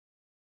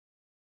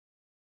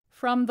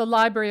from the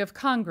Library of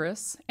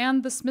Congress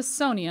and the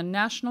Smithsonian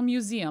National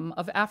Museum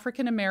of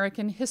African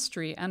American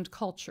History and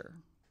Culture.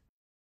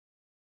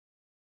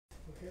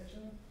 Okay,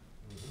 John?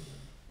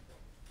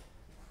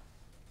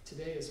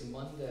 Today is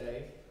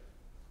Monday,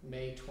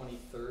 May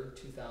 23rd,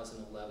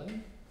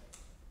 2011.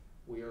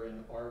 We are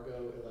in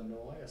Argo,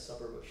 Illinois, a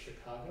suburb of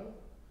Chicago.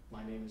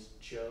 My name is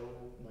Joe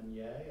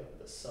Mosnier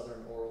of the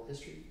Southern Oral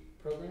History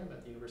Program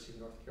at the University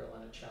of North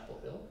Carolina, Chapel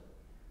Hill.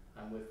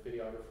 I'm with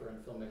videographer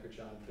and filmmaker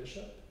John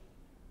Bishop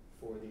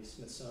for the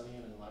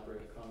Smithsonian and Library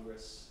of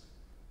Congress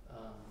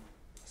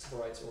Civil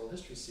Rights Oral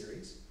History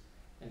Series.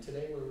 And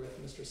today we're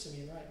with Mr.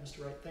 Simeon Wright.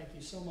 Mr. Wright, thank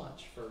you so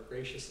much for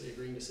graciously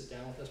agreeing to sit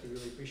down with us. We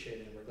really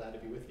appreciate it, and we're glad to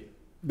be with you.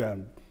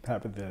 I'm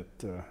happy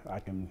that I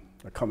can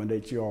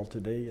accommodate you all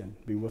today and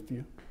be with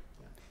you.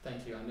 Yeah,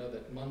 thank you. I know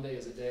that Monday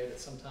is a day that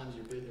sometimes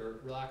you're busy or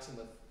relaxing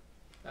with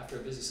after a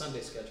busy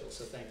Sunday schedule,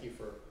 so thank you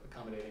for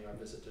accommodating our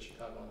visit to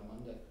Chicago on a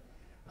Monday.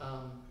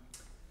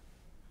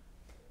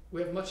 We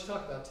have much to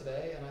talk about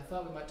today, and I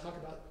thought we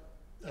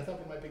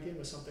might begin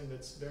with something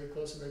that's very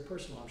close and very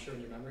personal, I'm sure,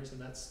 in your memories, and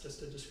that's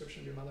just a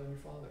description of your mother and your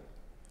father.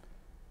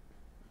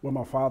 Well,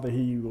 my father,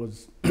 he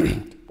was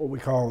what we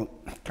call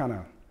kind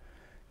of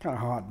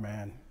hard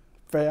man,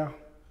 fair.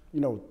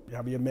 You know,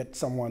 have you met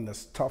someone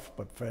that's tough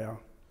but fair?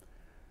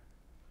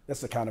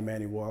 That's the kind of man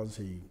he was.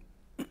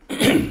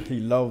 He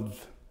loved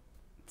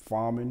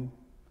farming.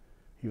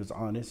 He was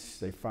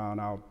honest. They found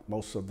out,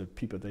 most of the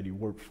people that he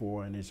worked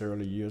for in his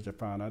early years, they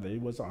found out that he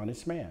was an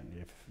honest man.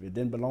 If it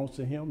didn't belong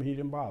to him, he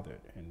didn't bother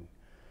it. And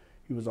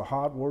he was a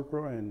hard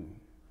worker, and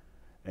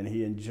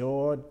he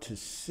enjoyed to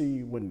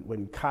see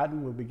when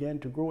cotton would begin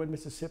to grow in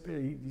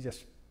Mississippi, he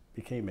just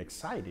became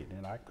excited,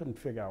 and I couldn't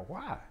figure out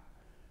why.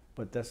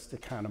 But that's the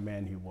kind of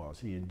man he was.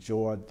 He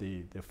enjoyed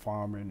the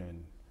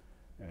farming,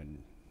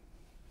 and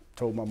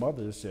told my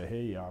mother, he said,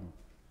 hey,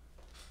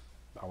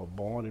 I was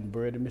born and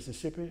bred in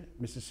Mississippi.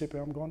 Mississippi,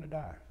 I'm going to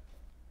die.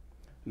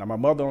 Now, my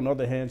mother, on the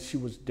other hand, she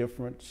was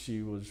different.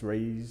 She was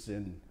raised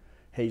in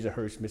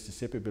Hazelhurst,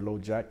 Mississippi, below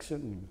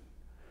Jackson.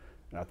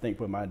 And I think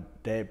when my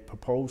dad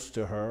proposed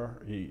to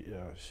her,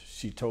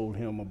 she told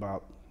him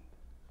about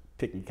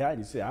picking cotton.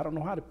 He said, I don't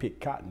know how to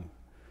pick cotton.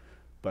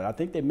 But I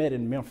think they met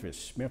in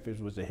Memphis. Memphis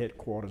was the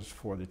headquarters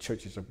for the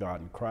Churches of God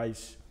in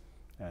Christ.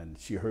 And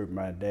she heard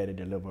my daddy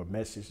deliver a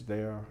message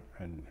there.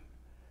 And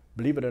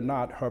believe it or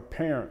not, her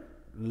parent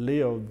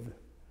lived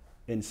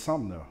in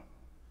Sumner,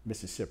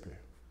 Mississippi,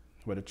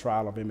 where the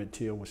trial of Emmett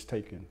Till was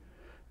taken.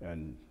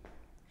 And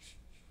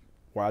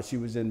while she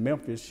was in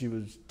Memphis, she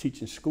was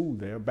teaching school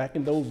there. Back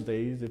in those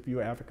days, if you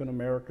were African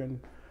American,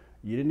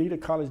 you didn't need a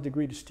college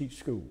degree to teach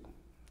school.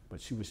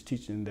 But she was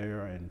teaching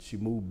there, and she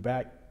moved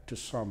back to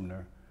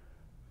Sumner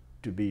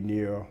to be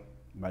near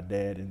my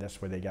dad, and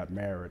that's where they got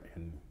married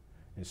in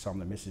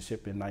Sumner,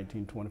 Mississippi in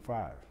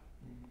 1925.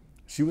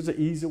 She was an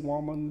easy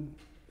woman.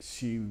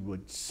 She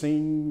would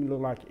sing, look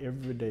like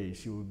every day.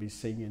 She would be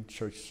singing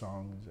church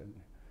songs, and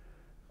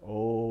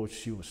oh,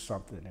 she was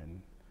something.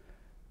 And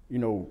you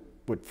know,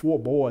 with 4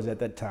 boys at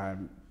that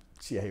time,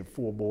 she had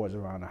 4 boys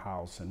around the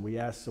house, and we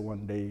asked her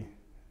one day,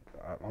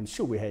 I'm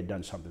sure we had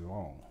done something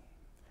wrong.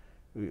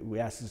 We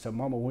asked her, said,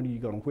 Mama, when are you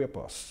going to whip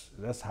us?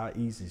 That's how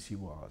easy she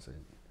was.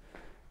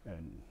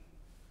 And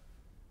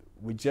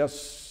we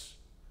just,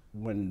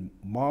 when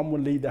Mom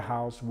would leave the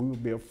house, we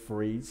would be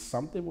afraid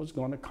something was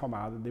going to come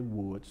out of the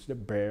woods, the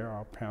bear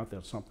or panther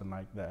or something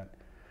like that.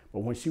 But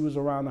when she was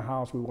around the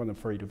house, we weren't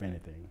afraid of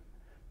anything,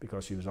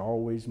 because she was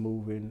always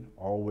moving,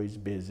 always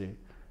busy,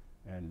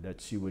 and that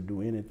she would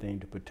do anything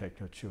to protect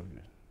her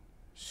children.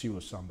 She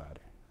was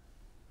somebody.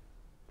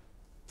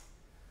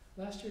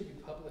 Last year you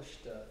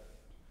published a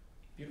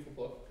beautiful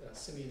book,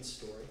 Simeon's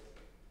Story,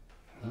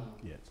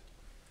 yes,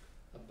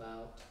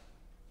 about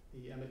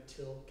the Emmett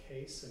Till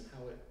case and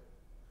how it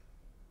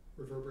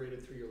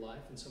reverberated through your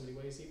life in so many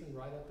ways, even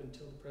right up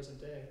until the present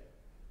day.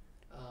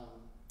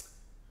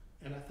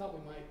 And I thought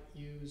we might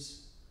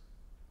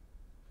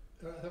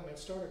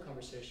start our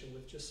conversation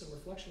with just some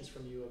reflections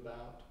from you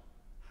about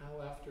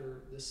how,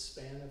 after this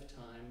span of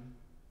time,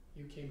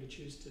 you came to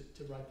choose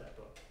to write that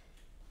book.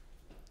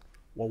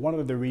 Well, one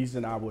of the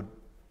reasons I would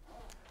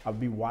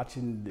be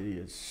watching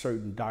the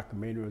certain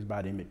documentaries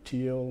about Emmett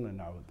Till,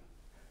 and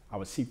I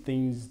would see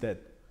things that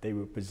they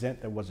would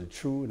present that wasn't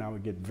true, and I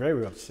would get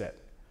very upset.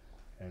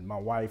 And my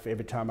wife,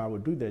 every time I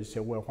would do that, she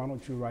said, well, why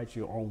don't you write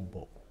your own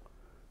book?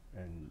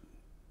 And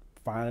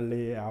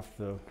finally,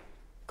 after a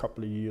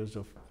couple of years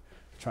of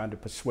trying to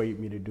persuade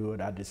me to do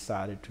it, I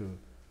decided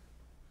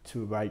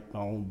to write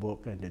my own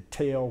book and to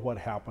tell what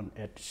happened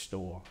at the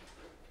store,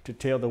 to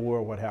tell the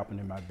world what happened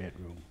in my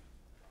bedroom,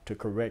 to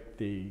correct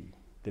the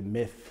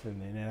myth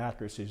and the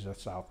inaccuracies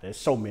that's out there. There's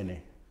so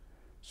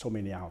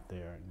many out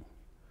there.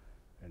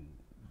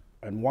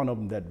 And one of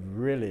them that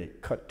really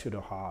cut to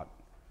the heart,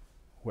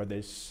 where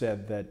they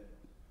said that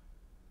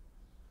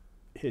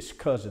his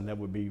cousin, that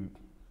would be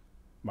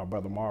my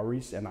brother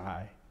Maurice, and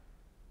I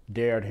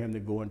dared him to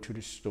go into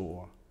the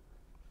store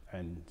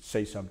and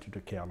say something to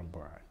Carolyn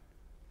Bryant.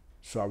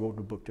 So I wrote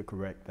the book to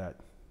correct that,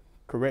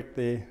 correct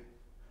the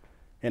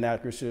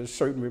inaccuracies.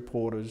 Certain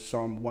reporters,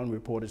 one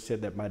reporter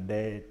said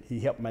that he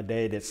helped my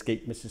dad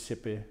escape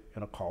Mississippi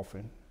in a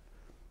coffin.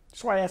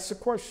 So I asked the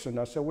question.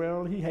 I said,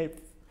 well, he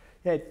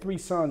had 3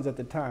 sons at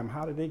the time.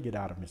 How did they get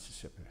out of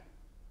Mississippi?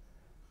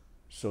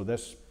 So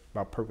that's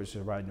my purpose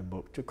of writing the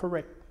book, to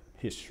correct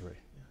history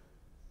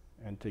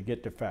and to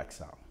get the facts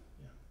out.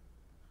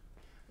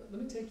 Yeah.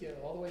 Let me take you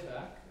all the way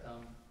back.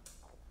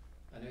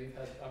 I know you've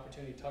had the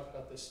opportunity to talk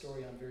about this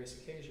story on various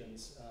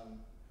occasions,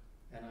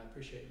 and I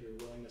appreciate your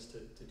willingness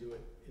to do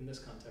it in this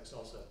context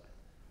also.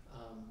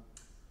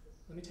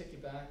 Let me take you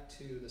back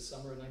to the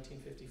summer of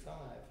 1955.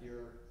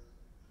 You're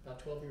about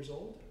 12 years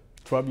old?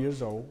 12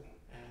 years old.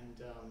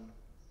 And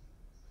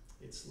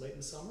it's late in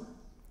the summer?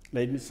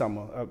 Late in the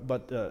summer,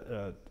 but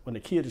when the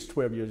kid is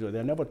 12 years old,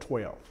 they're never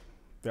 12.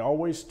 They're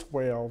always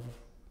 12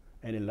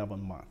 and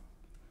 11 months.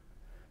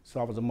 So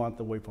I was a month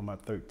away from my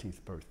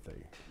 13th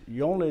birthday.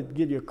 You only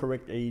get your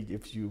correct age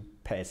if you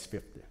pass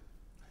 50.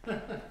 I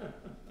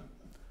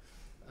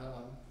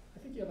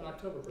think you have an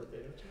October birthday,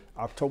 don't you?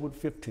 October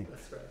 15th.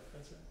 That's right,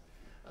 that's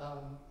right.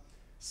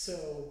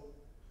 So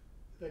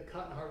the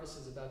cotton harvest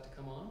is about to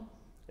come on?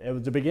 It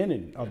was the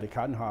beginning of the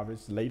cotton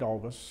harvest, late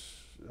August.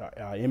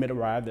 Emmett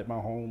arrived at my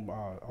home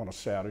on a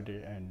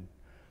Saturday, and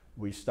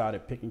we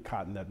started picking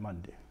cotton that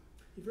Monday.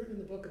 You've written in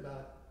the book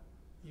about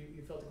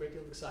you felt a great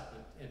deal of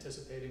excitement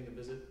anticipating the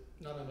visit,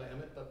 not only by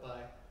Emmett, but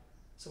by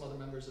some other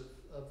members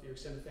of your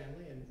extended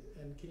family.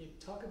 And can you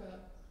talk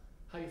about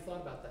how you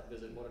thought about that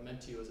visit and what it meant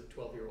to you as a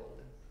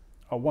 12-year-old?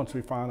 Once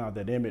we found out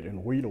that Emmett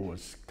and Wheeler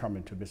was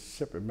coming to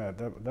Mississippi, man,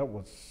 that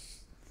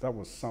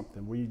was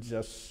something. We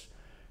just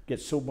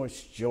get so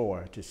much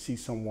joy to see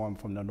someone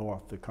from the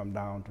north to come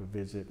down to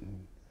visit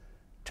and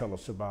tell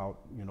us about,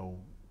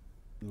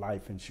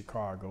 life in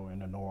Chicago in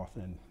the north,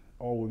 and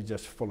always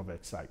just full of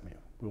excitement.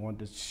 We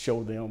wanted to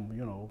show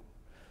them,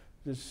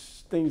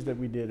 just things that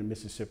we did in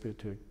Mississippi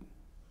to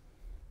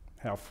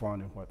have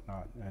fun and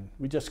whatnot. And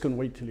we just couldn't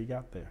wait till he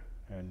got there.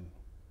 And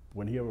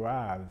when he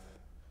arrived,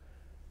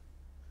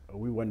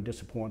 we weren't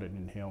disappointed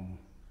in him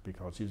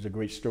because he was a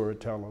great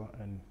storyteller,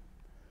 and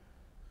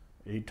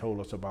he told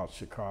us about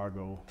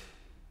Chicago.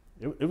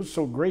 It was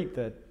so great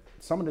that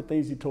some of the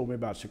things he told me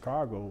about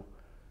Chicago,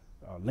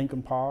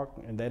 Lincoln Park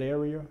and that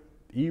area,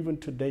 even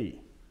today,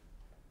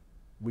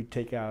 we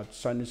take our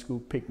Sunday school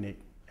picnic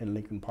in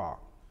Lincoln Park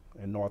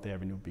in North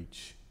Avenue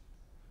Beach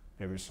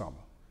every summer.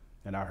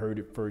 And I heard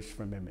it first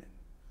from Emmett.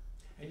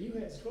 And you,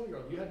 as a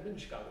 12-year-old, you hadn't been to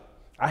Chicago?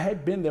 I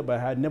had been there, but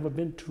I had never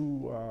been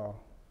to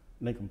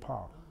Lincoln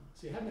Park. Oh,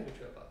 so you had made a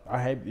trip up?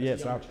 I had,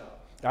 yes.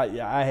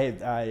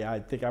 I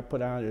think I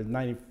put out, it was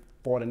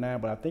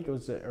 1949, but I think it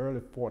was the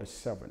early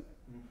 47.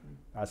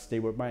 Mm-hmm. I stayed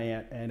with my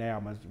Aunt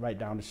Alma right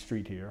down the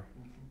street here.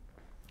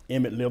 Mm-hmm.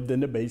 Emmett lived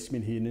in the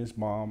basement, he and his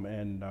mom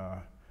and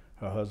her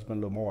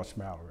husband, Lamorse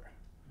Mallory.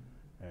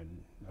 Mm-hmm.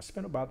 And I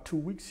spent about 2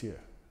 weeks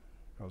here.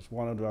 It was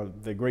one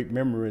of the great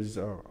memories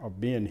of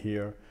being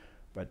here.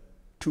 But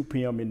 2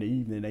 p.m. in the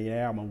evening,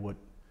 Aunt Alma would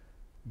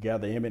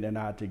gather Emmett and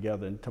I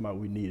together and tell me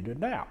we needed a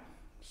nap.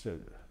 So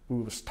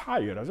we was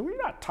tired. I said,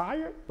 we're not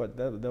tired, but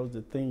that was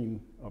the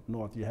thing up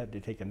north. You had to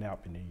take a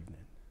nap in the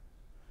evening.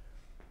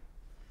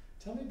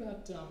 Tell me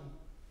about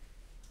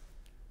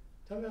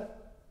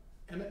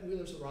Emmett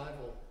Wheeler's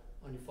arrival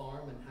on your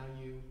farm and how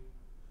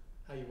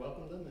you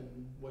welcomed them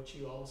and what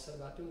you all set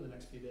about doing the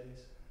next few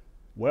days.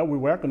 Well, we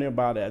welcomed him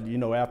about it.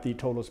 After he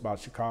told us about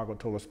Chicago,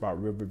 told us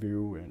about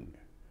Riverview and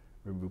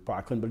Riverview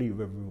Park. I couldn't believe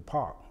Riverview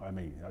Park. I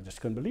mean, I just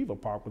couldn't believe a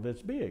park was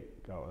this big,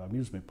 an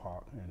amusement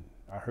park. And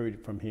I heard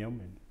it from him.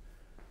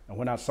 And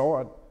when I saw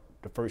it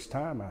the first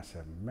time, I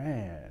said,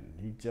 man,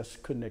 he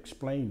just couldn't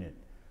explain it,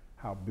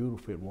 how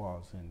beautiful it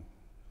was. And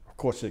of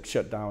course, it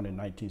shut down in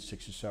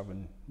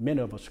 1967.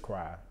 Many of us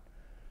cried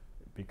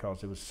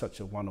because it was such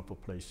a wonderful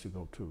place to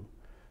go to.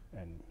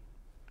 And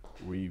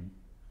we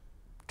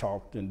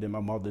talked, and then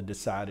my mother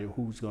decided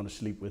who's going to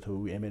sleep with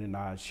who. Emmett and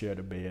I shared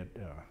a bed.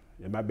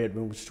 In my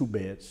bedroom was 2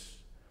 beds.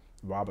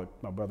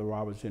 My brother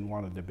Robert's in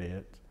one of the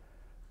beds.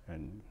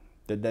 And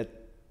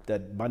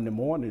that Monday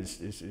morning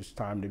is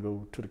time to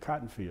go to the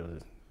cotton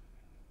field.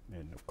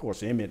 And of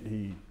course, Emmett,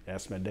 he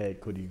asked my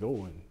dad, could he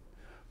go? And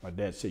my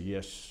dad said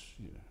yes.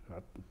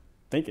 I'm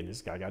thinking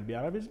this guy got to be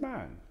out of his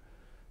mind,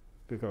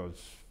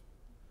 because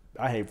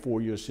I had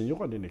 4 years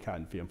seniority in the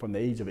cotton field from the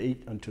age of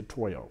 8 until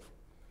 12.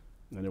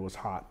 And it was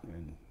hot,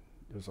 and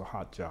it was a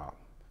hot job.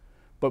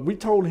 But we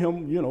told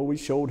him, we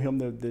showed him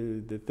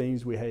the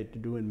things we had to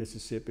do in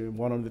Mississippi.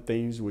 One of the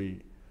things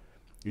we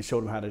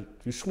showed him how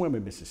to swim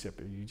in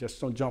Mississippi. You just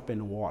don't jump in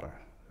the water.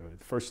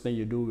 The first thing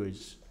you do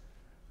is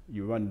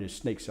you run the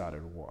snakes out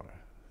of the water.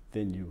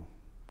 Then you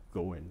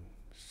go and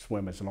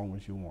swim as long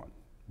as you want.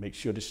 Make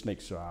sure the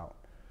snakes are out.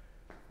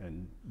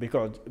 And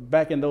because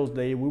back in those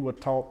days, we were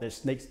taught that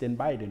snakes didn't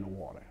bite in the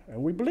water.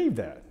 And we believed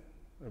that.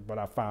 But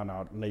I found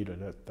out later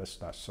that that's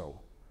not so.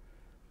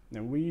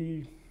 And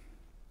we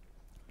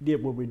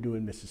did what we do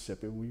in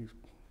Mississippi. We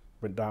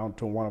went down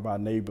to one of our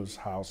neighbors'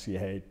 house. He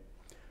had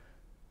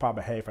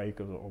probably half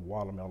acres of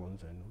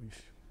watermelons, and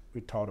we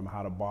taught him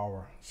how to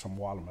borrow some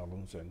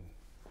watermelons. And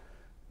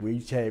we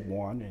each had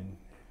one, and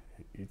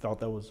he thought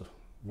that was a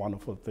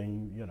wonderful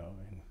thing, you know.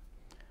 And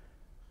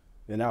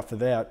then after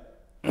that,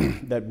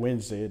 that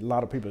Wednesday, a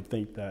lot of people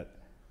think that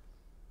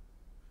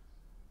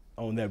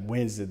on that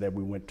Wednesday that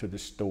we went to the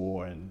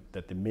store and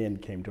that the men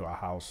came to our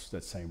house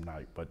that same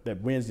night. But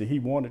that Wednesday, he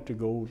wanted to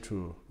go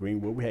to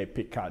Greenwood. We had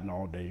picked cotton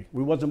all day.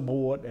 We wasn't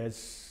bored,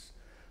 as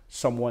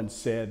someone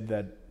said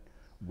that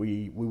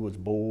we was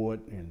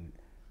bored, and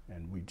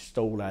we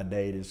stole our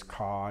daddy's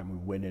car and we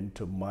went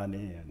into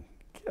money. And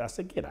I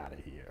said, get out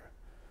of here.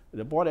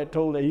 The boy that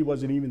told that he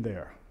wasn't even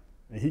there.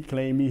 And he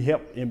claimed he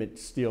helped Emmett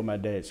steal my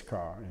dad's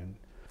car. And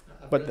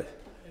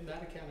in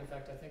that account, in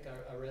fact, I think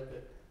I read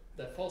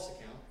that false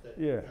account that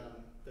yeah.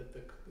 That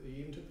you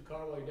even took the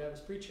car while your dad was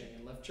preaching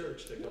and left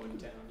church to go into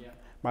town. Yeah.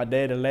 My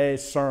dad's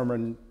last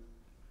sermon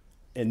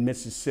in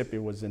Mississippi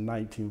was in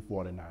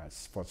 1949.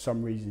 For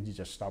some reason, he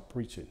just stopped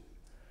preaching.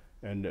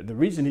 And the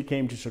reason he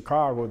came to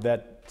Chicago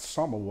that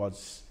summer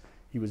was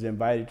he was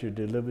invited to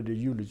deliver the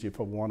eulogy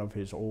for one of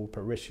his old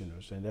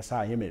parishioners. And that's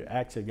how Emmett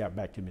actually got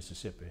back to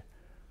Mississippi,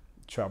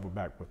 traveled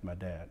back with my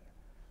dad.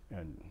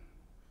 And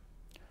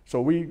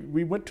so we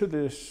went to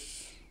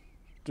this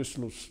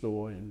little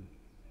store, and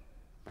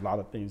a lot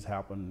of things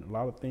happened, a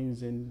lot of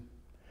things in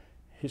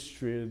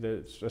history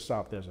that's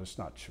out there that's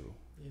not true.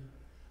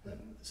 Yeah.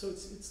 So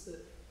it's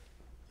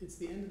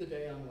the end of the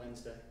day on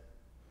Wednesday,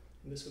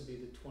 and this would be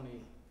the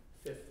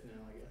 25th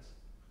now, I guess.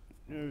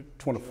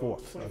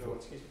 24th. 24th,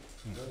 excuse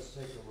me. Let's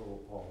take a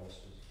little pause.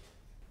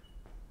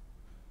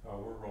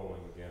 We're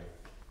rolling again.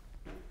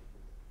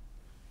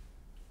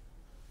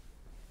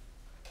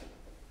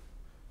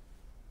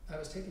 I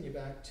was taking you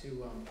back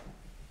to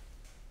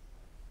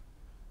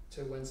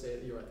Wednesday,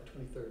 you're right,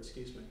 the 23rd,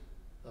 excuse me,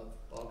 of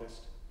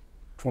August.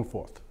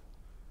 24th.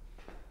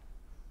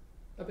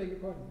 I beg your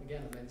pardon,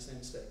 again, I made the same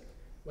mistake.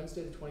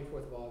 Wednesday, the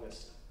 24th of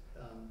August,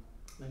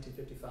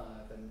 1955,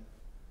 and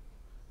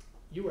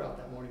you were out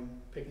that morning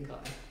picking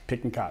cotton.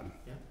 Picking cotton.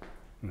 Yeah.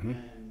 Mm-hmm.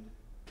 And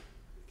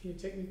can you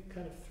take me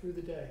kind of through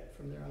the day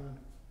from there on,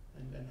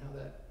 and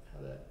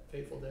how that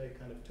fateful day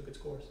kind of took its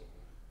course?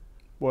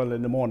 Well,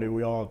 in the morning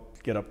we all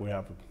get up, we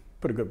have a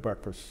pretty good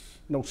breakfast,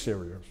 no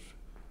cereals.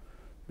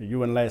 You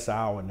wouldn't last an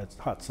hour in that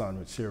hot sun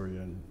with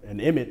cereal.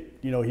 And Emmett,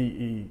 you know,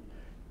 he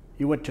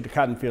went to the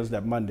cotton fields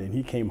that Monday, and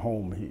he came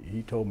home.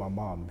 He told my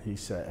mom, he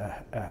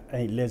said,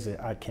 Aunt Lizzie,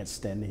 I can't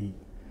stand the heat.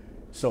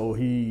 So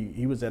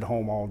he was at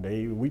home all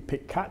day. We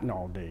picked cotton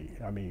all day.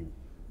 I mean,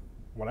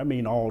 what I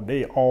mean all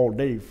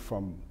day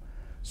from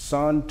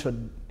sun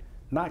to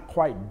not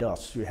quite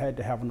dusk. You had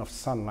to have enough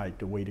sunlight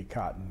to weigh the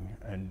cotton.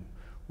 And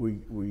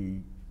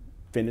we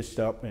finished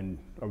up and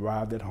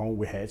arrived at home.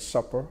 We had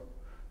supper.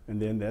 And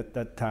then at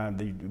that time,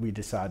 we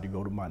decided to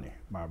go to money.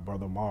 My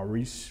brother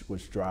Maurice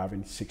was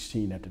driving,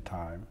 16 at the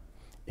time.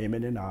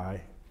 Emmett and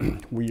I,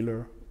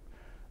 Wheeler,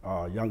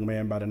 a young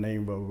man by the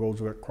name of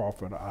Roosevelt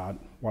Crawford,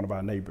 one of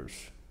our neighbors.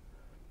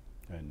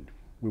 And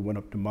we went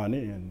up to money,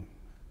 and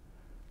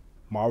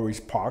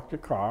Maurice parked the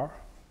car.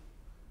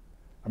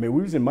 I mean,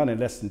 we was in money in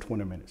less than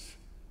 20 minutes.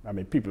 I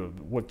mean, people,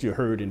 what you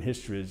heard in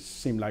history, it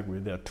seemed like we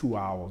were there 2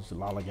 hours,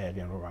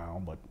 lollygagging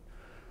around, but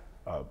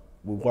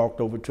we walked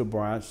over to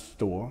Brian's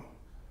store.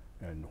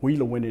 And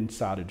Wheeler went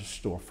inside of the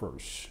store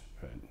first.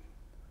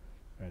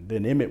 And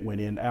then Emmett went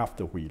in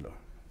after Wheeler.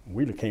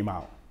 Wheeler came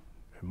out.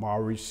 And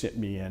Maurice sent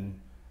me in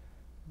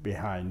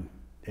behind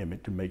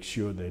Emmett to make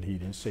sure that he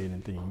didn't say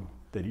anything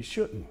that he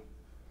shouldn't,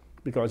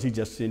 because he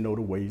just didn't know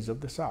the ways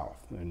of the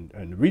South. And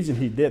the reason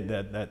he did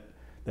that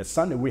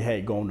Sunday we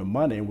had gone to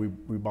money, and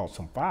we bought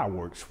some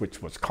fireworks,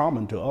 which was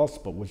common to us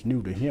but was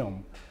new to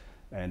him.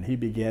 And he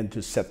began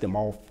to set them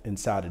off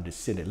inside of the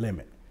city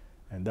limit.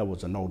 And that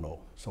was a no-no.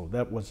 So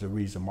that was the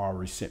reason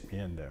Maurice sent me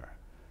in there.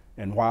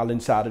 And while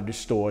inside of the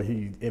store,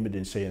 Emmett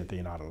didn't say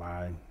anything out of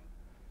line.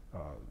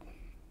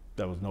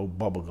 There was no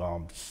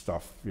bubblegum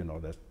stuff, you know,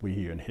 that we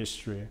hear in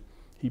history.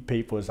 He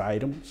paid for his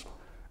items,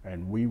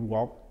 and we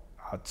walked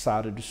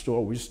outside of the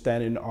store. We were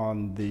standing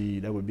on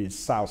that would be the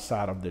south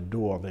side of the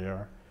door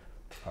there.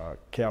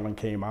 Carolyn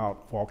came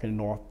out, walking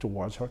north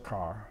towards her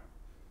car.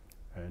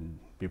 And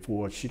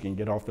before she can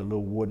get off the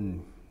little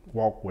wooden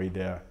walkway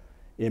there,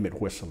 Emmett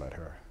whistled at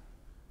her.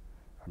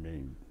 I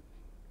mean,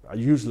 I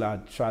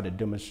try to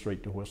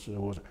demonstrate the whistle. It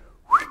was,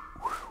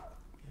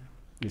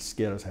 it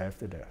scared us half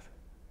to death.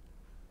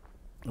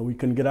 And we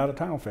couldn't get out of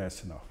town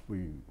fast enough.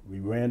 We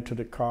ran to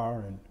the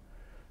car,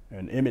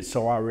 and Emmett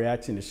saw our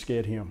reaction. It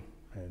scared him.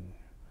 And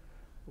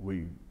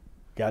we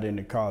got in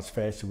the car as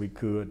fast as we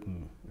could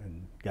and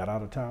got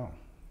out of town.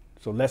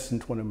 So less than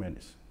 20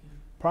 minutes,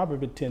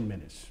 probably 10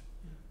 minutes.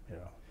 Yeah.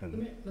 Let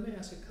me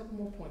ask a couple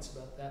more points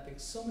about that,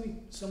 because so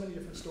many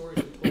different stories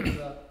are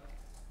told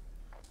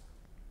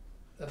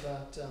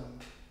about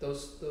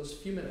those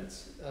few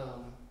minutes.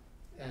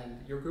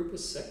 And your group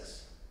was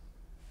 6,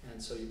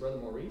 and so your brother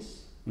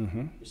Maurice,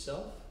 mm-hmm.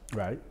 yourself,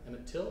 right,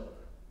 Emmett Till,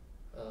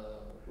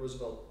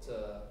 Roosevelt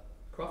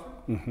Crawford,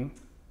 mm-hmm.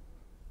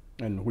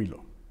 and Wheeler.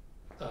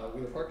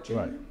 Wheeler Park Jr.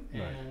 Right,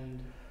 and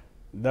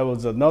there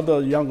was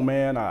another young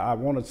man, I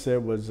want to say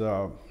it was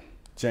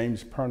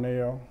James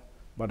Purnell,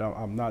 but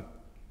I'm not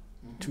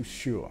too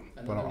sure,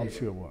 but Another I'm neighbor.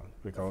 sure it was,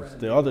 because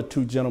friend. the other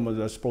two gentlemen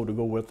that are supposed to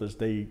go with us,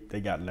 they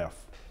got left.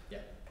 Yeah.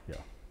 Yeah.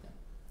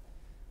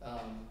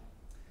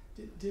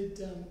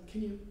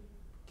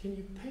 Can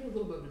you paint a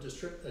little bit of a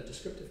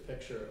descriptive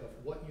picture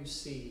of what you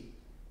see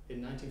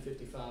in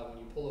 1955 when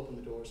you pull open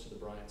the doors to the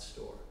Bryant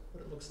store?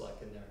 What it looks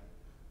like in there?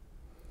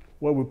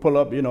 Well, we pull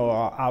up,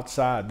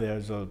 outside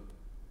there's a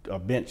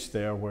bench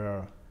there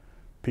where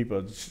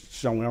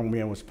some young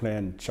men was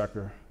playing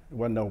checker. There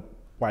wasn't no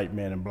white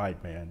man and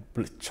black man.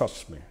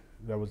 Trust me,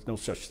 there was no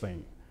such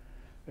thing.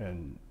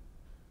 And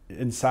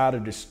inside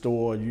of the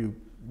store, you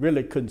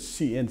really couldn't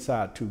see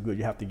inside too good.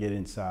 You have to get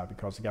inside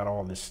because it got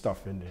all this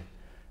stuff in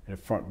the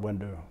front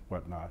window,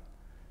 whatnot.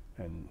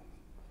 And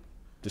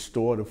the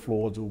store, the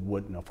floors were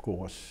wooden, of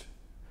course.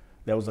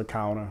 There was a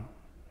counter.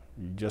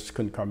 You just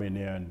couldn't come in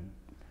there and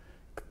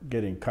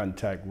get in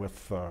contact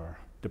with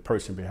the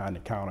person behind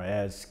the counter.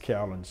 As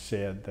Carolyn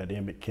said, that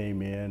Emmett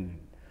came in and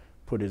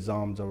put his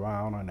arms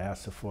around her and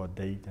asked her for a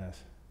date.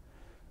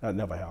 That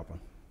never happened.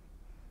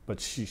 But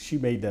she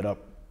made that up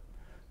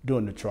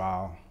during the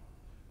trial.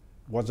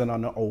 Wasn't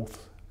under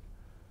oath,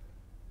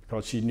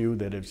 because she knew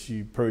that if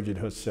she perjured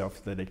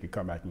herself, that they could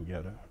come back and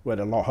get her.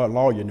 Well, her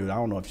lawyer knew that. I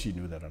don't know if she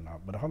knew that or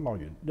not, but her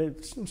lawyer, they're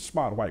some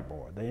smart white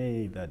boy. They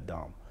ain't that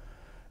dumb.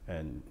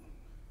 And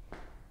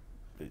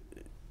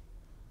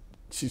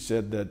she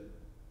said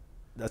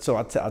that's so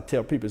I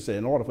tell people, say,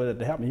 in order for that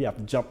to happen, you have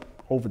to jump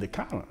over the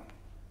counter.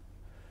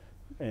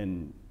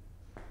 And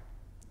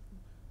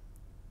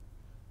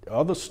the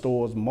other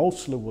stores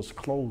mostly was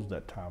closed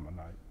that time of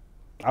night.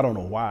 I don't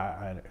know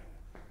why.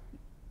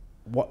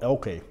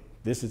 Okay,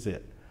 this is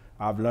it.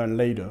 I've learned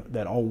later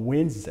that on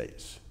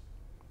Wednesdays,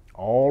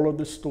 all of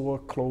the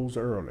stores closed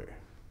early.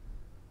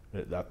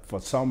 That for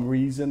some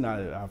reason,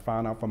 I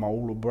found out from my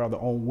older brother,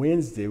 on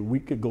Wednesday, we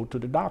could go to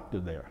the doctor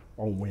there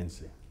on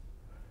Wednesday.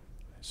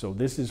 So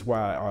this is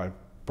why our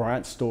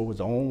Bryant store was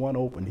the only one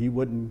open. He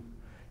wouldn't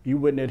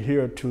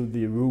adhere to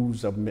the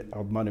rules of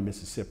Money,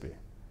 Mississippi.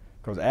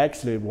 Because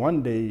actually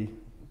one day,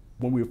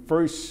 when we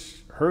first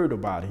heard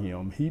about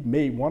him, he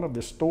made one of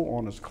the store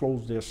owners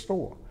close their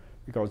store,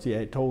 because he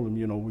had told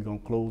him, we're gonna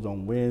close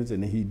on Wednesday,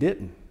 and he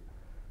didn't.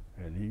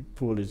 And he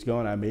pulled his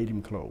gun, I made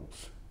him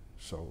close.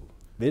 So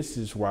this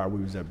is why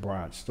we was at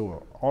Bryant's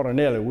store.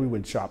 Ordinarily, we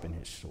went shopping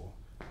his store.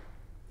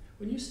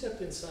 When you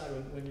stepped inside,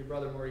 when your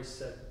brother Maurice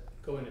said,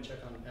 go in and check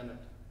on Emmett,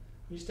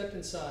 when you stepped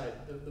inside,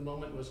 the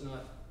moment was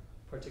not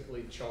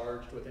particularly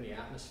charged with any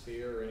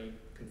atmosphere or any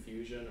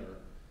confusion or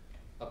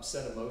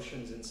upset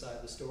emotions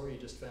inside the store? You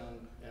just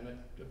found Emmett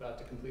about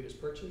to complete his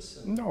purchase?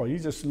 No, he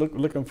just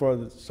looking for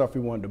the stuff he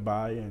wanted to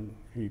buy, and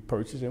he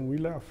purchased, and we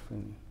left.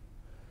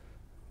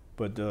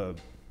 But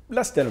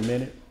less than a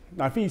minute.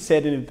 Now, if he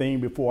said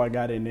anything before I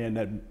got in there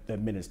in that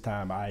minute's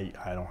time, I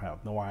don't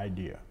have no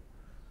idea.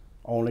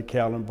 Only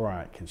Carolyn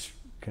Bryant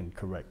can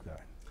correct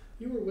that.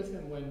 You were with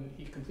him when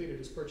he completed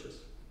his purchase?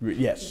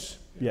 Yes,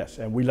 yes,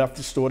 and we left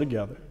the store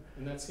together.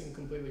 And that seemed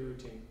completely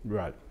routine?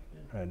 Right.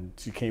 And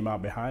she came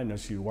out behind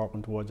us. She was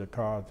walking towards her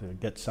car to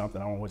get something.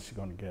 I don't know what she's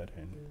going to get.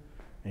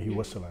 And he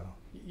whistled at her.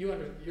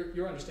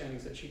 Your understanding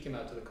is that she came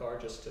out to the car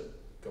just to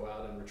go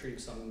out and retrieve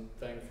something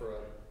for a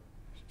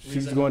She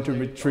was going to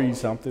retrieve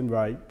something,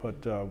 right?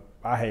 But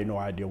I had no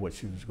idea what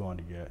she was going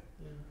to get.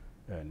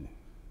 Yeah. And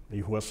he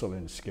whistled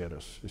and it scared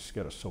us. It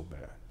scared us so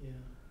bad. Yeah.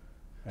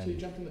 And so you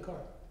jumped in the car?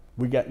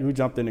 We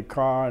jumped in the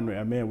car,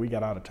 and man, we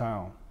got out of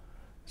town.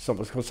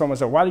 Someone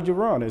said, why did you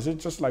run? Is it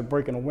just like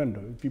breaking a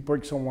window? If you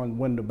break someone's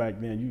window back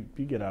then,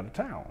 you get out of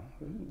town.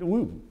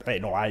 We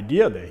had no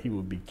idea that he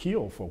would be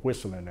killed for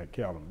whistling at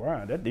Carolyn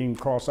Bryant. That didn't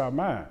cross our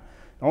mind.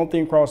 The only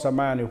thing crossed our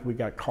mind, if we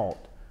got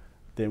caught,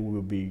 then we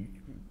would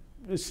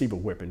receive a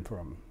whipping from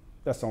him.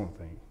 That's the only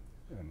thing.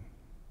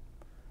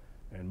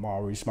 And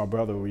Maurice, my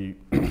brother, we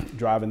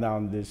driving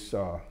down this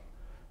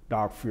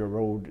Darkfield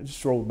Road.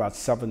 This road about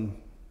seven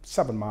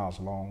miles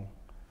long,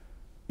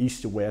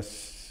 east to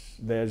west.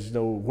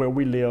 Where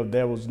we lived,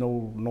 there was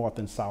no north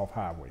and south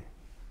highway.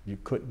 You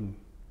couldn't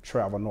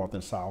travel north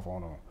and south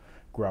on a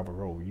gravel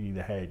road.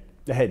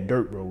 They had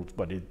dirt roads,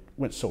 but it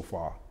went so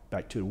far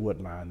back to the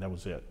wood line, that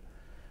was it.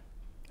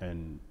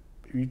 And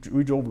we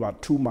drove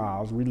about 2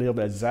 miles. We lived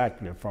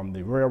exactly from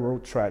the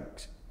railroad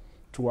tracks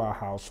to our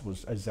house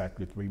was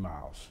exactly 3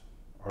 miles,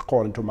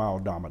 according to my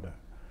odometer.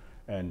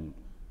 And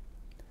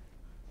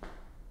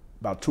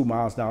about 2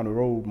 miles down the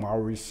road,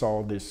 Maurice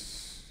saw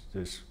this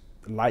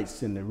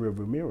lights in the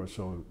rearview mirror,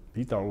 so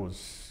he thought it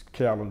was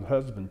Carolyn's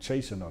husband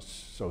chasing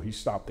us. So he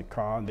stopped the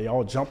car, and they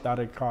all jumped out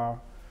of the car,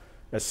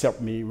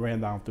 except me, ran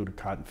down through the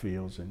cotton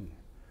fields and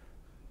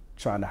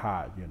trying to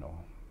hide,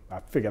 I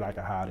figured I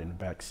could hide in the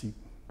back seat,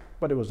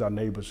 but it was our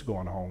neighbors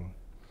going home.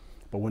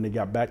 But when they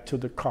got back to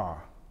the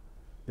car,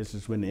 this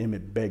is when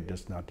Emmett begged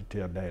us not to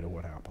tell Daddy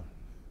what happened.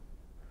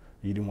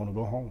 He didn't want to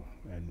go home,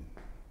 and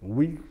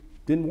we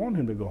didn't want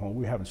him to go home.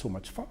 We were having so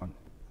much fun,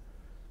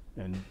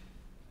 and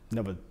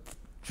never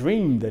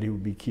dreamed that he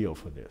would be killed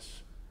for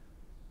this.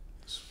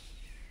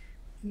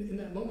 In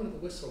that moment of the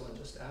whistle and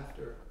just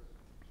after,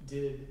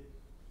 did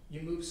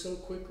you move so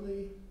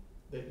quickly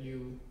did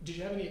you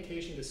have any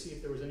occasion to see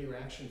if there was any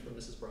reaction from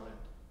Mrs. Bryant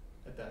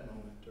at that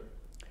moment?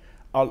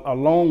 Or? A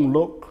long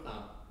look,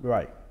 Ah,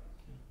 right.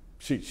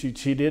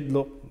 She did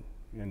look,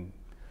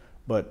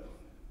 but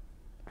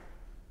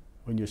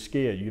when you're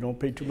scared, you don't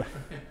pay too much.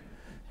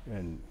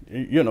 And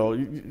you know,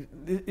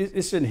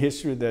 it's in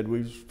history that we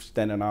was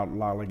standing out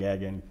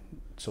lollygagging,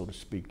 so to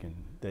speak, and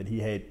that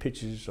he had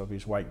pictures of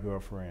his white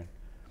girlfriend.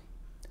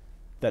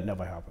 That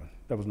never happened.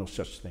 There was no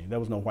such thing. There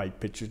was no white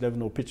pictures. There was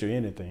no picture of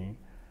anything.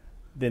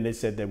 Then they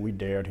said that we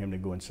dared him to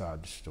go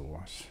inside the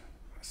store. I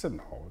said,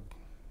 no.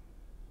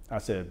 I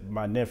said,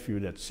 my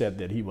nephew that said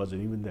that he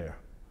wasn't even there.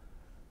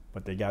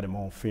 But they got him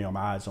on film,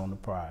 eyes on the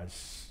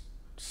prize,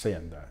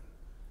 saying that.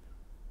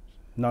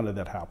 None of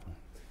that happened.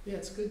 Yeah,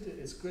 it's good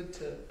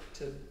to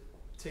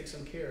take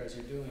some care as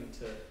you're doing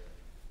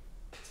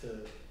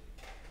to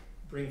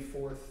bring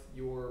forth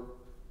your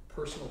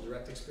personal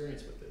direct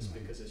experience with this,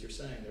 because as you're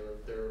saying,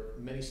 there are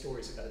many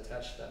stories that got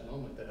attached to that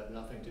moment that have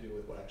nothing to do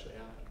with what actually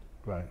happened.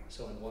 Right.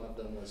 So, and one of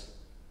them was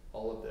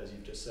all of, as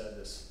you've just said,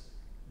 this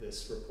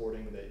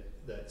reporting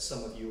that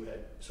some of you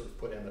had sort of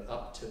put Emmett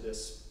up to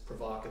this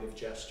provocative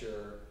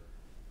gesture.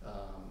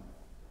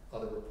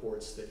 Other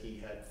reports that he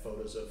had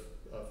photos of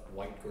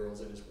white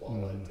girls in his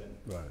wallet, and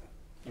right.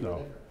 you were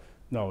there.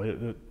 No,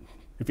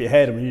 if he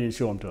had them, he didn't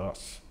show them to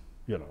us,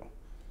 you know.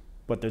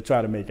 But they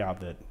try to make out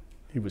that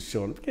he was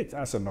showing them.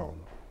 I said, no,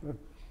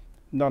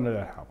 none of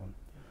that happened.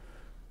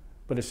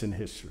 But it's in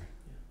history,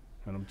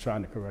 and I'm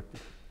trying to correct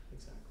it.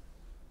 Exactly.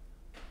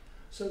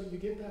 So you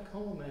get back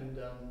home, and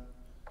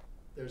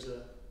there's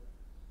a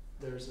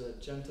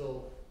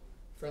gentle,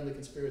 friendly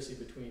conspiracy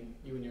between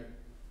you and your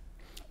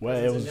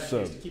cousins and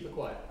nephews to keep it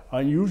quiet.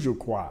 Unusual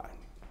quiet.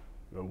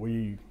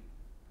 We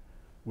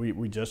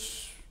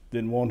just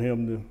didn't want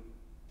him to,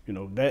 you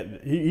know,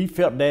 that he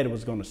felt Daddy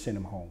was going to send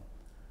him home.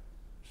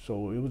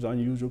 So it was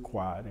unusual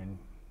quiet, and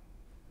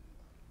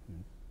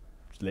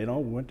later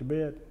on we went to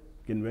bed,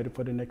 getting ready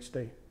for the next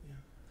day. Yeah.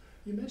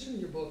 You mentioned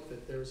in your book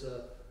that there's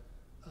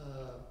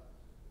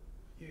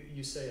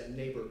you say a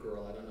neighbor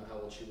girl, I don't know how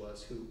old she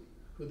was, who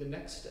the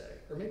next day,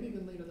 or maybe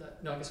even later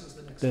that, no, I guess it was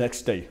the next day. The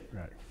next day,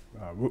 right.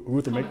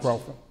 Ruthie Mae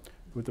Crawford.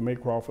 Ruthie Mae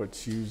Crawford,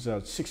 she was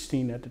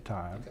 16 at the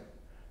time. Okay.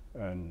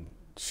 And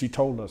she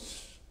told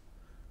us,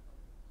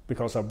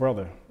 because her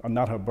brother,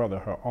 not her brother,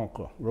 her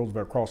uncle,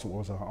 Roosevelt Crawford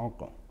was her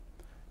uncle.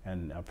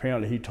 And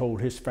apparently he told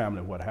his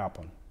family what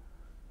happened.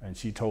 And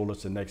she told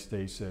us the next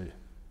day, said,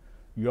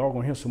 you all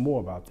gonna hear some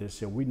more about this.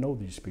 Said, we know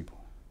these people.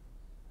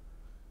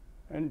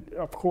 And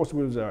of course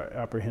we was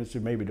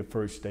apprehensive maybe the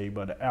first day,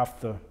 but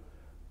after,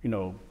 you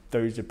know,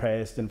 Thursday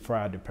passed and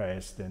Friday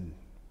passed and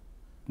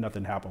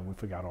nothing happened, we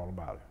forgot all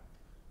about it.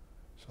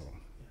 So.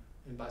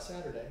 Yeah. And by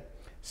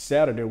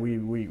Saturday,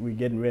 we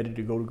getting ready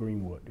to go to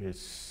Greenwood.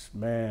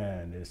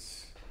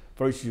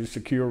 First you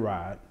secure a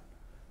ride,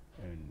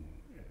 and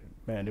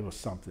man, it was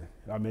something.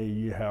 I mean,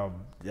 you have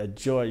that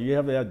joy,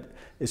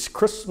 it's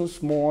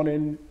Christmas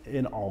morning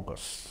in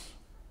August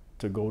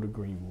to go to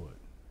Greenwood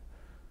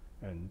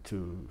and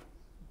to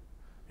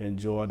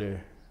enjoy the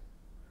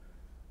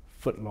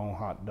foot-long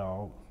hot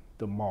dog,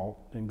 the malt,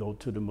 and go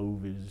to the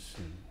movies.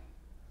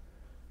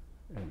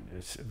 And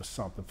it was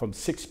something. From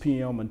 6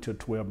 p.m. until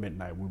 12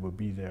 midnight, we would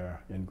be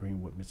there in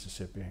Greenwood,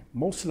 Mississippi.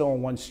 Mostly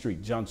on one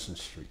street, Johnson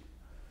Street.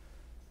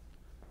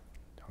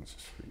 Johnson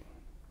Street.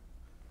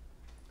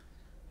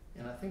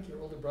 And I think your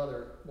older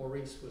brother,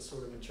 Maurice, was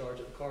sort of in charge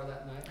of the car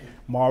that night.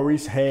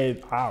 Maurice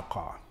had our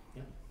car.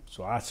 Yeah.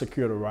 So I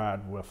secured a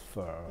ride with,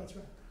 That's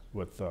right.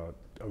 with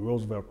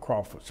Roosevelt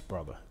Crawford's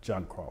brother,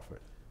 John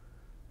Crawford.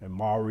 And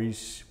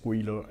Maurice,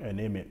 Wheeler,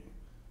 and Emmett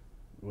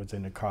was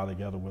in the car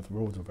together with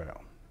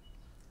Roosevelt.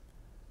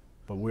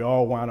 But we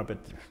all wound up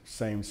at the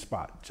same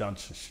spot,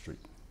 Johnson Street.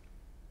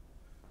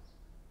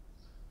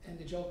 And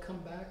did y'all come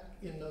back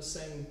in those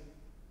same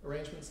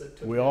arrangements that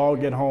took? We all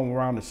get home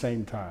around the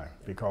same time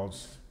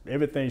because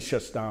everything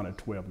shuts down at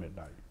 12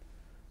 midnight.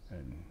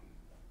 And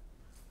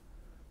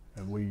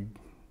we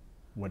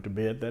went to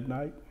bed that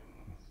night,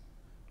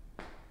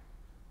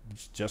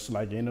 just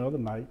like any other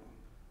night.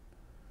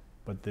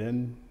 But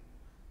then,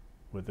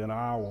 within an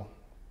hour,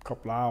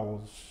 couple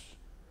hours,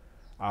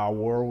 our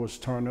world was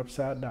turned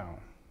upside down.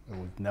 It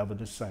was never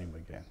the same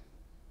again.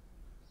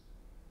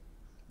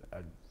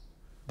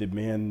 The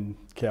men,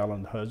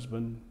 Callan's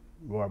husband,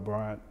 Roy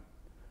Bryant,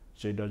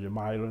 J.W.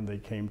 Mylan, they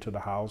came to the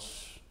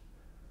house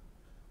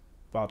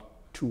about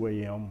 2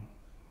 a.m.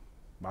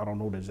 I don't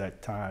know the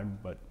exact time,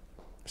 but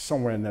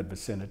somewhere in that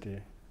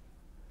vicinity.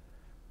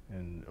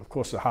 And of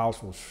course the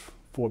house was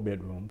 4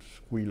 bedrooms.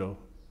 Wheeler,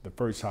 the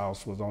first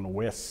house was on the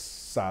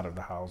west side of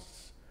the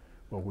house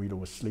where Wheeler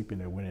was sleeping.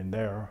 They went in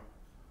there.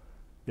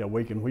 They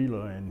awakened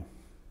Wheeler and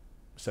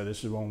said, this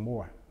is the wrong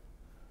boy.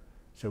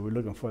 So we're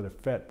looking for the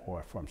fat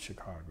boy from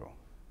Chicago.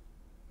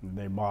 And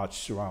they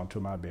marched around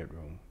to my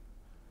bedroom.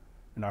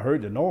 And I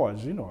heard the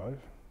noise, you know,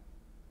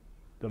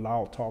 the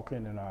loud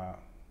talking, and I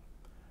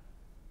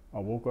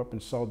woke up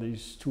and saw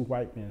these 2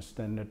 white men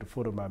standing at the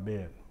foot of my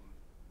bed.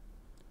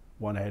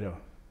 One had a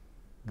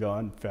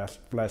gun,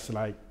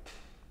 flashlight,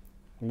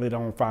 lit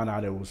on, found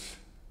out it was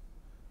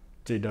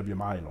J.W.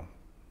 Milo.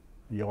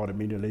 He ordered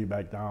me to lay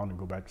back down and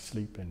go back to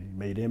sleep, and he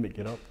made Emmett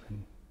get up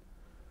and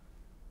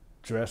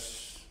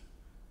dress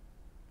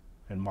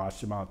and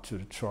march him out to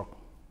the truck.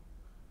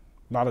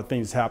 A lot of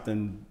things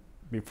happened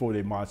before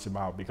they marched him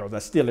out because I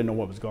still didn't know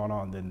what was going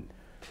on. Then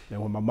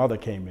when my mother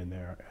came in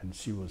there, and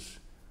she was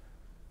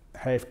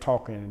half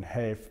talking and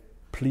half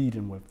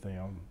pleading with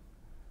them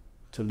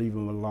to leave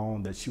him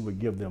alone, that she would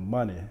give them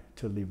money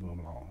to leave him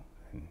alone.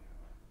 And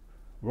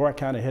Roy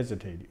kind of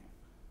hesitated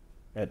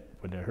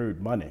when they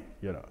heard money,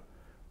 you know.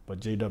 But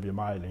J.W.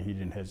 Miley, he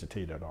didn't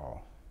hesitate at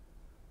all.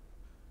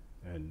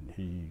 And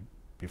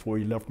before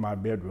he left my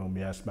bedroom,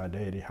 he asked my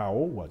daddy, how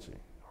old was he?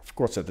 Of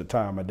course, at the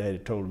time, my daddy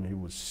told him he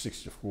was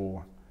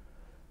 64.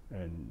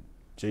 And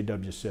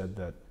J.W. said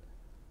that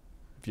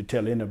if you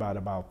tell anybody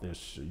about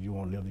this, you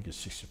won't live to get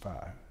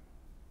 65.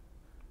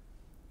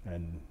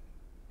 And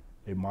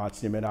they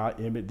marched Emmett out.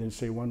 Emmett didn't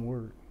say one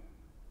word.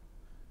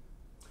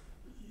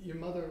 Your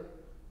mother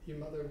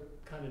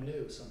kind of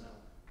knew somehow,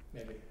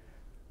 maybe.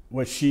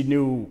 Well, she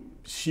knew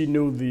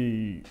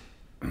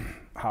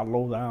how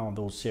low down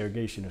those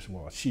segregationists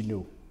were. She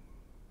knew.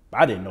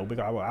 I didn't know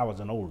because I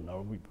wasn't old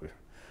enough,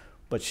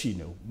 but she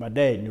knew. My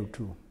dad knew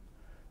too.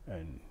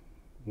 And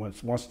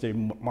once they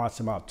marched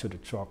him out to the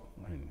truck,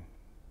 and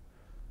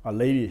a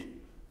lady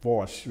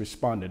voice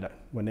responded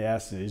when they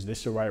asked, is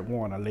this the right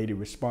one? A lady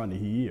responded,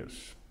 he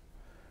is.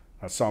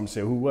 Some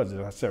said, who was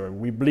it? I said,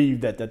 we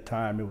believed at that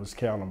time it was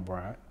Carolyn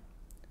Bryant.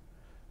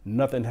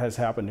 Nothing has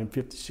happened in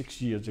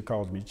 56 years that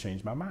caused me to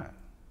change my mind.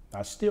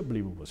 I still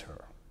believe it was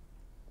her.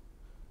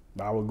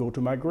 I will go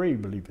to my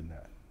grave believing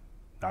that.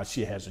 Now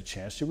she has a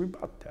chance to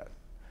rebut that,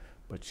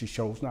 but she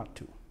chose not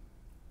to.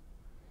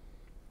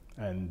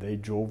 And they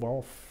drove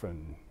off,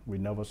 and we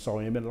never saw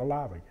Emmett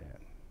alive again.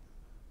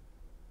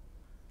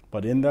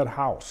 But in that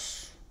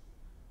house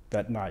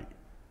that night,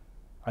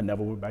 I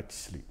never went back to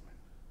sleep.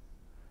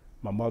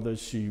 My mother,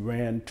 she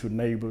ran to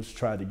neighbors,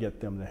 tried to get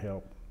them to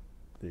help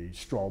the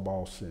straw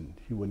boss, and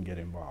he wouldn't get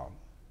involved.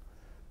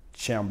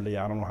 Chambly,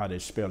 I don't know how they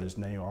spell his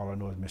name. All I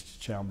know is Mr.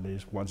 Chambly.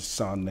 His one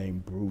son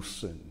named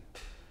Bruce.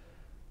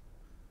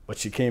 But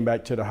she came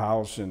back to the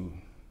house,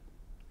 and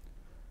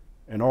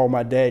all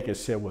my dad could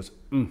say was,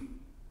 I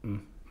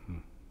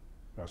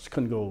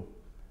couldn't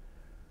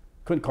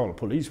call the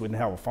police. We didn't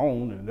have a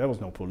phone, and there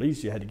was no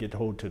police. You had to get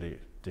hold to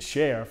the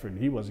sheriff, and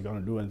he wasn't going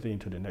to do anything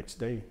till the next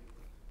day.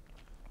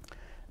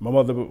 My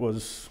mother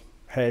was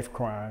half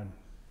crying,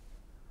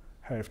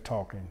 half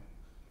talking.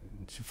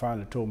 And she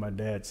finally told my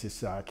dad, she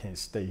said, I can't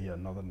stay here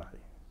another night.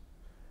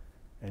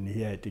 And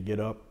he had to get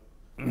up,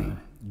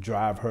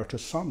 drive her to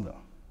Sumner,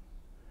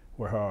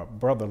 where her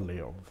brother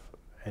lived.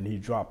 And he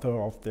dropped her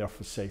off there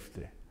for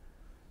safety.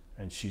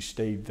 And she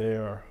stayed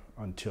there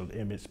until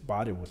Emmett's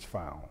body was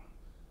found.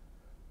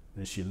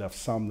 Then she left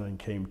Sumner and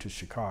came to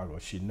Chicago.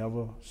 She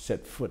never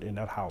set foot in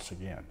that house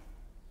again.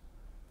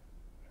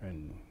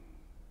 And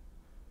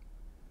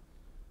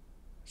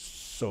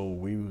so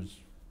we was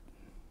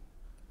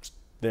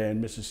there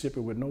in Mississippi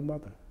with no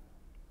mother,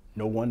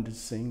 no one to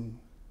sing.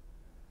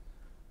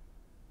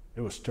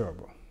 It was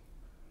terrible.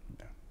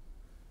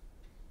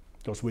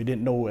 Because we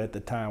didn't know at the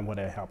time what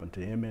had happened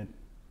to Emmett.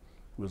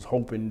 We was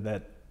hoping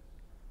that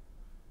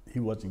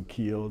he wasn't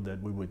killed,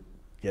 that we would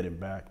get him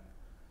back.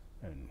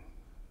 And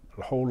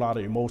a whole lot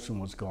of emotion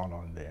was going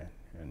on there.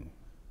 And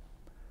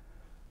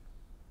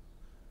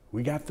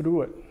we got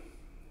through it,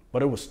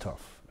 but it was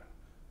tough.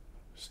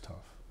 It was tough.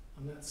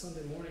 On that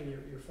Sunday morning,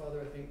 your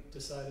father, I think,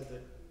 decided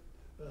that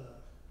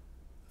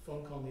a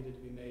phone call needed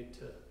to be made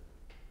to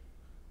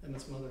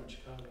Emmett's mother in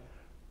Chicago.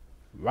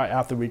 Right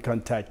after we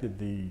contacted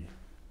the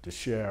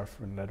sheriff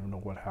and let him know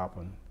what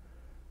happened,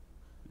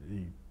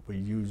 we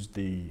used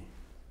the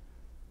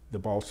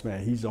boss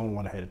man. He's the only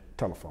one that had a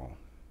telephone.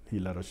 He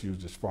let us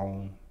use his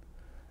phone.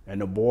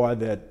 And the boy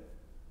that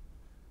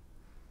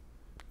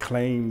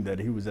claimed that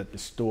he was at the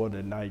store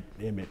that night,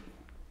 Emmett,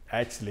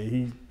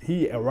 actually,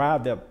 he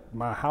arrived at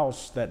my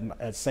house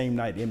that same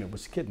night Emmett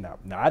was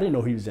kidnapped. Now, I didn't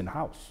know he was in the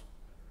house.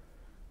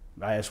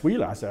 I asked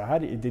Wheeler, I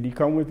said, did he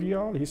come with you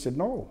all? He said,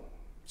 no.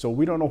 So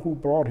we don't know who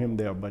brought him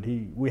there, but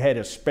we had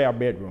a spare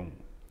bedroom,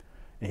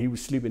 and he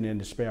was sleeping in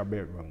the spare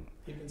bedroom.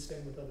 He'd been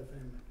staying with other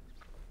family.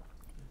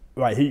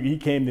 Right, he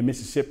came to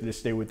Mississippi to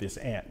stay with his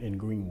aunt in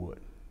Greenwood,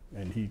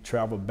 and he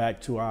traveled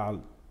back to our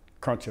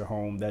country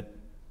home that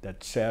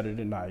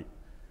Saturday night,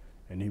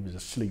 and he was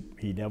asleep.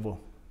 He never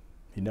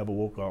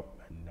woke up,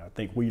 and I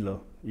think Wheeler,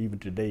 even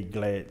today,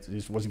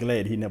 was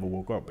glad he never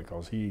woke up,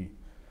 because he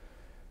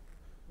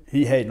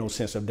had no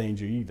sense of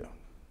danger either,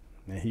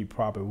 and he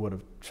probably would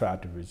have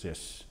tried to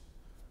resist.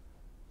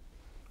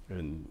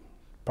 And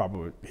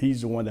probably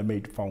he's the one that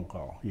made the phone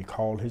call. He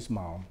called his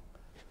mom,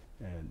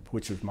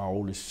 which was my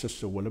oldest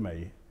sister, Willa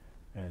Mae,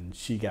 and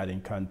she got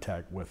in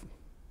contact with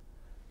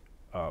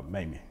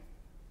Mamie,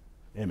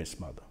 Emmett's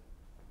mother.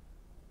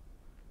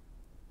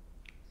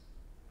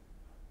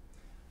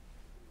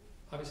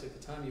 Obviously,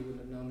 at the time, you wouldn't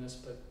have known this,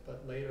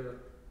 but later,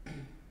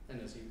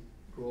 and as you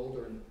grew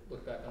older and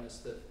look back on this,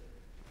 that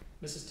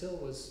Mrs. Till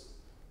was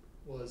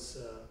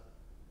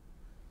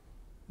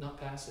not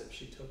passive.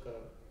 She took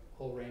a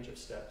whole range of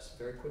steps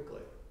very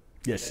quickly.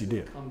 Yes, she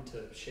did. Come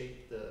to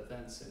shape the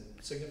events in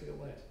significant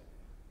ways.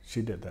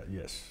 She did that.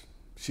 Yes,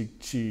 she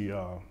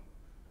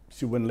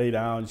wouldn't lay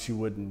down. She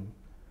wouldn't.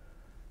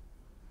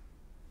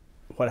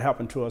 What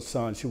happened to her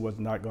son? She was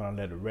not going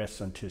to let it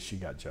rest until she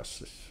got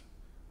justice,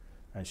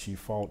 and she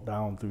fought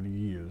down through the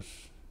years,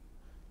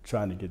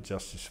 trying to get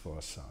justice for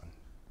her son.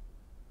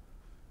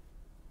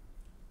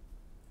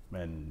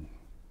 And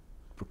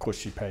of course,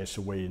 she passed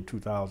away in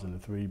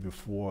 2003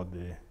 before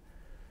the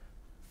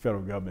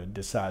federal government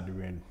decided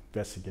to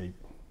investigate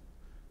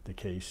the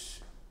case.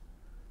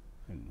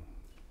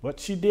 But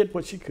she did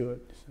what she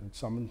could. And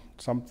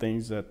some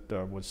things that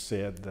was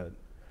said that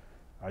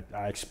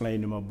I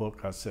explained in my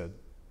book. I said,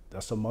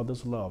 that's a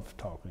mother's love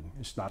talking.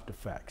 It's not the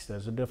facts.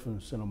 There's a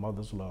difference in a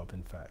mother's love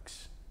and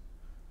facts.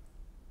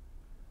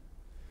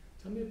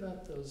 Tell me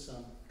about those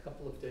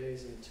couple of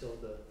days until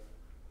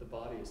the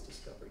body is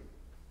discovered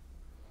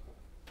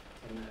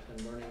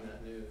and learning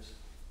that news.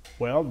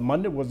 Well,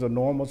 Monday was a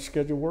normal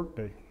scheduled work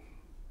day.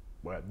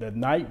 Well, that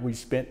night we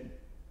spent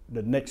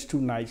the next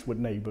 2 nights with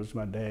neighbors.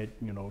 My dad,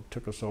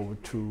 took us over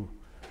to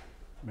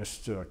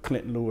Mr.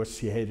 Clinton Lewis.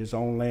 He had his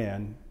own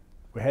land.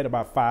 We had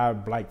about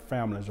 5 black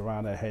families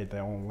around that had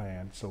their own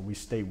land, so we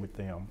stayed with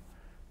them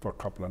for a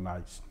couple of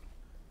nights.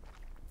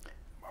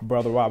 My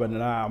brother Robert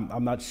and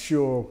I'm not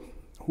sure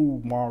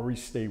who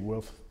Maurice stayed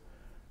with.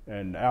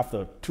 And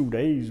after 2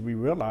 days, we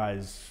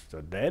realized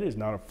that Daddy's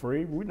not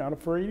afraid. We're not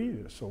afraid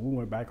either. So we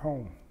went back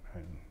home.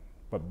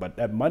 But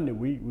that Monday,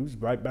 we was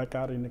right back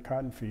out in the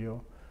cotton field,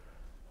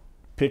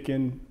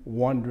 picking,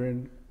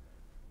 wondering,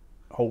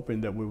 hoping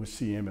that we would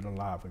see him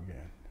alive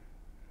again.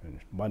 And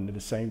Monday,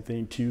 the same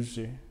thing.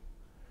 Tuesday,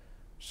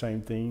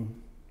 same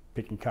thing,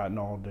 picking cotton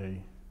all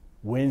day.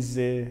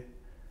 Wednesday,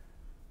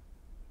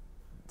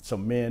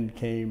 some men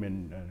came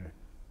and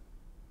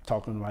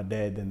talking to my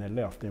dad, then they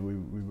left. And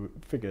we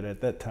figured at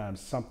that time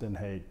something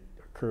had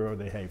occurred,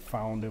 they had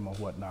found him or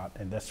whatnot,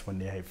 and that's when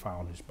they had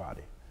found his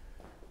body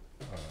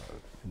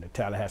in the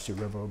Tallahassee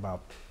River,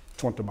 about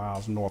 20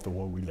 miles north of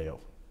where we live.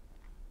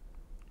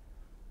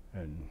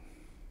 And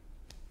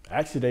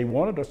actually they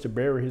wanted us to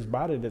bury his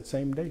body that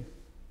same day.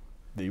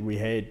 We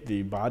had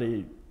the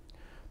body,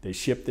 they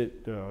shipped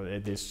it,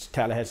 this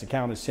Tallahassee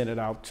County sent it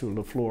out to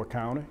LaFleur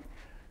County,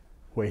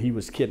 where he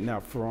was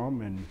kidnapped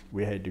from, and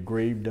we had the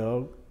grave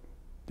dug,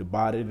 the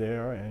body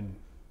there, and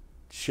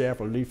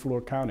Sheriff of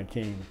LaFleur County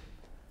came,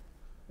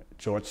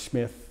 George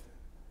Smith,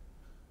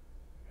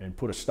 and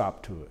put a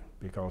stop to it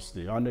because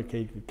the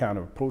undertaker kind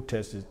of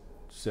protested,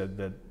 said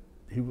that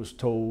he was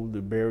told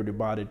to bury the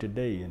body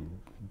today, and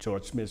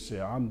George Smith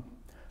said,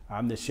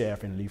 I'm the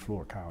sheriff in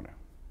LaFleur County.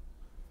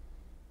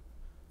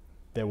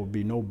 There will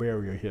be no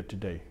burial here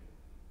today.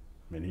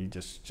 And he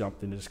just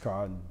jumped in his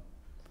car.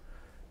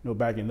 And,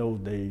 back in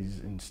those days,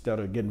 instead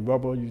of getting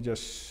rubber, you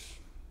just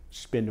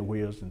spin the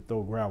wheels and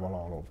throw gravel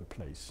all over the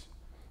place.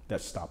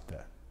 That stopped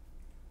that.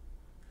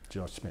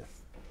 George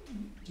Smith.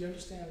 Do you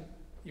understand,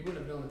 you wouldn't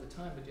have known at the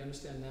time, but do you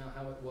understand now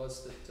how it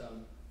was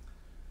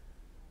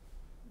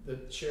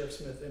that Sheriff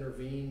Smith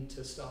intervened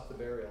to stop the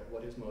burial,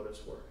 what his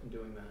motives were in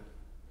doing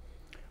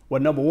that?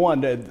 Well, number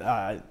one,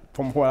 that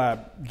from what I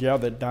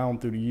gathered down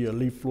through the year,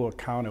 LaFleur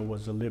County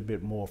was a little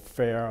bit more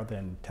fair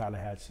than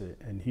Tallahassee,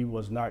 and he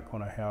was not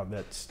going to have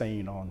that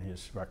stain on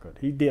his record.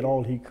 He did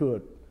all he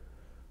could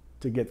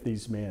to get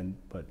these men,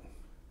 but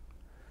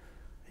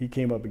he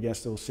came up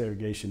against those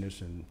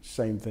segregationists, and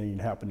same thing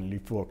happened in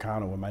LaFleur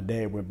County. When my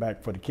dad went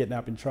back for the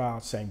kidnapping trial,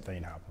 same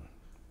thing happened.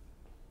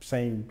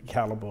 Same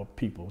caliber of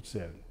people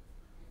said,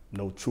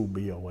 no true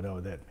bill, whatever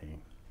that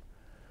means.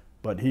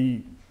 But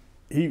he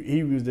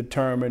was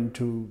determined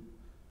to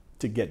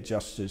get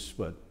justice,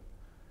 but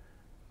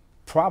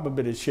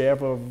probably the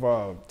sheriff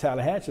of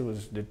Tallahassee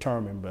was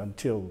determined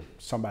until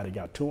somebody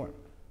got to him.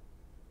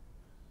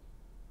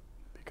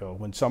 Because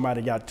when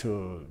somebody got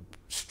to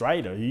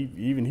Strider,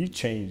 he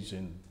changed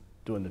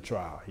during the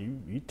trial.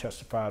 He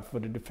testified for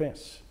the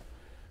defense.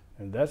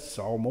 And that's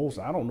almost,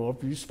 I don't know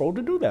if you're supposed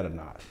to do that or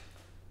not.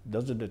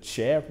 Doesn't the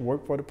sheriff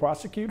work for the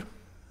prosecutor?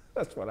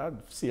 That's what I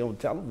see on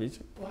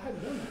television. Well, I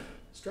hadn't known that.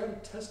 Strider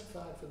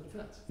testified for the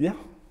defense. Yeah.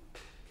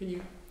 Can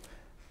you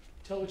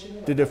tell what you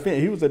know?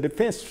 He was a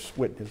defense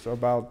witness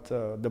about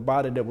the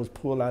body that was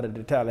pulled out of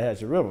the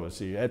Tallahassee River.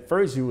 See, at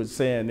first he was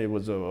saying it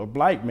was a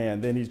black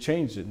man, then he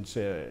changed it and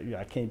said, yeah,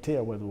 I can't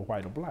tell whether it was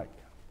white or black.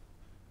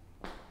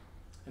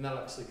 And that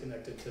obviously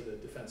connected to the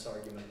defense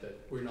argument that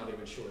we're not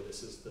even sure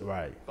this is the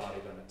right body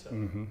that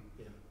mm-hmm.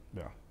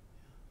 Yeah.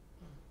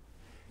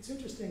 It's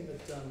interesting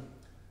that,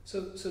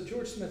 so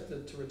George Smith,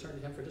 to return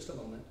to him for just a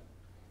moment,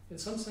 in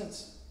some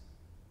sense,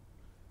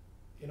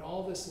 in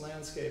all this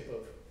landscape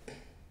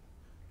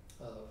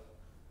of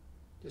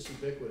just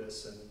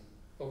ubiquitous and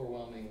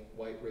overwhelming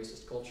white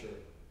racist culture,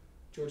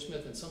 George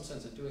Smith, in some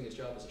sense, is doing his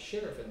job as a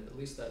sheriff, and at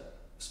least that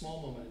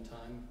small moment in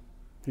time.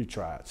 He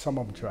tried. Some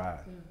of them tried,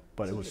 yeah.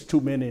 but it was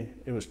too many.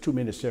 It was too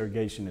many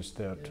segregationists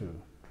there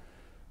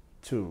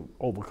to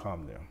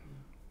overcome them.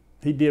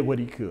 Yeah. He did what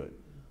he could.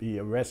 Yeah. He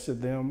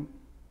arrested them.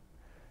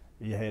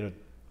 He had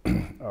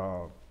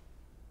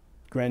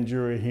grand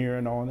jury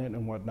hearing on it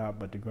and whatnot,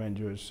 but the grand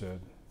jury said,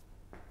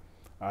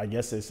 I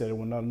guess they said it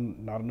was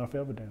not enough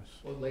evidence.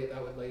 Well,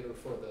 that would later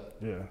for the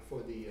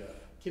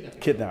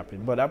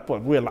kidnapping. But I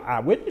put we're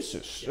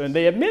eyewitnesses, yes. And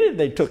they admitted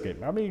they took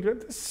it. I mean,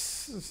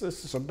 this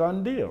is a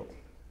done deal.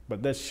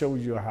 But that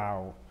shows you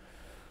how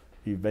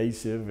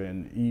evasive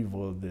and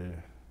evil the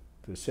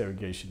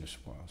segregationist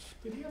was.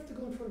 Did he have to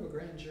go in front of a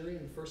grand jury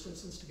in the first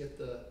instance to get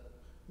the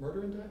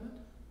murder indictment?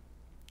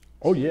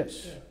 Oh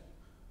yes. Yeah.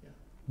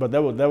 But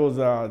that was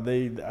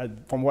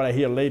from what I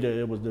hear later,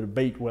 it was the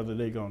debate whether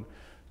they're going to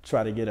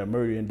try to get a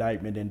murder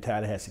indictment in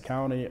Tallahassee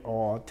County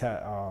or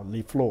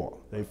Lee Florida.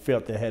 They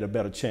felt they had a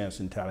better chance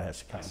in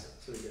Tallahassee County.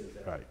 So they did it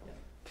there. Right.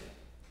 Yeah.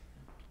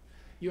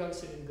 You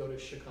obviously didn't go to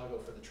Chicago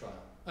for the trial.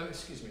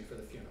 Excuse me, for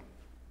the funeral.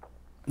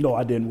 No,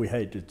 I didn't. We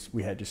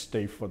had to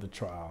stay for the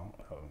trial.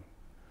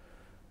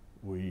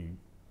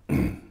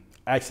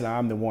 Actually,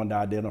 I'm the one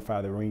that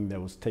identified the ring that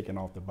was taken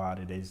off the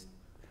body.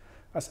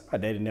 I said, my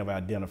daddy never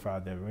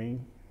identified that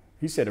ring.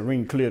 He said the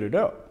ring cleared it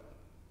up.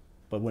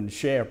 But when the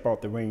sheriff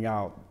brought the ring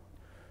out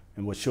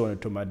and was showing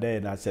it to my dad,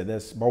 and I said,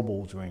 that's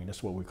Bobo's ring.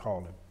 That's what we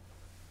call him.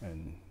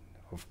 And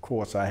of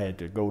course, I had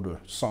to go to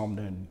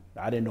Sumner, and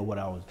I didn't know what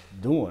I was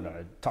doing. I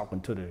was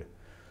talking to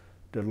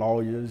the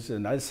lawyers,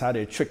 and that's how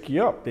they trick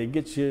you up. They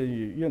get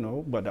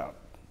you, but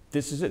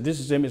this is it.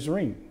 This is Emmett's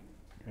ring.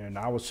 And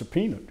I was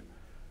subpoenaed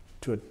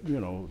to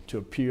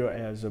appear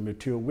as a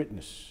material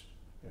witness.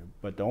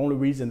 But the only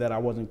reason that I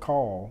wasn't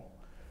called,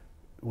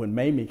 when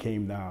Mamie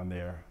came down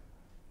there,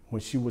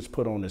 when she was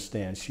put on the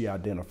stand, she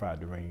identified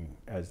the ring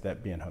as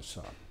that being her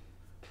son.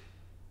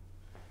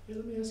 Yeah,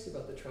 let me ask you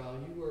about the trial.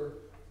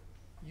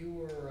 You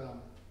were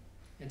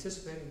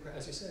anticipating,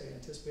 as you say,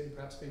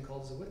 perhaps being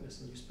called as a witness,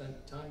 and you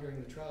spent time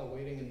during the trial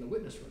waiting in the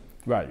witness room.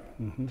 Right.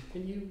 Mm-hmm.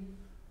 Can you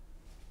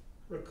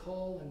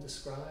recall and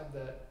describe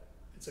that?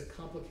 It's a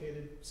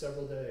complicated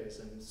several days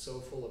and so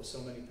full of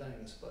so many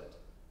things, but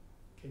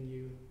can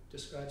you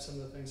describe some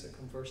of the things that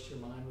come first to your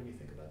mind when you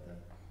think about that?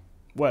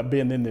 Well,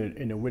 being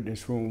in the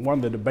witness room,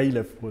 one of the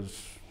bailiff looked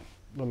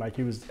like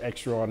he was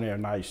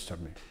extraordinarily nice to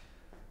me,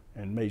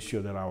 and made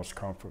sure that I was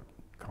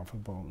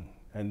comfortable.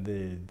 And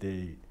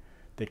the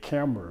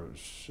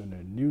cameras and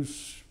the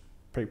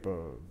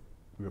newspaper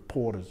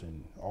reporters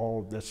and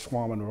all that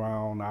swarming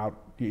around out.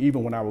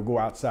 Even when I would go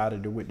outside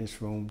of the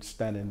witness room,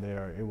 standing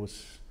there, it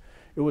was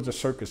a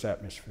circus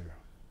atmosphere.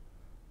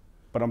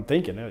 But I'm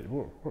thinking,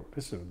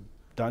 this is a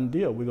done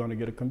deal. We're going to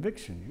get a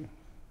conviction.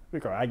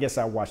 Because I guess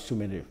I watched too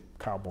many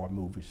cowboy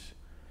movies.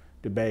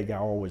 The bad guy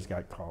always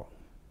got caught.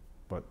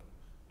 But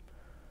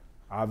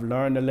I've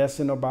learned a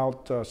lesson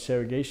about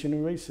segregation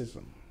and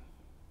racism.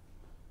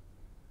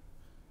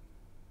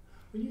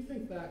 When you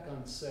think back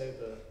on, say,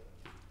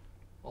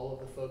 all of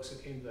the folks who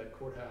came to that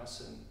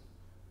courthouse and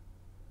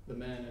the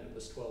men, and it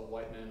was 12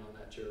 white men on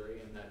that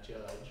jury and that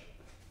judge,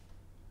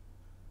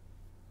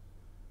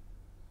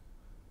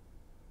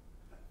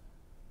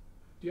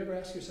 do you ever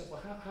ask yourself,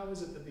 well, how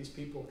is it that these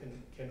people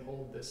can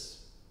hold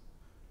this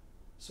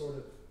sort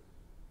of,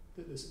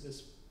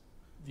 this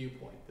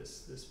viewpoint,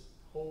 this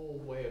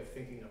whole way of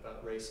thinking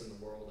about race in the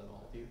world and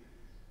all?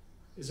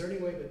 Is there any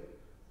way that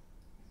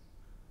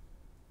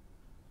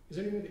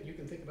you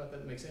can think about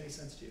that makes any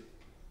sense to you?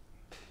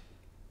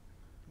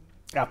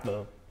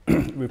 After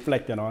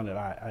reflecting on it,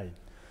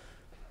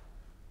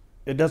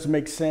 it doesn't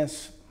make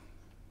sense,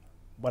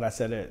 but I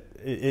said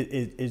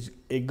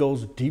it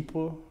goes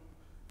deeper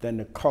than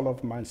the color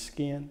of my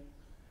skin.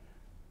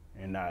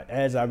 And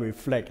as I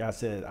reflect, I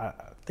said, I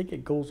think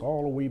it goes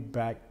all the way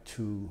back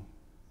to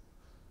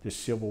the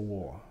Civil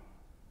War,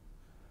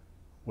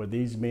 where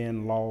these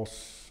men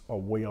lost a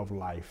way of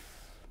life,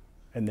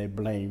 and they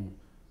blame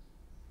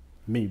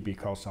me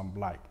because I'm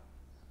black.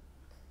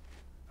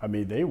 I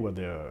mean, they were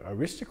the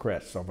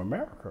aristocrats of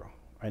America,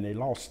 and they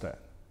lost that.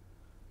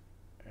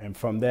 And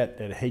from that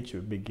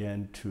hatred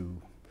began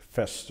to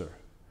fester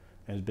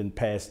and has been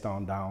passed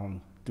on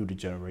down through the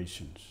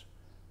generations.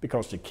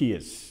 Because the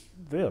kids,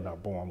 they're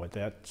not born with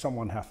that.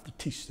 Someone has to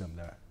teach them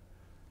that.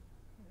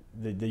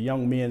 The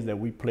young men that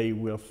we played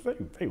with,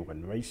 they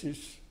weren't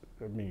racist.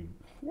 I mean,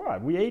 why?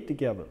 We ate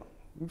together.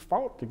 We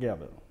fought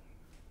together.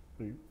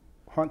 We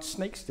hunt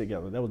snakes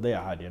together. That was their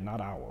idea,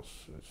 not ours.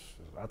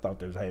 I thought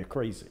they was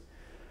crazy.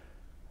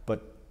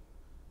 But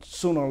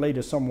sooner or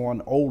later,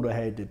 someone older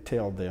had to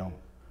tell them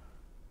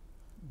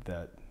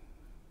that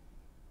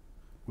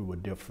we were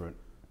different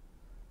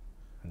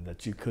and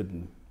that you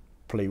couldn't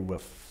play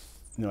with,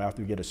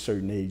 after we get a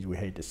certain age, we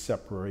had to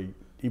separate.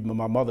 Even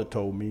my mother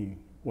told me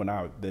when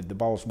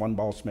one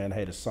boss man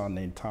had a son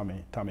named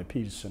Tommy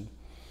Peterson.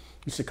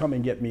 He used to come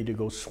and get me to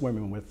go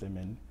swimming with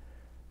him.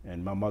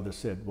 And my mother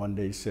said, one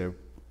day,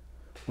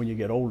 when you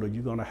get older,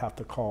 you're gonna have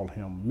to call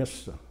him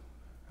Mr.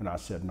 And I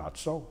said, not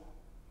so.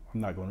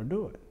 I'm not gonna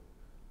do it.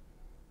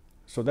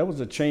 So there was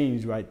a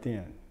change right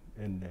then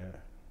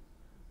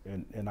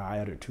in our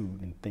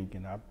attitude and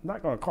thinking. I'm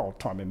not gonna call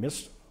Tommy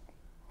Mr.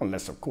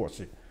 Unless, of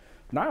course,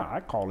 now I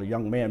call a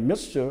young man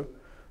Mr.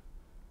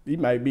 He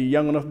might be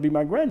young enough to be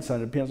my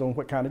grandson. It depends on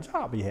what kind of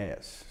job he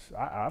has.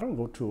 I don't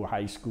go to a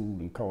high school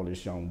and call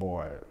this young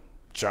boy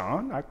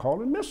John, I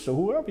call him Mr.,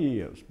 whoever he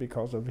is,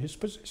 because of his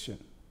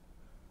position.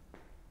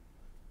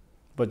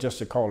 But just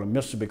to call him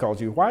Mr. because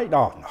he's white,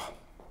 oh no.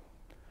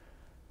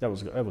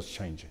 That was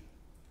changing.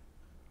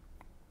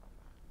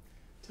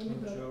 Tell me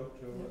about Joe,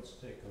 let's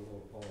take a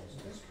little pause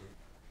this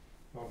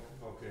week.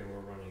 Okay, we're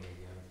running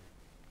again.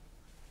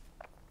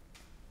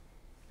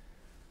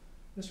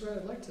 Mr. Wright,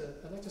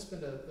 I'd like to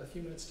spend a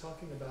few minutes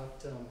talking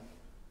about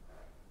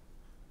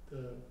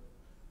the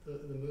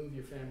move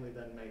your family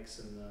then makes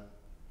and the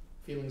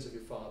feelings of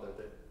your father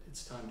that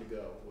it's time to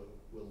go,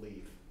 we'll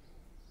leave.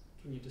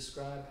 Can you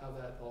describe how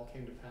that all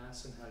came to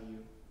pass and how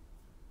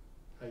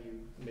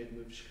you made the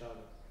move to Chicago?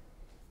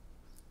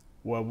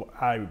 Well,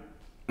 I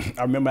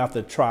remember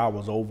after the trial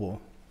was over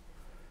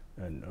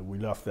and we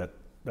left that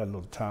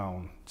little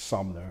town,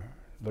 Sumner,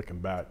 looking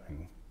back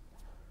and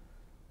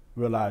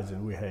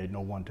realizing we had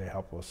no one to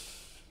help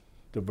us.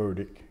 The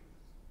verdict,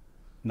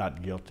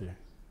 not guilty,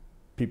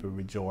 people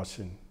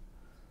rejoicing.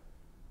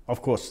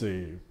 Of course,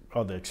 the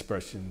other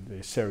expression,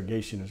 the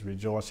segregation is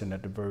rejoicing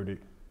at the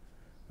verdict.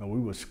 And we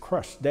was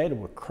crushed. Daddy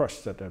was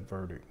crushed at that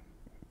verdict.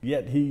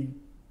 Yet he,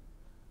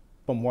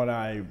 from what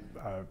I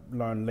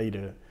learned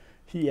later,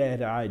 he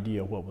had an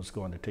idea of what was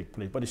going to take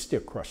place, but it still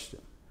crushed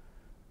him.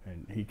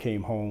 And he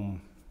came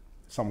home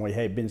somewhere, he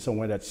had been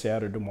somewhere that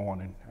Saturday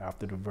morning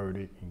after the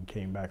verdict and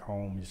came back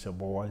home. He said,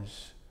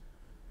 boys,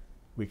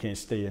 we can't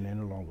stay in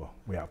any longer.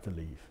 We have to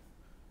leave.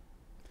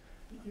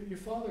 Your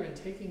father, in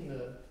taking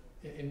the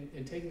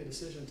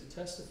decision to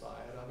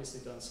testify, had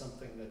obviously done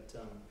something that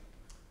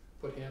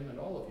put him and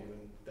all of you, in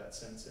that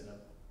sense, in a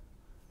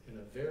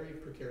very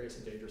precarious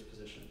and dangerous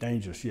position.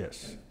 Dangerous,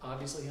 yes. And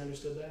obviously he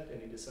understood that,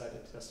 and he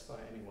decided to testify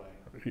anyway.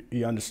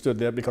 He understood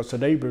that because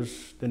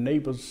the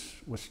neighbors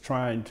was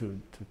trying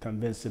to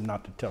convince him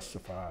not to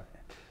testify,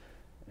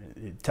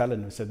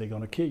 telling him, said they're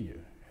going to kill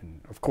you. And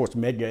of course,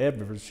 Medgar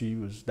Evers, he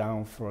was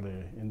down for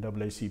the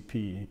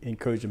NAACP,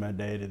 encouraging my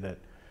daddy that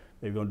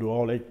they were going to do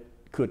all they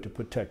could to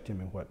protect him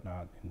and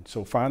whatnot. And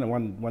so finally,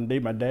 one day,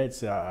 my dad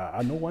said,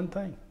 I know one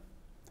thing.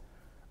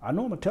 I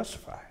know I'm going to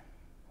testify.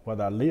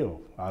 Whether I live,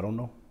 I don't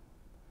know.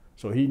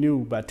 So he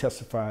knew by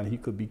testifying he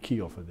could be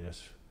killed for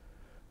this.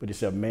 But he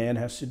said a man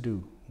has to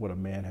do what a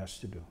man has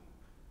to do.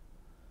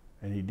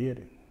 And he did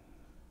it.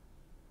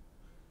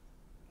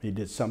 He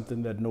did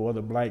something that no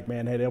other black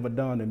man had ever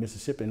done in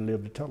Mississippi and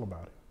lived to tell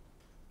about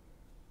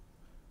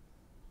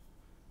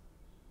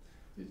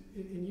it.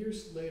 In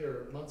years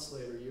later, months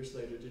later, years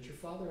later, did your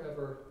father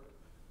ever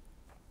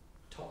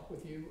talk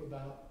with you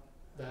about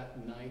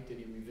that night? Did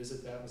he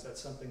revisit that? Was that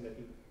something that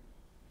he...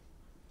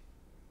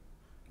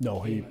 No,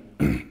 he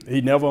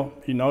never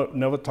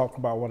talked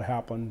about what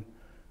happened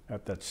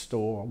at that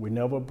store. We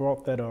never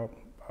brought that up.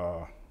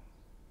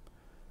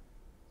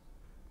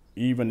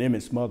 Even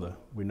Emmett's mother,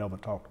 we never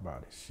talked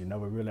about it. She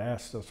never really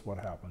asked us what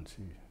happened.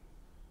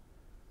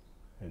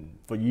 And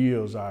for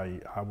years, I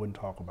wouldn't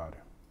talk about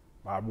it.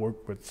 I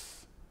worked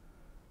with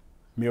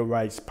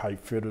millwrights,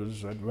 pipe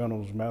fitters at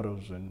Reynolds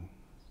Meadows, and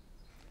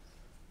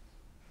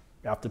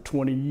after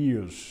 20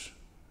 years,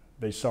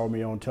 they saw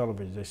me on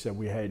television. They said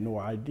we had no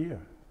idea,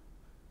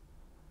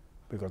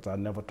 because I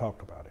never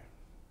talked about it.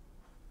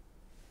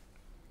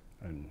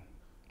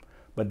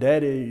 But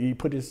Daddy, he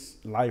put his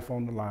life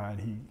on the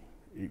line.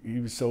 He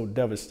was so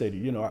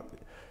devastated. You know,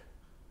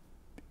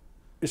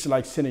 it's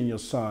like sending your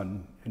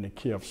son in the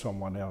care of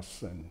someone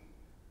else and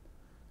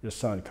your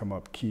son come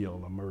up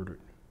killed or murdered.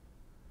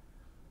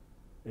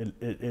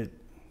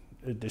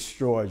 It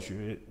destroys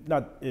you.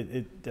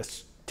 It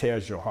just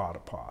tears your heart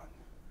apart.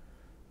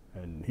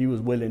 And he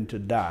was willing to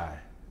die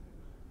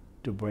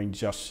to bring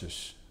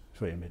justice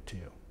for Emmett Till.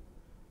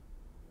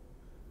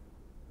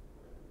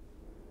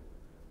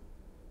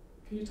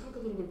 Can you talk a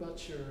little bit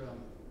about your,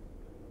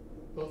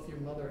 both your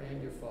mother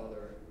and your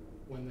father,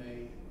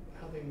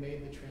 how they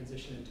made the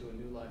transition into a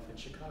new life in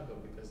Chicago,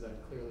 because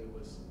that clearly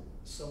was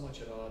so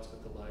much at odds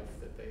with the life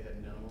that they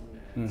had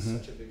known, and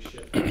such a big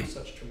shift under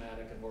such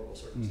traumatic and horrible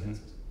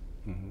circumstances.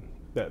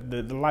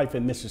 The life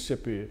in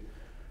Mississippi,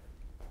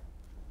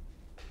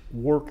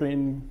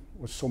 working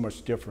was so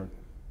much different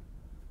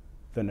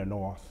than the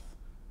North.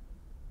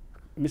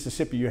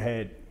 Mississippi,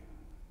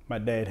 my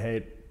dad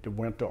had the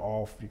winter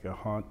off, you could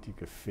hunt, you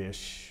could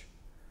fish.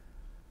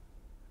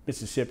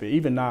 Mississippi,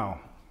 even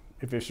now,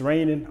 if it's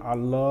raining, I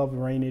love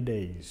rainy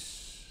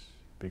days,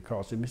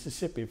 because in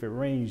Mississippi, if it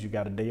rains, you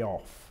got a day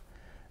off,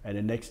 and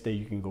the next day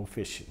you can go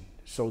fishing.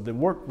 So the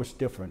work was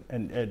different,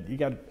 and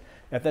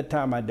at that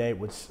time, my dad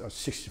was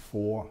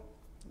 64.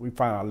 We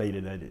found out later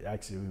that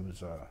actually he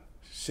was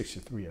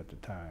 63 at the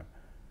time.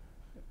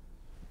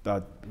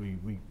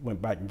 We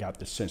went back and got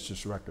the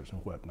census records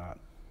and whatnot.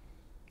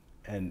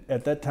 And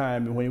at that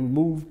time, when we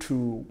moved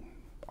to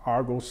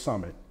Argo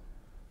Summit,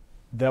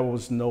 there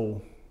was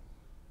no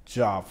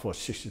job for a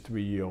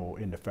 63-year-old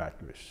in the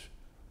factories.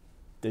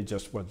 They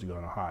just wasn't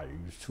going to hire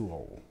him. He was too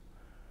old.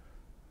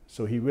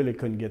 So he really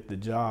couldn't get the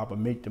job or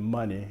make the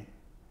money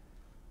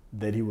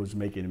that he was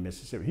making in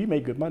Mississippi. He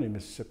made good money in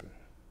Mississippi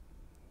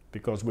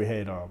because we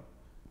had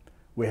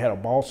a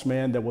boss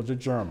man that was a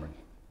German,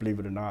 believe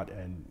it or not,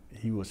 and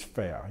he was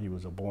fair. He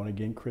was a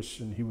born-again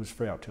Christian. He was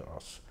fair to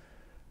us.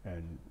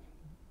 And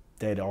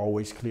Daddy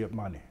always cleared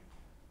money.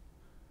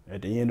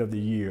 At the end of the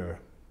year,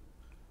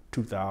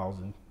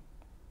 2000,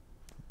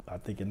 I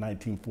think in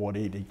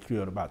 1948, they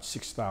cleared about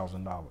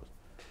 $6,000.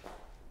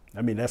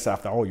 I mean, that's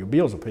after all your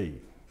bills are paid.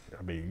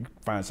 I mean, you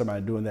find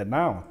somebody doing that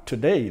now.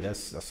 Today,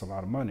 that's a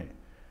lot of money.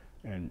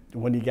 And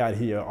when he got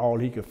here, all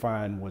he could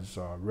find was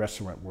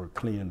restaurant work,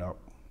 cleaning up,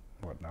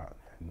 whatnot.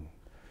 And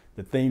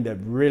the thing that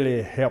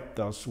really helped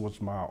us was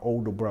my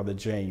older brother,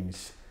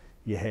 James.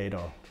 He had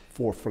a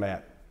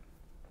 4-flat.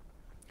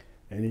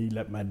 And he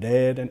let my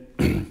dad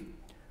and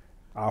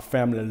our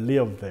family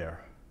live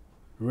there,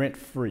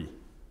 rent-free,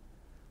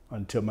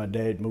 until my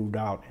dad moved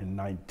out in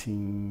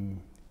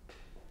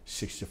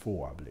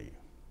 1964, I believe.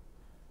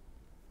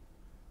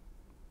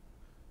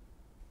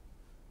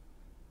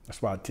 That's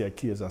why I tell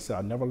kids, I said,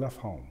 I never left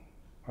home.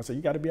 I said,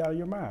 you got to be out of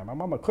your mind. My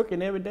mama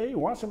cooking every day,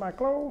 washing my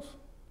clothes.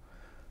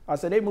 I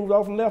said, they moved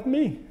off and left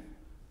me.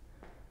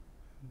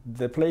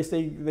 The place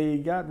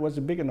they got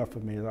wasn't big enough for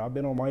me. I've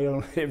been on my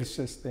own ever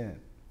since then.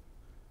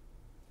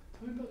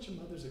 Tell me about your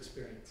mother's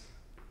experience.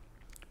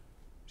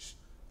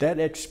 That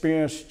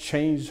experience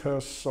changed her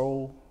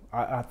soul.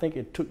 I think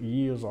it took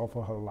years off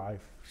of her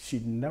life. She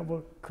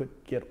never could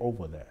get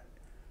over that.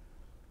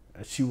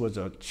 She was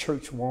a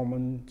church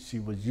woman. She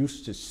was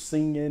used to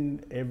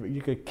singing.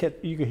 You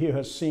could hear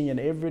her singing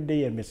every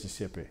day in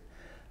Mississippi.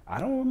 I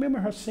don't remember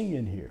her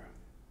singing here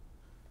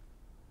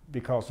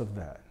because of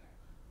that.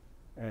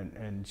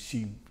 And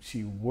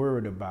she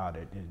worried about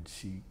it, and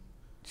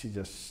she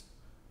just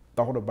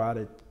thought about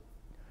it.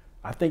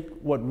 I think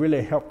what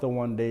really helped her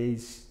one day,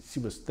 she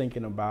was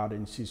thinking about it,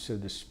 and she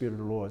said, the Spirit of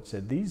the Lord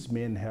said, these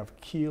men have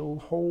killed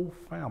whole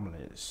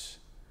families,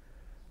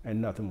 and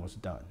nothing was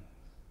done.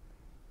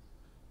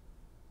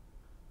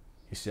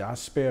 He said, I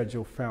spared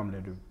your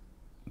family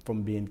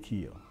from being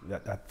killed.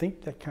 I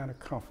think that kind of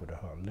comforted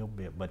her a little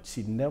bit, but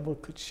she never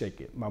could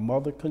shake it. My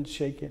mother couldn't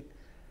shake it,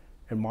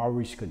 and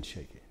Maurice couldn't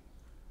shake it,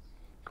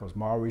 because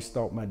Maurice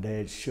thought my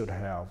dad should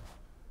have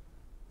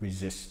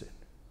resisted.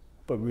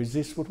 But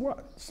resist with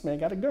what? This man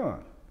got a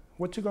gun.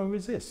 What you gonna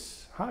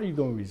resist? How are you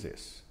gonna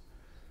resist?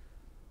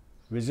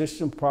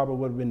 Resistance probably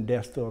would have been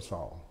death to us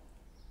all.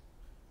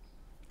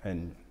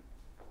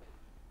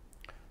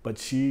 But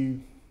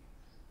she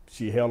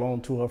held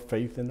on to her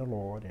faith in the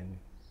Lord, and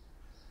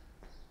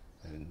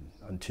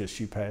until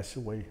she passed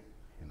away,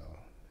 you know.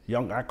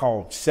 Young, I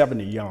call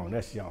 70 young,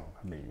 that's young.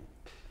 I mean,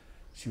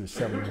 she was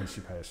 70 when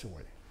she passed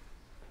away.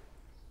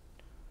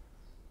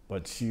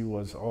 But she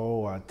was,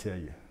 oh, I tell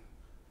you.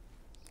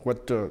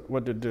 What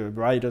did the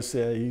writer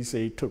say? He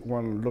said he took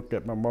one look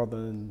at my mother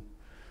and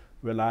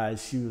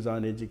realized she was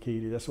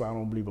uneducated. That's why I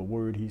don't believe a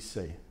word he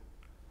say.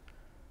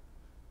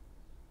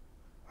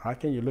 How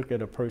can you look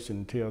at a person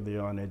and tell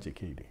they're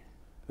uneducated?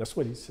 That's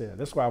what he said.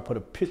 That's why I put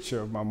a picture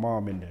of my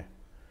mom in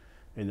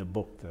the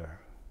book there.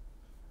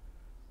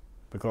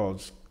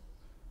 Because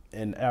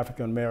in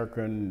African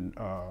American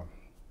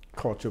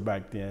culture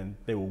back then,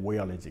 they were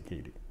well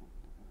educated.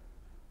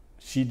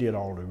 She did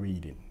all the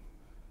reading.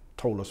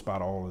 Told us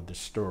about all of the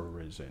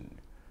stories and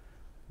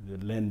the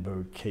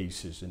Lindbergh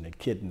cases and the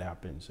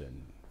kidnappings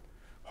and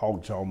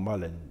Hogjaw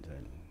Mullins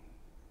and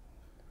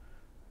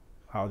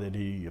how did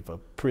if a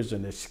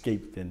prisoner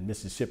escaped in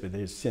Mississippi,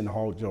 they'd send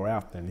Hogjaw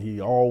after him.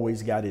 He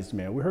always got his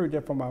man. We heard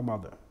that from our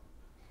mother,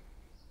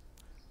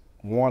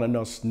 warning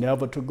us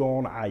never to go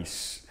on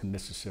ice in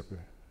Mississippi.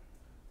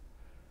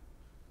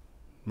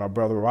 My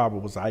brother Robert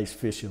was ice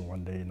fishing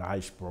one day and the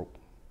ice broke.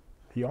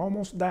 He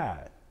almost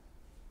died.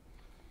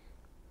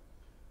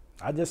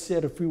 I just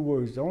said a few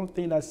words. The only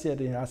thing I said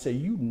to him, I said,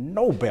 you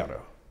know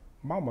better.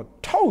 Mama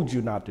told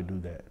you not to do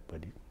that,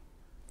 but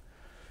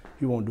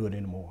he won't do it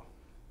anymore.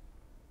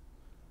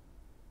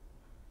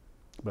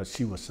 But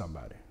she was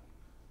somebody.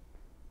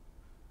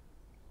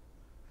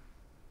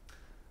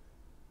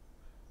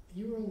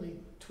 You were only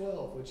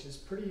 12, which is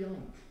pretty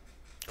young.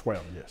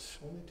 12, yes.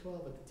 Only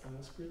 12 at the time.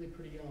 That's really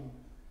pretty young.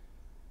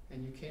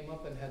 And you came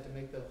up and had to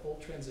make the whole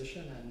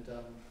transition and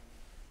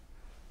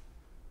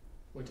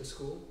went to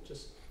school,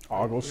 just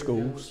Argo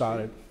School,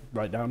 started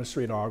right down the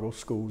street, Argo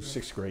School, yeah.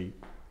 6th grade.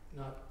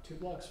 Not 2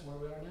 blocks from where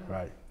we are now.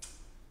 Right.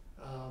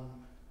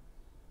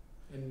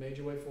 And made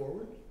your way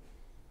forward.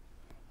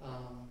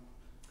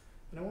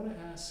 And I want to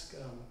ask,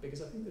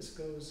 because I think this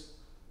goes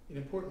in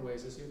important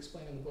ways, as you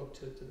explain in the book,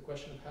 to the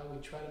question of how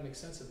we try to make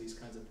sense of these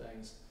kinds of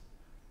things.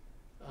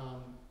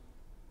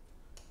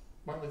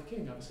 Martin Luther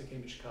King obviously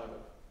came to Chicago.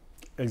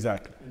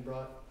 Exactly. And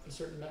brought a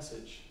certain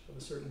message of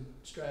a certain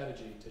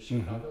strategy to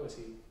Chicago, as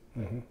he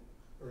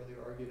earlier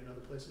argued in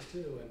other places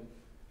too.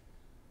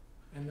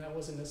 And that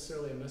wasn't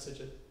necessarily a message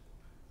that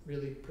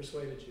really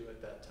persuaded you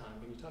at that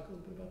time. Can you talk a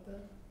little bit about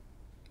that?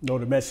 No,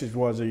 the message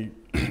was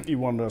he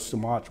wanted us to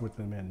march with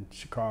him in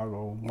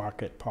Chicago,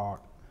 Market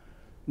Park,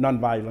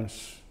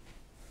 nonviolence.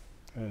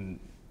 And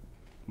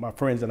my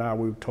friends and I,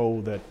 we were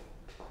told that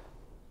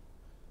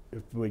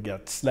if we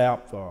got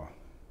slapped or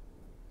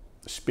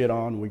spit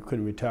on, we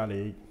couldn't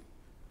retaliate.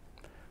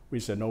 We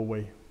said, no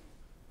way.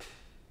 We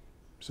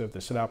said, if they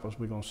slap us,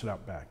 we're going to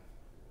slap back.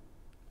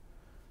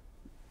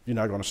 You're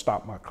not going to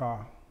stop my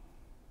car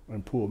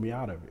and pull me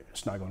out of it.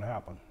 It's not going to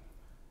happen.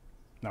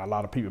 Now, a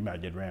lot of people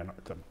might get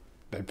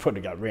they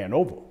probably got ran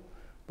over,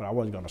 but I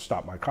wasn't going to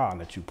stop my car and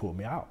let you pull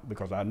me out,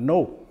 because I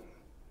know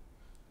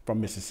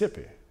from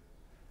Mississippi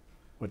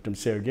what them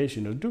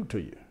segregation will do to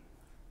you.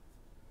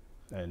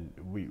 And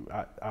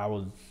I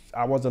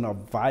wasn't a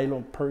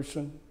violent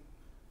person,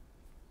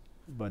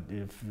 but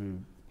if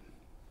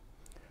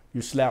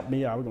you slapped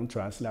me, I was going to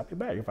try and slap you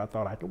back if I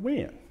thought I could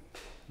win.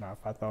 Now,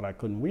 if I thought I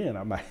couldn't win,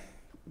 I might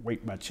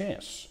wait my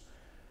chance.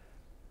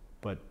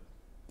 But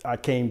I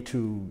came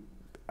to,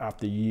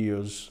 after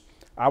years,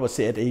 I would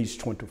say at age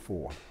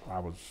 24, I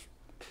was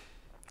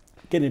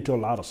getting into a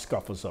lot of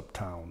scuffles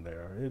uptown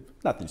there.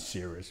 Nothing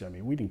serious. I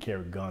mean, we didn't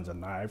carry guns or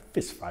knives,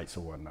 fist fights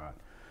or whatnot.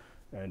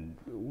 And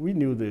we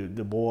knew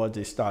the boys,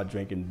 they started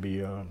drinking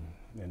beer,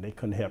 and they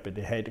couldn't help it.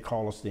 They had to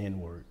call us the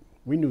N-word.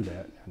 We knew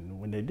that. And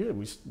when they did,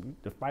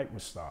 the fight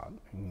would start.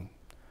 And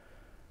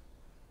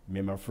me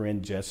and my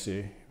friend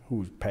Jesse,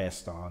 who's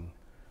passed on,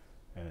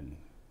 and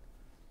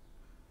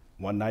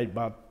one night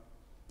about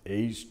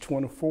age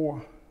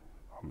 24,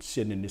 I'm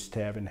sitting in this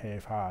tavern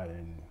half high,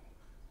 and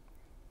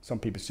some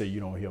people say you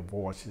don't hear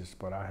voices,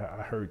 but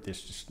I heard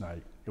this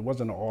night. It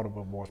wasn't an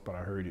audible voice, but I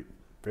heard it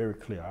very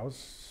clear. I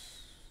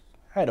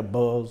had a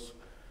buzz,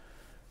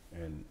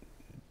 and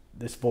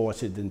this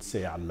voice, it didn't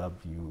say I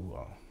love you,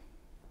 or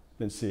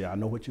didn't say I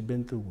know what you've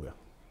been through with.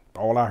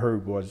 All I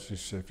heard was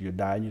just, if you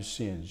die in your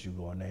sins, you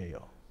go into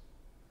hell.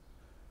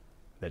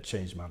 That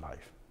changed my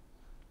life.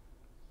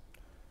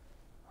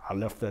 I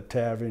left that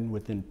tavern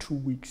within 2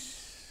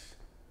 weeks.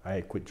 I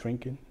had quit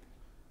drinking,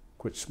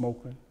 quit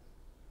smoking,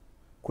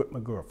 quit my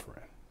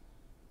girlfriend.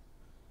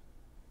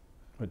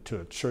 Went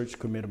to a church,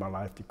 committed my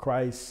life to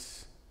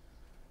Christ.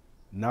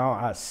 Now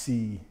I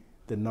see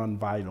the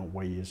nonviolent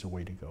way is the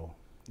way to go.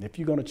 If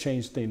you're going to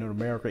change things in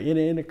America, in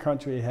any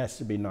country, it has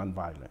to be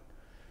nonviolent.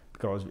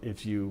 Because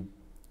if you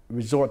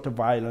resort to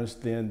violence,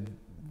 then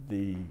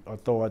the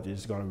authority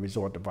is going to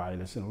resort to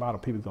violence, and a lot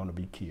of people are going to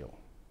be killed.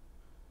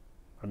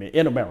 I mean,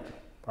 in America.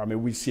 I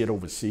mean, we see it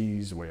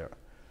overseas where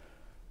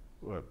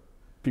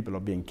people are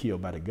being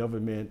killed by the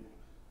government.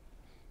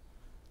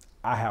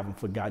 I haven't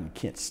forgotten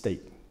Kent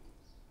State.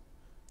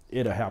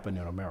 It'll happen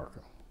in America.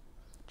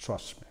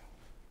 Trust me,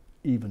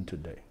 even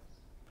today.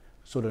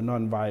 So the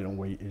nonviolent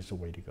way is the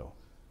way to go.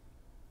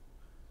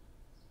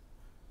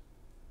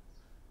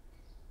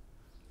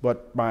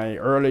 But my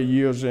early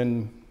years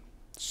in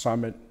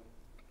Summit,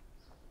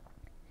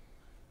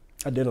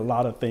 I did a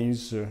lot of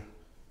things to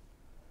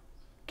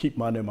keep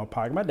money in my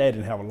pocket. My dad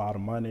didn't have a lot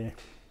of money.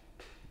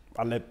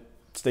 I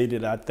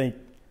stated, I think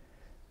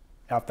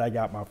after I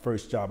got my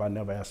first job, I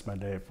never asked my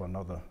dad for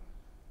another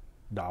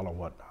dollar or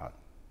whatnot,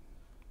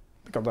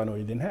 because I know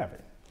he didn't have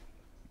it.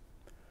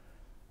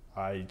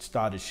 I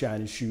started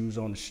shining shoes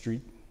on the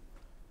street.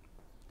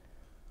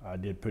 I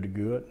did pretty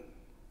good.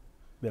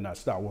 Then I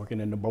started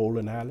working in the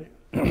bowling alley.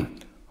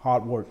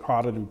 Hard work,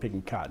 harder than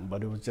picking cotton,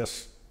 but it was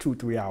just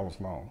 2-3 hours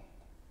long.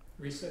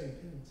 Resetting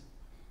pins.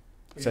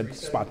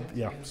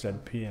 Setting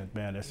pins,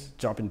 man. That's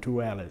jumping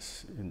 2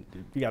 alleys. And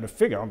you got to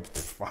figure, I'm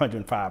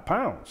 105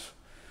 pounds.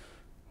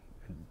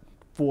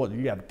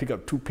 You got to pick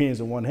up 2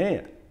 pins in one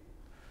hand.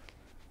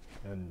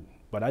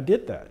 But I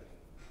did that.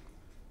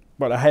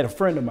 But I had a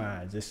friend of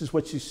mine, this is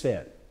what she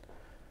said.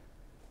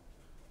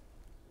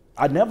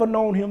 I never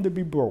known him to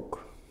be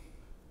broke.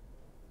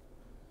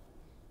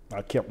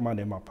 I kept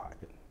money in my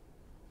pocket.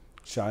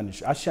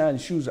 I shined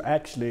shoes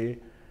actually,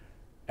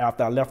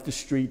 after I left the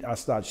street, I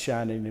started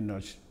shining in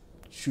a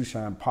shoe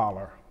shine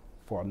parlor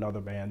for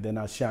another band. Then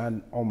I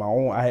shined on my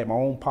own. I had my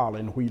own parlor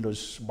in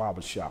Wheeler's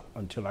barber shop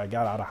until I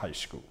got out of high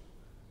school.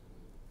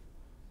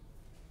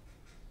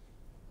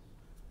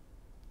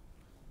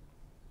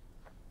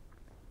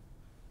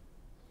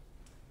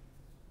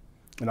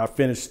 And I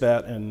finished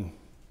that, and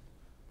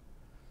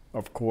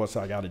of course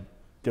I got a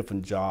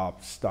different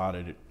job,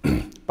 started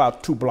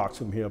about 2 blocks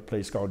from here, a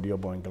place called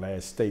Dearborn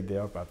Glass, stayed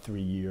there about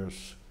 3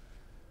 years.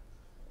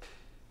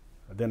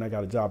 And then I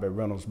got a job at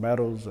Reynolds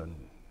Metals and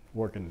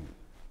working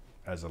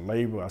as a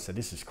laborer. I said,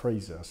 this is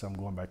crazy. I said, I'm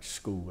going back to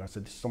school. I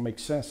said, this don't make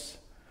sense.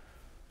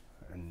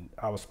 And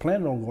I was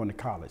planning on going to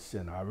college,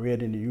 and I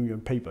read in the union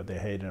paper they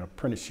had an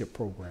apprenticeship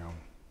program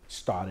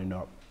starting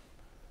up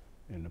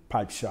in the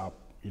pipe shop,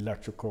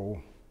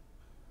 electrical,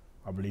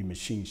 I believe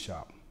machine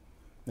shop.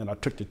 And I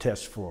took the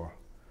test for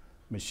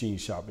machine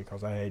shop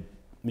because I had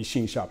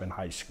machine shop in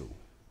high school.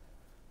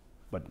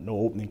 But no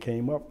opening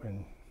came up,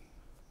 and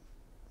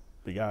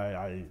the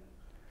guy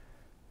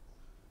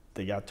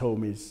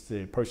told me,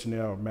 the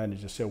personnel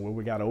manager said, well,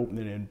 we got an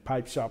opening in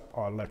pipe shop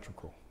or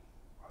electrical.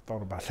 I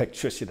thought about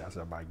electricity. I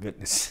said, my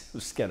goodness, I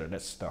was scared of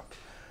that stuff.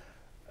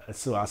 And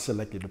so I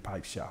selected the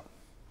pipe shop.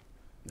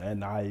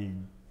 And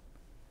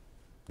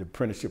the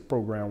apprenticeship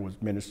program was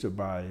administered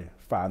by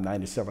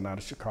 597 out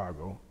of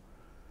Chicago.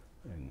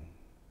 And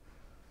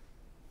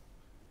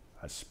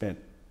I spent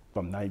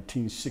from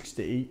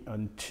 1968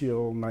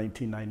 until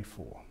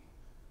 1994.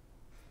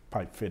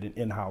 Pipe fitting,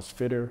 in-house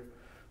fitter,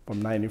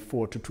 from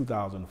 94 to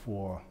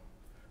 2004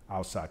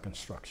 outside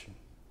construction.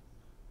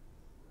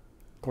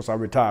 Of course, I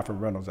retired from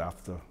Reynolds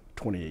after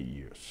 28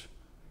 years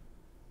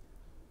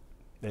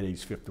at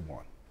age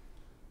 51.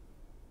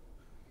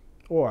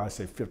 Or I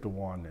say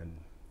 51, and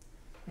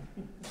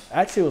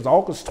actually it was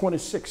August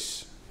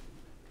 26,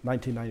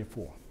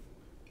 1994.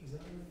 Is that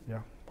right?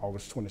 Yeah,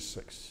 August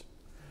 26.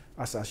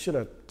 I said, I should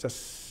have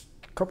just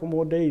a couple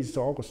more days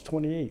to August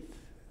 28th,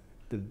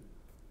 the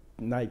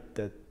night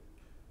that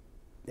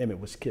Emmett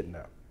was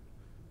kidnapped.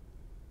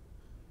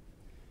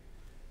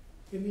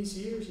 In these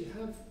years, you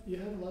have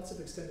lots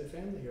of extended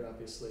family here,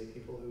 obviously,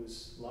 people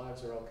whose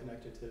lives are all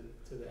connected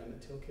to the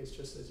Emmett Till case,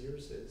 just as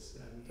yours is.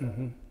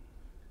 And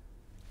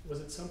was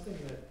it something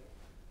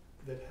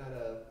that had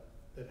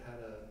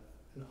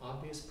an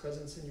obvious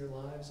presence in your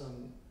lives,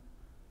 and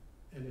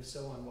if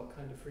so, on what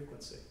kind of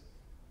frequency?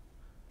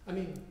 I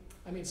mean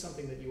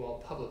something that you all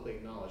publicly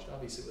acknowledged.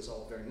 Obviously, it was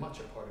all very much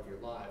a part of your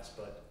lives,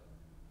 but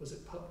was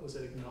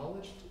it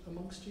acknowledged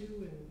amongst you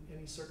in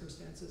any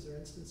circumstances or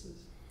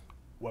instances?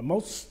 Well,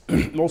 most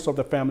of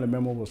the family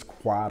members was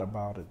quiet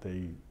about it.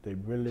 They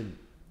really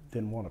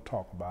didn't want to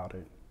talk about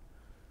it,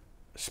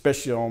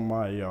 especially on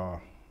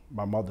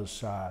my mother's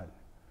side.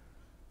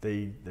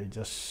 They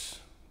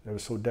were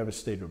so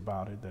devastated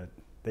about it that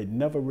they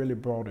never really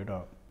brought it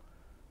up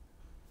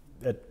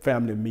at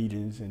family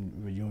meetings and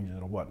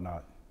reunions or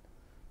whatnot.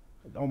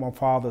 On my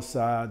father's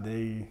side,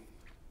 they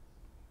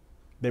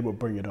would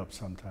bring it up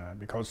sometime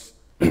because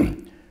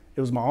it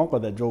was my uncle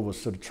that drove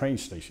us to the train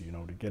station,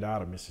 to get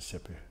out of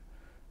Mississippi.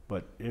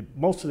 But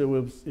most of it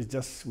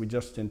we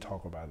just didn't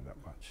talk about it that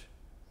much.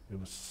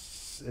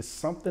 It's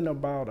something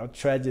about a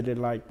tragedy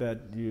like that.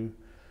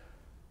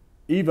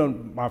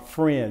 Even my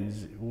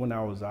friends, when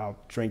I was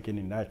out drinking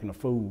and acting a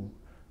fool,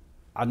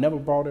 I never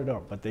brought it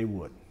up, but they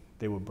would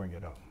bring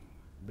it up.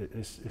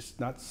 It's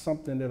not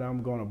something that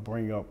I'm going to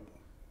bring up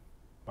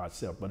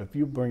myself, but if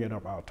you bring it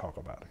up, I'll talk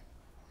about it.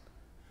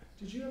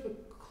 Did you have a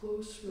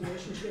close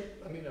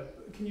relationship? I mean,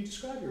 can you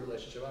describe your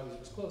relationship? Obviously,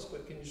 it was close,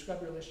 but can you describe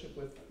your relationship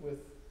with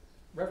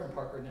Reverend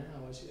Parker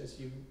now, as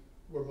you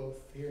were both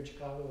here in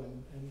Chicago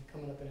and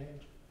coming up in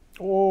age?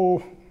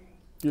 Oh,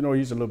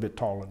 he's a little bit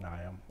taller than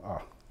I am.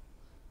 I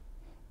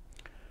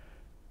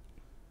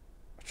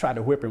tried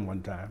to whip him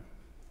one time.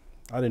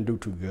 I didn't do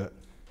too good.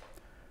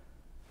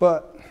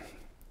 But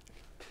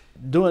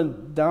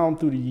down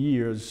through the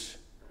years,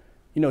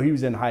 he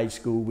was in high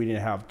school. We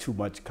didn't have too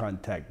much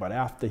contact. But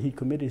after he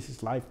committed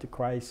his life to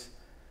Christ,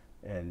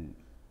 and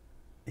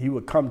he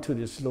would come to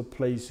this little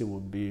place, it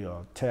would be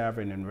a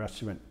tavern and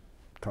restaurant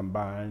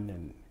combined,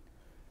 and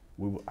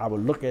I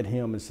would look at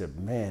him and say,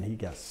 man, he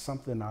got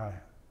something I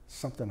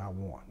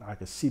want. I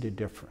could see the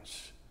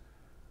difference.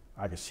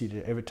 I could see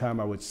that every time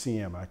I would see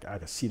him, I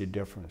could see the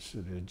difference,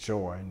 the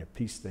joy and the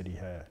peace that he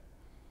had.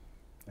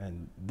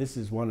 And this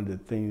is one of the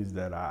things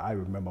that I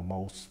remember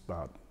most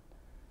about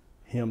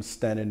him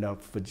standing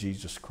up for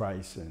Jesus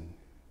Christ, and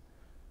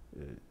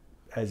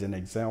as an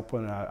example,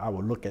 and I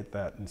would look at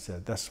that and say,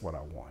 that's what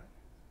I want.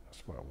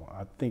 That's what I want.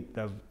 I think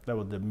that was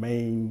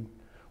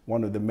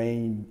one of the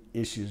main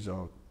issues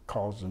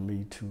causing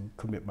me to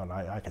commit my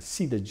life. I could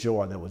see the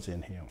joy that was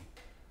in him.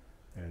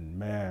 And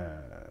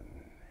man,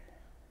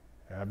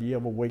 have you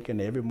ever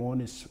wakened every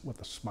morning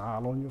with a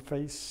smile on your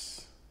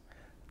face?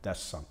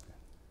 That's something.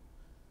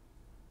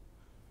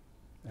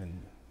 And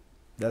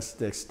that's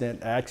the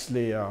extent.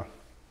 Actually,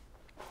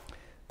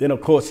 then of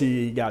course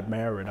he got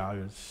married. I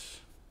was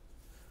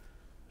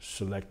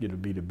selected to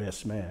be the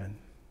best man.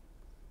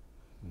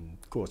 And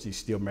of course he's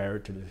still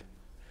married to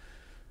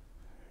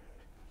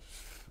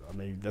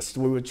that's the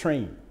way we were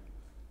trained.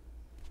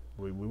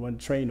 We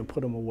weren't trained to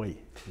put them away.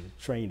 We were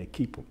trained to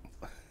keep them.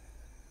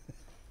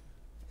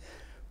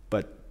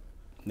 But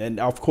then,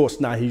 of course,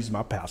 now he's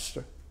my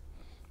pastor.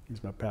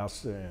 He's my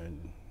pastor,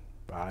 and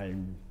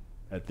I'm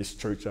at this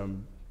church.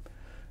 I'm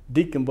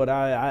deacon, but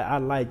I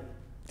like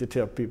to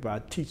tell people I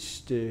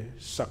teach the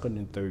second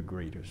and third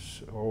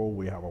graders. Oh,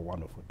 we have a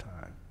wonderful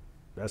time.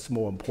 That's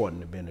more important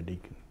than being a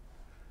deacon.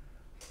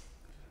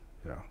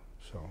 Yeah.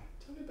 So.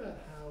 Tell me about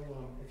how,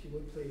 if you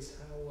would please,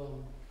 how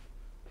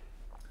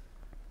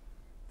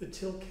the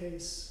Till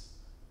case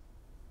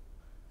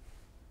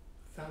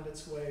found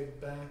its way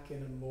back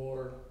in a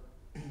more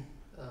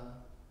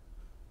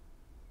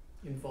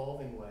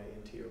involving way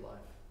into your life.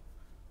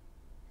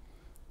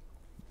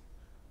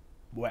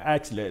 Well,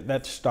 actually,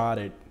 that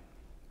started,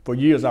 for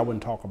years I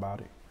wouldn't talk about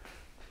it,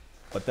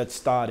 but that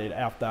started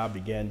after I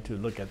began to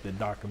look at the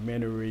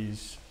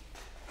documentaries.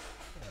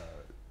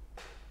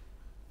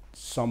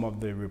 Some of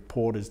the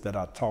reporters that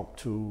I talked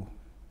to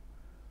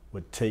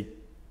would take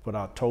what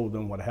I told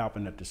them, what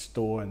happened at the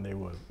store, and they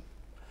would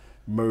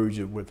merge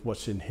it with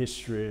what's in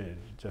history and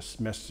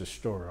just mess the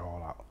story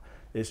all out.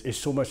 It's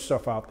so much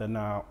stuff out there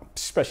now,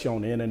 especially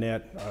on the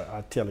internet.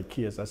 I tell the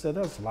kids, I said,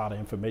 there's a lot of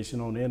information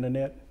on the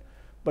internet,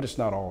 but it's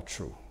not all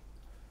true.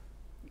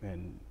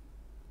 And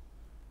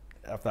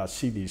after I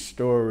see these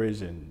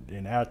stories and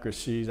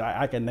inaccuracies,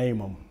 I can name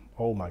them.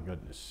 Oh my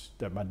goodness,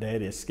 that my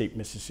daddy escaped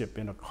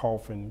Mississippi in a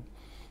coffin,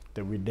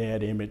 that we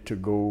dared Emmett to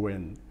go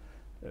and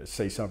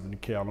say something to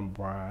Carolyn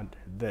Bryant,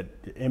 that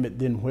Emmett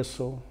didn't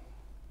whistle.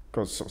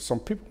 Because some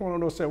people want to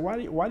know, say,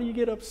 why do you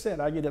get upset?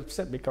 I get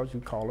upset because you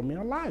calling me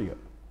a liar.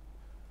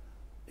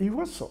 He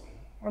whistled.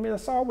 I mean,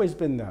 that's always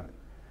been that.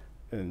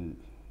 And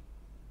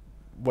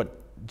what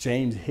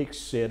James Hicks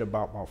said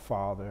about my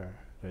father,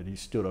 that he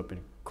stood up in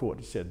court,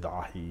 he said,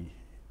 Dahi.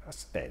 I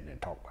stand there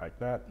and talk like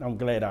that. I'm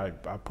glad I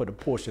put a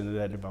portion of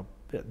that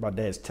in my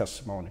dad's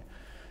testimony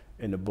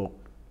in the book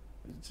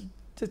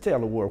to tell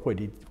the world what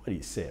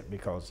he said,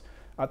 because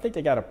I think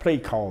they got a play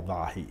called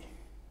Dahi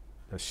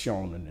that's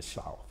shown in the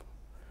South.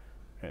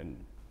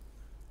 And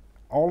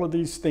all of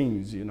these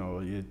things, you know,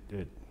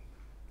 it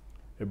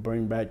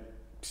bring back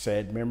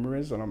sad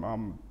memories, and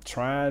I'm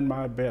trying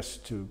my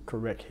best to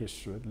correct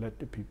history, let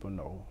the people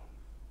know.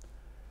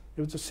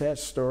 It was a sad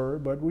story,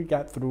 but we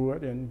got through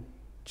it, and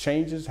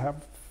changes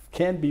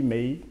can be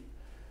made.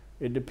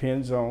 It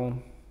depends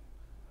on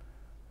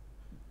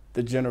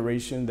the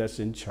generation that's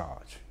in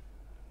charge.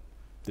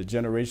 The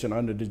generation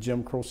under the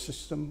Jim Crow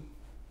system,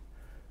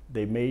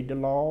 they made the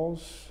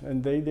laws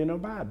and they didn't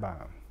abide by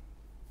them.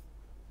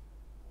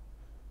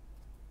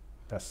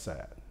 That's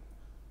sad.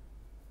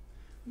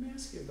 Let me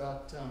ask you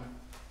about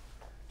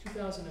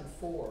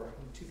 2004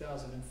 and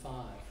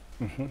 2005.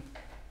 Mm-hmm.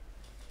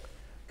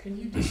 Can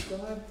you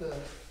describe the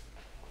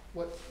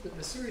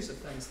series of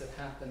things that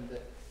happened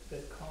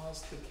that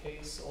caused the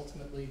case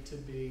ultimately to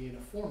be, in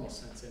a formal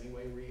sense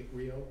anyway,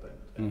 reopened?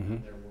 And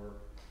Mm-hmm. there were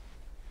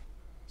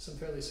some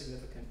fairly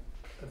significant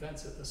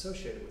events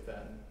associated with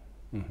that.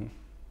 Mm-hmm.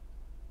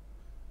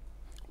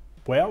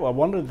 Well,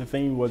 one of the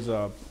things was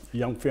a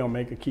young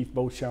filmmaker, Keith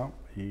Beauchamp.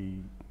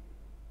 He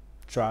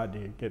tried to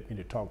get me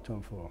to talk to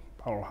him for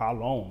I don't know how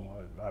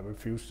long. I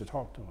refused to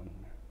talk to him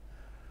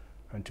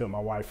until my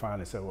wife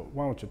finally said, well,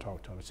 why don't you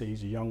talk to him? I said,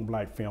 he's a young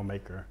black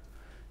filmmaker.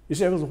 He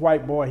said, it was a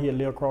white boy, he'd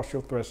live across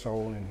your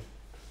threshold,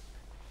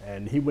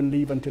 and he wouldn't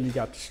leave until he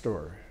got the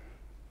story.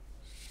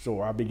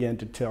 So I began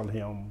to tell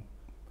him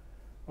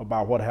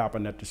about what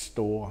happened at the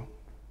store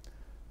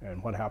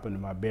and what happened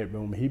in my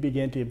bedroom. He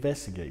began to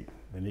investigate,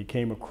 and he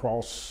came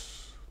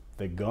across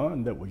the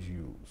gun that was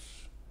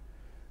used.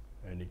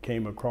 And he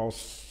came across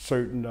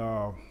certain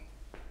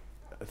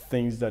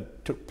things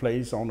that took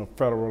place on a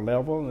federal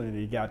level, and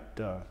he got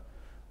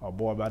a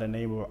boy by the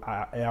name of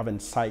Alvin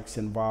Sykes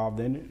involved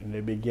in it, and they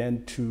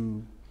began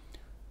to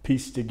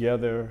piece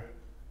together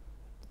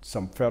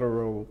some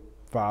federal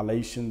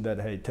violation that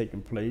had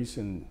taken place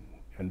and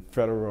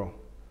federal,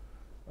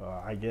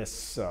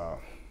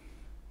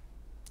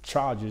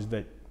 charges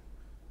that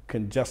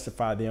can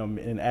justify them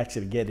in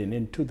actually getting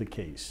into the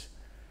case.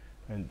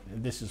 And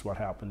this is what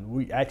happened.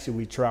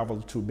 We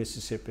traveled to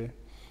Mississippi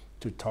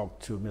to talk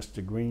to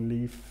Mr.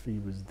 Greenleaf. He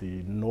was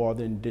the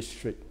Northern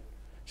District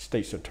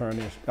State's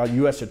attorney,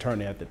 U.S.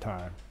 attorney at the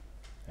time.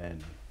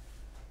 And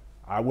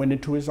I went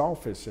into his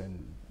office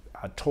and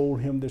I told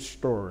him the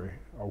story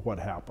of what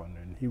happened,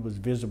 and he was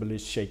visibly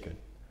shaken.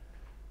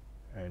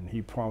 And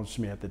he promised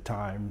me at the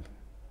time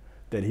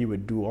that he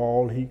would do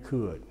all he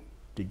could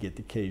to get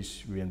the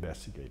case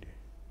reinvestigated.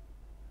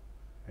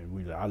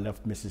 And I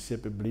left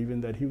Mississippi believing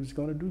that he was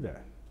going to do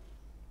that.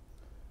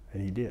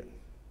 And he did.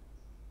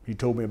 He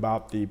told me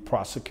about the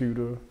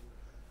prosecutor,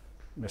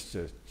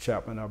 Mr.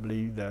 Chapman, I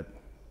believe, that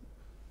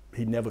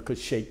he never could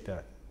shake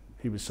that.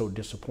 He was so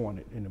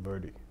disappointed in the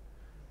verdict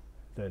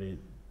that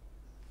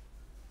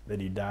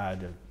he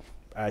died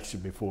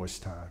actually before his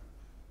time.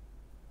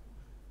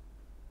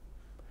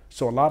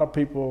 So a lot of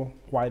people,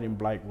 white and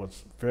black,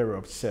 was very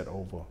upset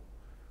over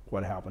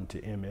what happened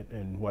to Emmett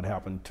and what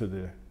happened to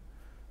the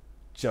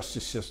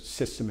justice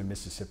system in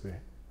Mississippi,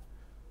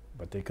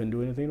 but they couldn't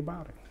do anything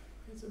about it.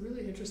 It's a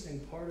really interesting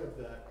part of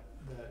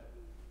that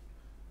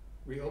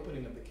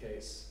reopening of the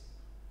case,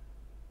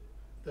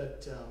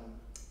 that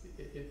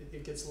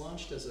it gets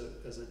launched as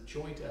a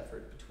joint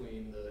effort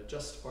between the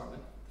Justice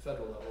Department, the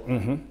federal level,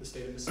 and the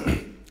state of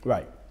Mississippi.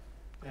 Right.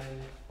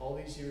 And all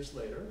these years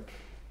later,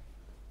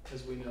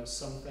 as we know,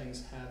 some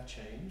things have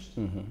changed.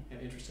 Mm-hmm.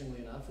 And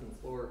interestingly enough, in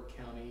Flora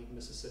County,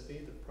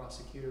 Mississippi, the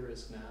prosecutor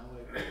is now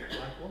a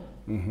black woman.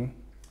 Mm-hmm.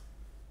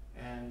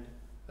 And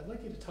I'd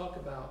like you to talk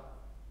about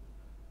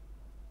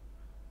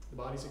the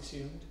bodies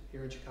exhumed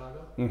here in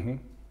Chicago. Mm-hmm.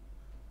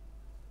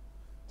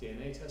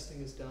 DNA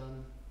testing is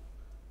done.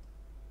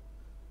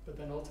 But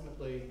then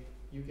ultimately,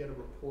 you get a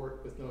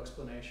report with no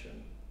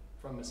explanation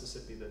from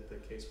Mississippi that the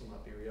case will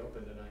not be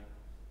reopened.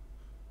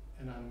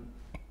 And I'm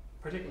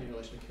particularly in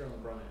relation to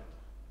Carolyn Bryant.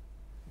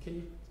 Can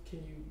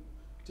you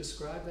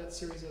describe that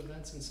series of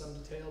events in some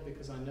detail?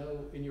 Because I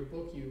know in your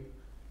book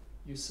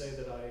you say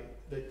that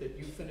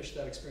you finished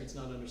that experience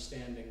not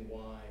understanding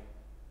why,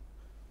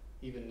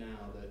 even now,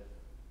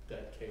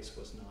 that case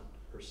was not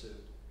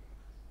pursued.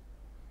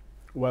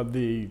 Well,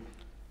 the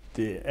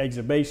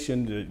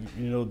exhumation,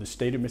 the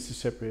state of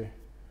Mississippi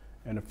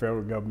and the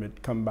federal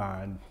government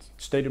combined.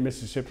 The state of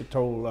Mississippi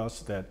told us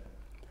that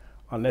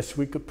unless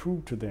we could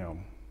prove to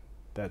them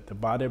that the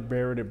body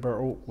buried at Burr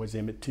Oak was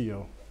Emmett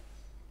Till,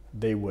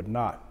 they would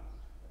not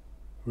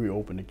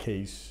reopen the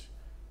case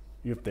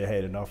if they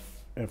had enough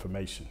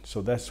information.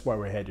 So that's why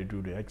we had to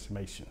do the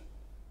exhumation.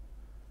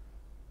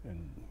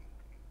 And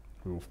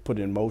we were put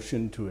in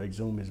motion to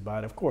exhume his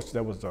body. Of course,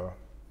 there was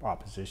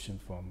opposition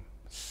from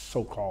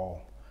so-called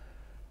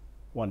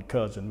one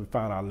cousin. We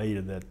found out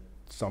later that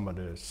some of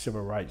the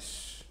civil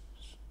rights,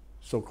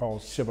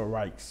 so-called civil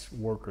rights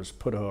workers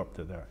put her up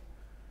to that.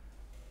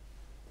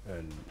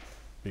 And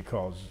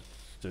because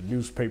the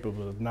newspaper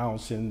was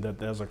announcing that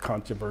there's a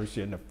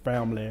controversy in the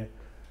family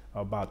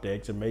about the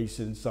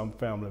exhumation, some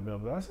family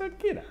members, I said,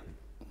 get out.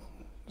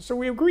 So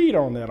we agreed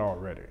on that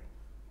already.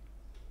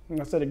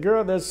 And I said, the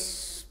girl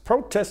that's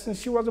protesting,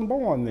 she wasn't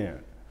born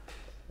then.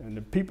 And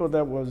the people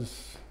that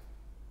was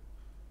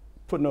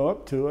putting her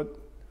up to it,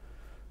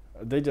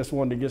 they just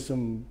wanted to get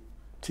some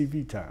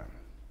TV time.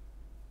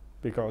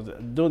 Because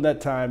during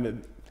that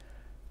time,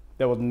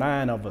 there was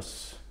 9 of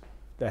us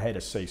that had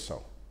to say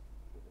so.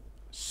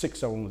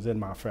 6 of them was in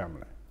my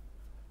family.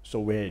 So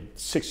we had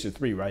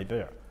 63 right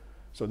there.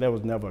 So there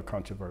was never a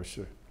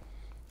controversy.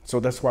 So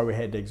that's why we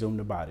had to exhume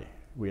the body.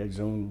 We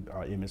exhumed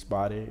Emmett's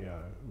body.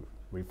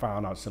 We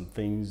found out some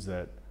things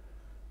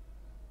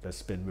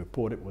that's been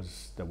reported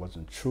that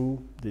wasn't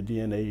true. The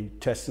DNA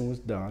testing was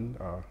done.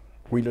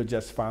 Wheeler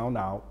just found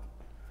out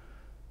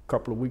a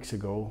couple of weeks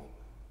ago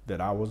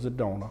that I was a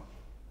donor.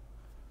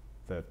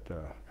 That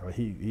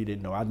he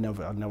didn't know. I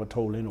never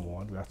told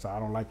anyone. I said I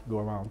don't like to go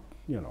around,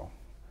 you know.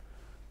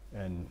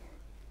 And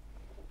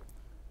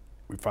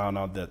we found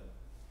out that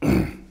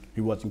he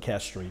wasn't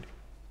castrated,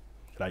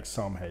 like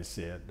some had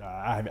said.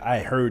 I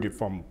heard it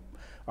from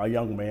a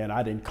young man.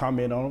 I didn't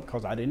comment on it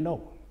because I didn't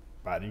know.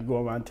 I didn't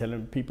go around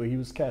telling people he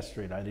was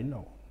castrated. I didn't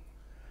know.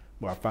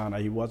 Well, I found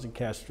out he wasn't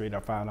castrated.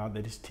 I found out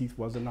that his teeth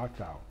wasn't knocked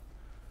out.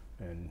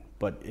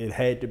 But it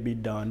had to be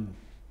done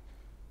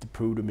to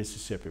prove to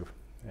Mississippi.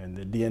 And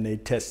the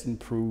DNA testing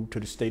proved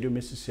to the state of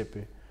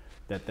Mississippi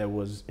that there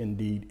was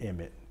indeed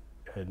Emmett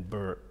and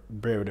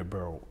buried at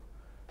Burrow.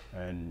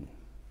 And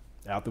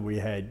after we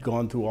had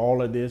gone through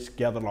all of this,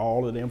 gathered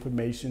all of the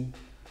information,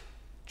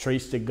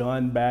 traced the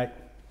gun back,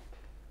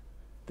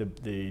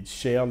 the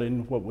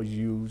shelling, what was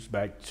used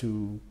back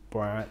to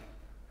Bryant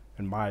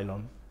and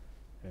Milam,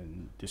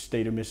 and the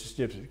state of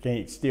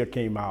Mississippi still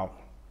came out,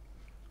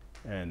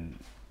 and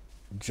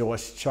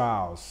Joyce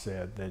Childs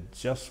said there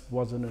just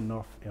wasn't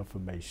enough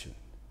information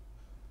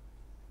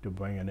to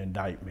bring an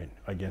indictment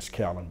against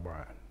Calvin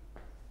Bryant.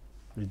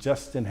 We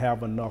just didn't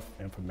have enough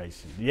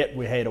information. Yet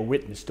we had a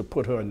witness to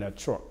put her in that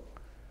truck,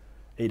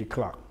 8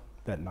 o'clock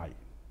that night.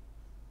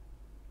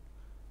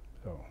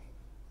 So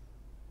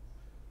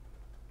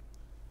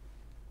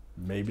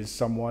maybe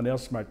someone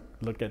else might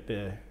look at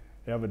the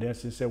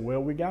evidence and say,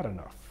 well, we got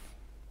enough.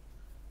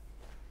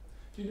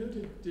 Do you know,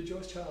 did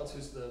Joyce Childs,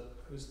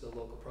 who's the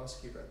local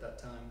prosecutor at that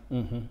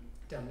time,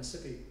 down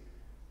Mississippi,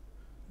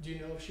 do you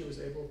know if she was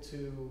able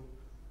to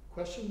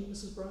question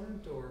Mrs.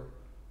 Bryant, or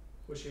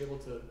was she able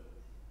to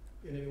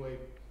in any way?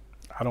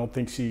 I don't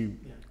think she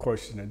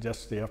questioned it,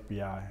 just the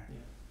FBI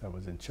that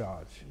was in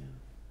charge.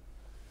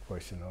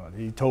 Questioned her.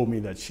 He told me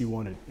that she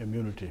wanted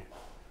immunity.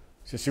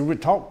 She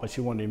would talk, but she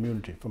wanted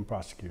immunity from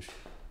prosecution.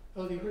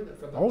 Oh, you heard that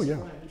from Oh, yeah.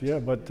 Bryant? Yeah,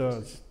 but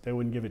they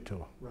wouldn't give it to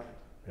her. Right.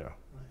 Yeah.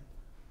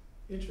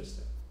 Right.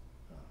 Interesting.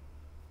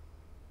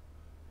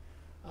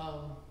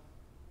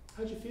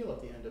 How'd you feel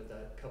at the end of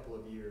that couple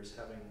of years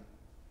having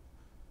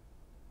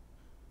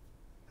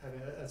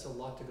that's a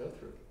lot to go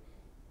through?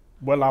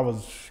 Well, I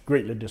was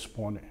greatly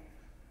disappointed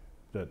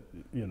that,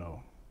 you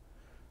know,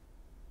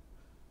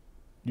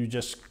 you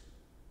just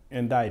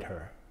indict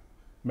her,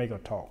 make her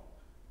talk,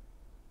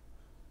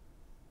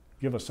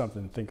 give her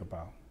something to think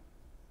about.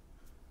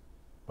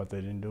 But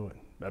they didn't do it.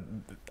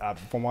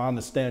 From what I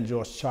understand,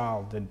 Joyce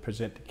Child didn't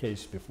present the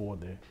case before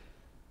the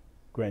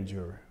grand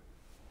jury.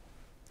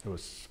 It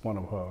was one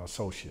of her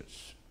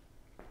associates.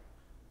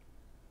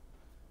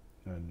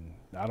 And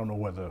I don't know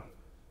whether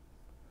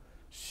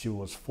she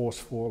was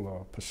forceful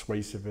or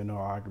persuasive in her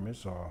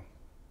arguments or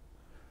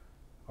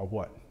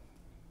what.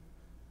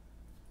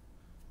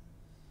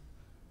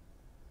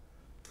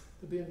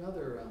 There'll be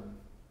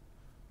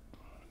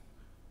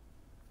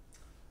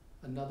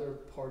another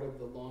part of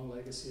the long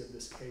legacy of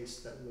this case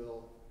that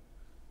will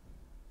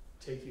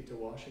take you to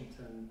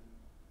Washington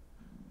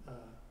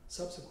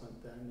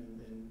subsequent then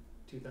in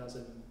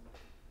 2000,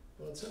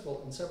 well,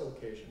 on several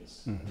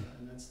occasions,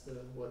 and that's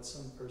what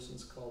some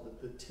persons call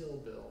the Till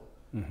Bill.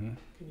 Can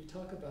you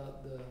talk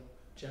about the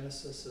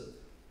genesis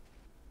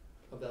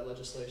of that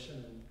legislation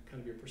and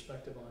kind of your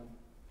perspective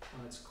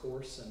on its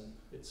course and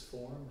its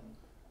form?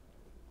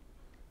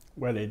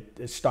 Well,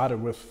 it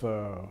started with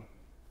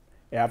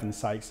Alvin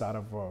Sykes out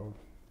of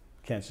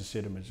Kansas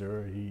City,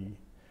 Missouri.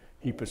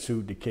 He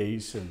pursued the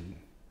case, and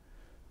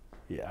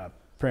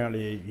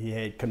apparently he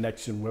had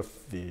connection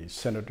with the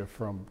senator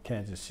from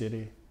Kansas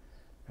City,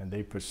 and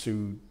they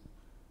pursued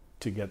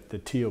to get the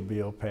Till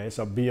Bill passed,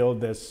 a bill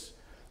that's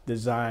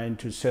designed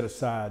to set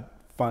aside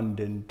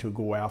funding to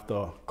go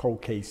after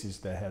cold cases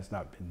that has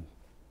not been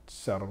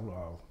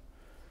settled.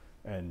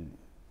 And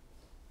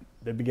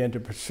they began to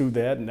pursue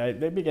that, and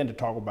they began to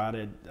talk about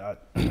it.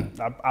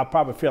 I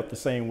probably felt the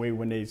same way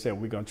when they said,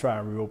 we're going to try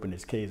and reopen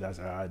this case. I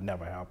said, it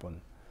never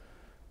happened.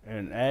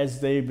 And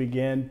as they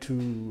began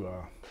to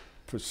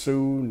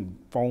pursue, and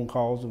phone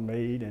calls were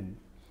made, and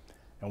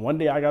one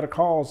day I got a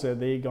call, said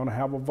they're gonna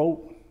have a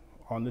vote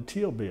on the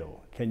Teal bill.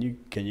 Can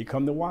you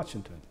come to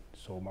Washington?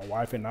 So my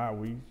wife and I,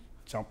 we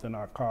jumped in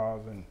our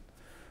cars and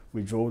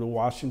we drove to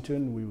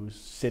Washington. We were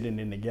sitting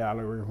in the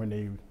gallery when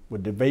they were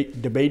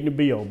debating the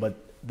bill, but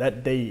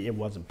that day it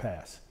wasn't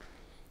passed.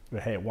 We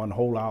had one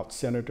holdout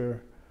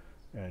senator,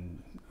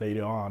 and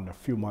later on, a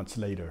few months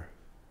later,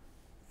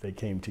 they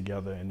came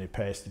together and they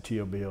passed the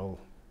Teal bill,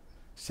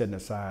 setting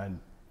aside,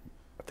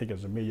 I think it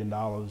was $1 million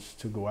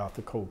to go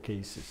after cold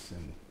cases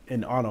and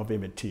in honor of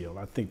Emmett Till.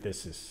 I think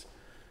this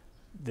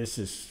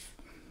is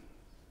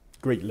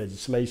great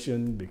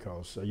legislation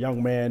because a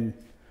young man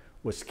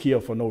was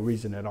killed for no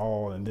reason at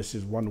all, and this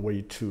is one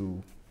way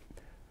to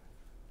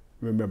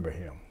remember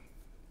him,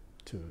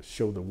 to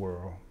show the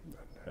world.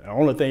 The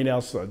only thing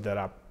else that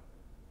I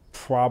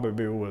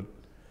probably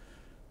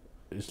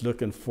is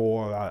looking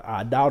for,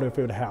 I doubt if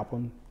it would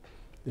happen,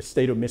 the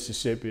state of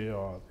Mississippi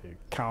or the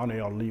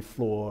county or Leaf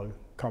Floor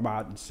come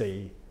out and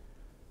say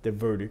the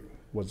verdict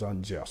was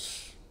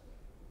unjust.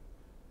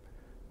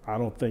 I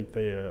don't think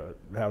they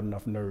have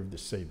enough nerve to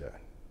say that.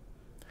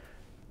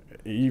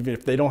 Even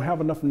if they don't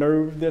have enough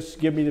nerve, just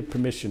give me the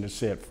permission to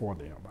say it for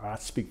them. I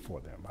speak for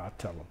them. I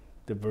tell them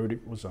the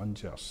verdict was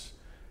unjust.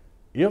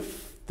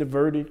 If the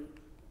verdict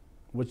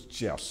was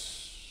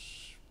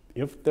just,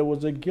 if there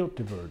was a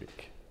guilty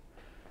verdict,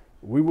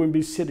 we wouldn't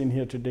be sitting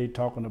here today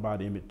talking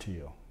about Emmett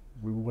Till.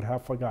 We would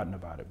have forgotten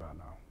about it by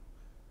now.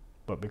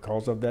 But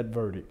because of that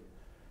verdict,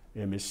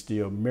 Emmett's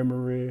still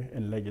memory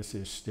and legacy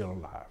is still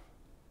alive.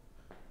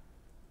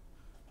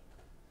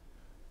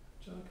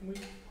 John, can we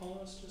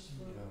pause just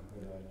for Yeah,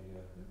 good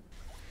idea.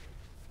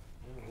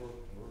 Yeah,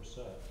 we're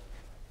set.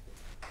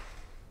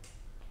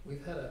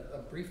 We've had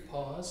a brief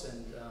pause,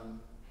 and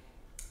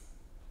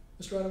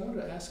Mr. Wright, I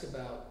wanted to ask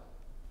about,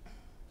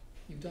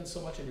 you've done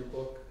so much in your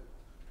book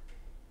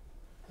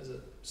as a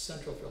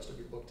central thrust of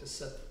your book to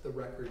set the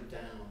record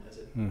down as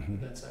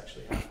events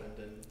actually happened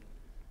and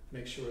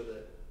make sure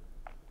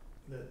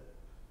that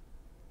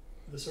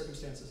the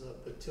circumstances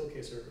of the Till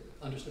case are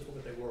understood for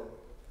what they were.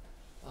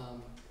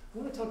 I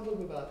want to talk a little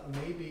bit about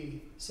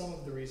maybe some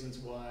of the reasons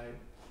why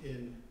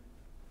in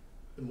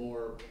the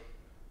more,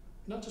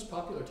 not just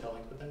popular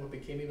tellings, but then what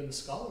became even the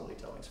scholarly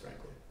tellings,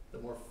 frankly, the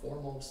more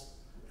formal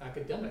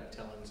academic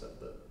tellings of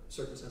the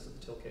circumstances of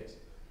the Till case,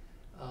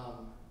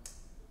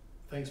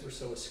 things were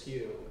so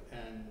askew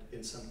and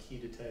in some key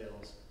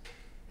details.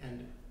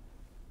 And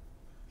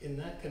in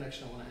that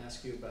connection, I want to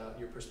ask you about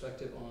your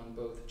perspective on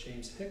both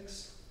James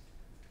Hicks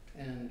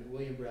and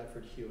William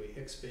Bradford Huey.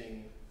 Hicks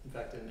being, in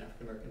fact, an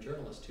African-American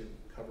journalist who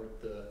covered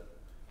the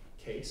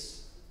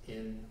case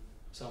in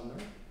Sumner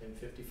in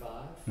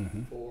 '55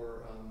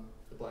 for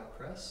the Black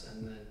Press,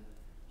 and then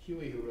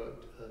Huey, who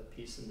wrote a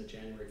piece in the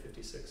January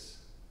 '56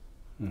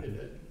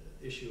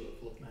 issue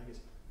of Look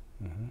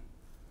magazine.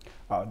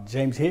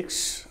 James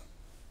Hicks,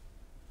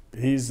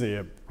 he's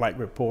a black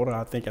reporter.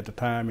 I think at the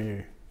time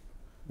he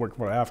worked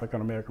for the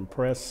African-American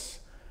Press,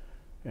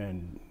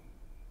 and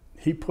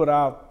he put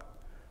out,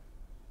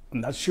 I'm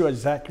not sure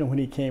exactly when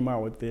he came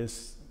out with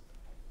this,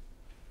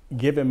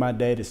 giving my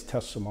daddy's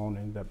testimony,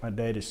 that my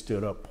daddy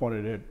stood up,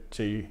 pointed at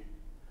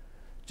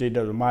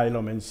J.W.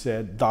 Milam and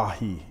said,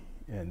 Dahi.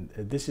 And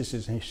this is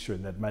his history,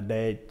 that my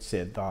dad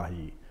said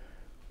Dahi.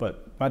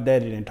 But my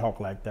daddy didn't talk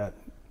like that.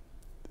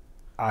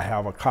 I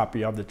have a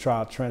copy of the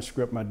trial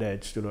transcript. My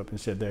dad stood up and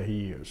said, there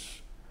he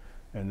is.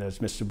 And there's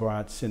Mr.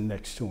 Bryant sitting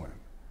next to him.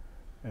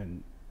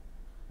 And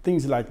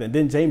things like that.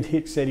 Then James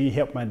Hicks said he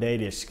helped my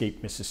daddy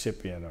escape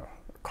Mississippi in a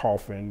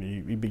coffin.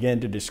 He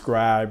began to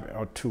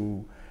describe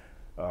to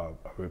a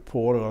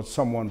reporter or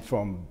someone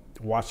from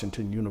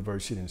Washington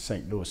University in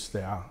St. Louis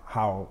there,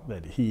 how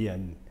that he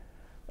and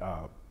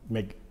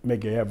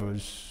Medgar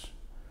Evers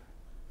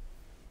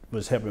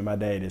was helping my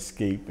dad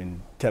escape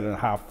and telling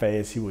how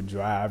fast he would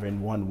drive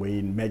in one way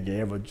and Medgar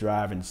Evers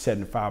driving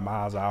 75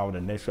 miles an hour the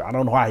next way. I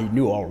don't know how he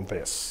knew all of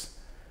this.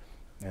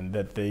 And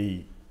that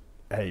they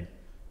had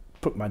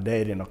put my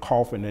dad in a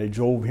coffin and they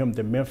drove him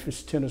to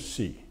Memphis,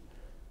 Tennessee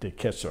to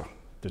catch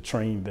the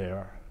train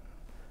there.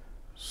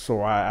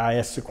 So I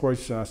asked the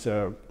question, I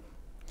said,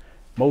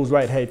 Mose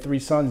Wright had 3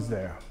 sons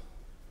there.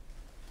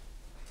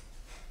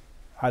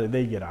 How did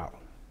they get out?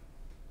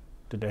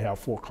 Did they have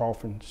 4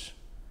 coffins?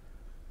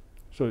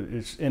 So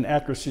it's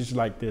inaccuracies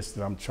like this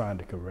that I'm trying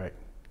to correct.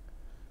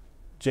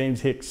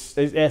 James Hicks,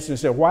 they asked him,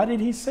 said, why did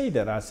he say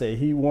that? I said,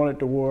 he wanted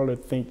the world to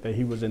think that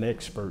he was an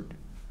expert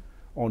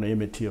on the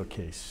Emmett Till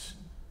case.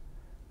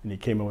 And he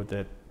came up with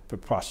that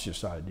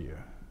preposterous idea.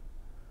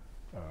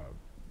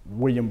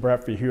 William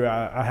Bradford Huey,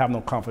 I have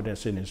no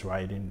confidence in his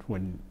writing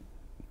when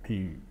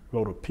he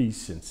wrote a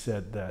piece and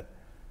said that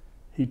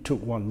he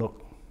took one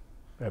look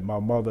at my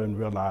mother and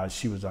realized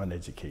she was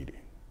uneducated.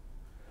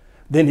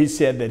 Then he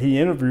said that he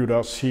interviewed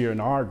us here in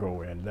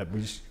Argo and that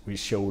we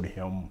showed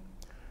him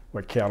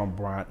where Callum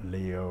Bryant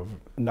lived,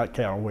 not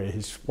Callum, where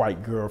his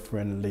white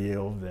girlfriend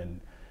lived,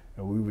 and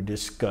we were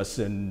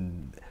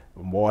discussing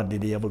More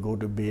did he ever go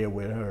to bed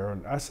with her.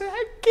 And I said,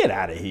 hey, get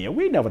out of here.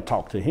 We never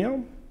talked to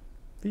him.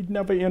 He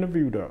never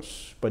interviewed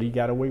us, but he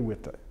got away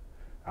with it.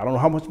 I don't know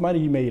how much money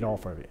he made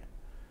off of it,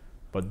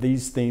 but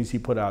these things he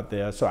put out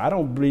there. So I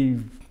don't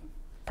believe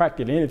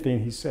practically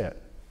anything he said.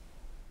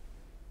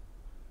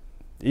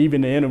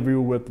 Even the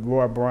interview with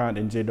Roy Bryant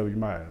and J.W.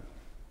 Meyer.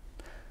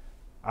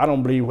 I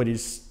don't believe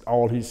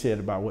all he said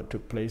about what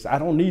took place. I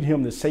don't need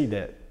him to say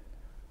that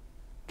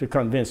to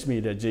convince me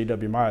that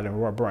J.W. Meyer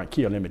and Roy Bryant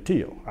killed Emmett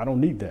Till. I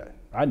don't need that.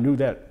 I knew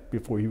that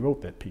before he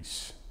wrote that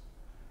piece.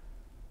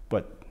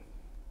 But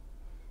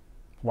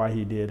why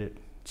he did it,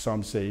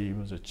 some say he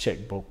was a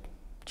checkbook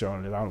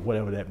journalist, I don't know,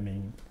 whatever that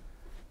means.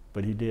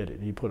 But he did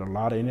it. He put a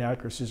lot of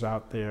inaccuracies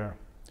out there.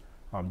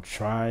 I'm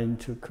trying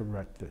to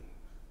correct it,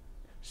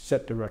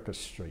 set the record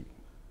straight.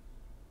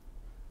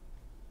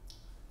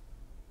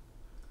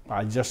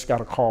 I just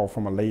got a call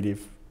from a lady who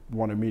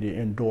wanted me to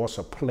endorse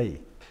a play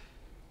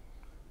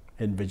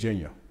in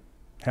Virginia,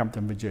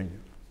 Hampton, Virginia.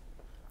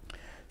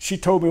 She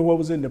told me what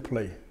was in the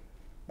play.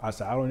 I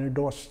said, I don't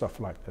endorse stuff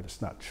like that.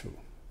 It's not true.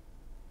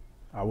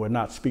 I will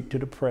not speak to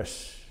the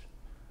press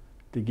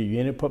to give you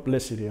any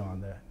publicity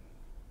on that,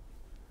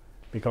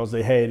 because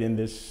they had in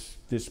this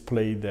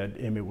play that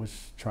Emmett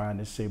was trying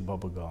to say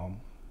bubblegum,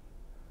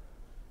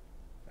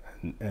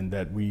 and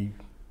that we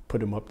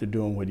put him up to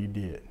doing what he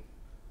did.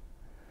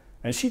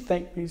 And she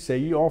thanked me,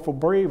 said, you awful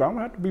brave. I don't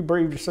have to be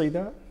brave to say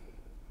that.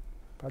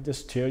 I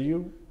just tell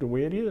you the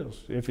way it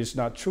is. If it's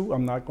not true,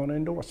 I'm not going to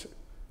endorse it.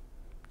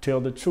 Tell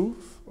the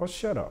truth or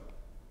shut up.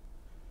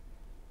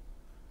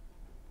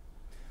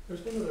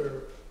 There's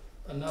been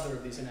another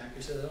of these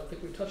inaccuracies I don't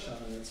think we've touched on,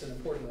 and it's an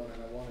important one,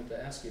 and I wanted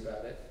to ask you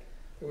about it.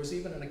 There was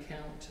even an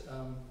account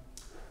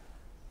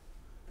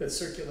that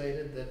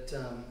circulated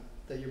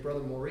that your brother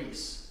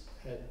Maurice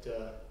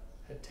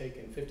had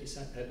taken 50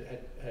 cents,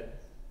 had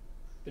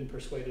been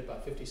persuaded by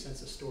 50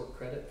 cents a store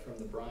credit from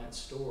the Bryant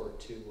store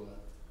to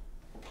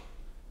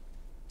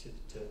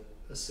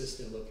assist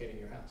in locating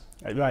your house.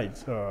 Right.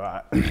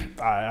 So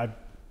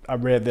I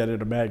read that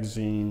in a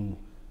magazine,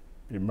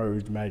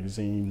 Emerge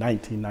magazine,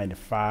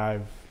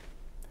 1995.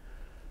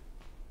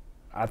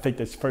 I think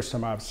that's the first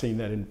time I've seen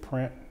that in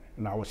print,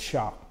 and I was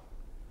shocked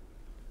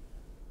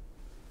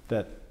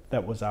that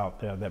that was out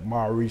there, that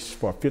Maurice,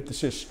 for 50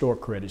 cent store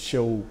credit,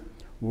 showed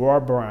Roy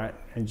Bryant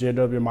and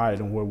J.W.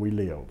 Meyer where we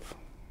live.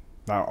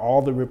 Now,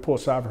 all the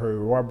reports I've heard,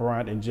 Roy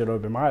Bryant and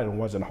J.W. Meyer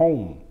wasn't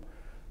home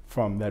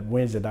from that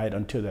Wednesday night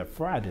until that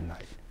Friday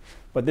night.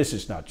 But this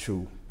is not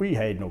true. We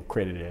had no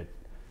credit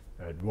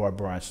at Roy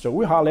Bryant's store.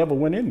 We hardly ever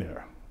went in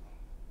there.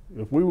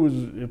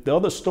 If the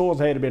other stores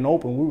had been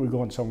open, we were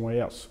going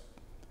somewhere else.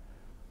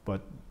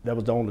 But that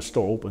was the only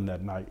store open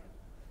that night.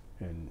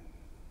 And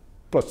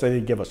plus, they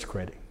didn't give us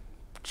credit.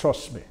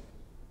 Trust me.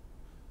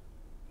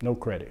 No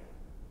credit.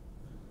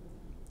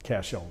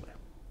 Cash only.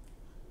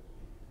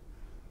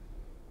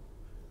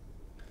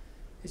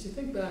 As you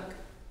think back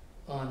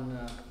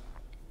on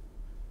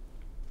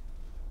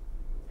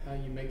how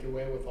you make your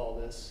way with all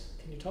this,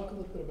 can you talk a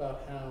little bit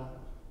about how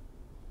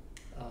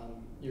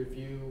your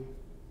view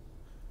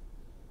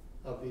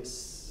of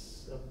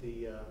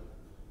the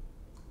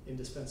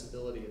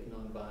indispensability of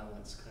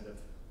nonviolence kind of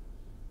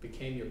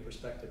became your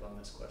perspective on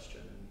this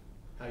question, and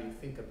how you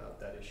think about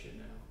that issue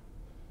now?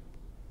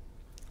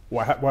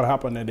 What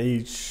happened at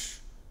age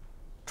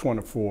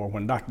 24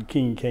 when Dr.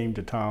 King came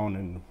to town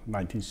in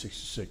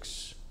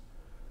 1966?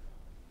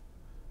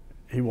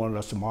 He wanted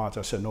us to march.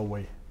 I said, no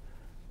way.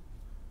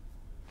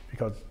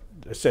 Because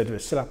they said, if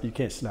it's slap, you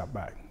can't slap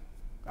back.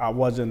 I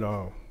wasn't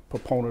a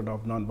proponent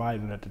of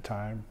nonviolence at the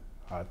time.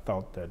 I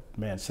thought that,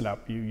 man,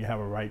 slap you, you have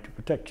a right to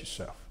protect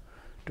yourself,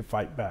 to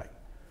fight back.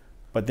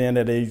 But then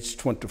at age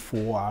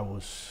 24, I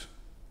was,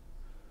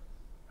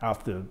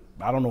 after,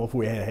 I don't know if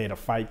we had a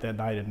fight that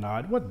night or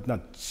not. It wasn't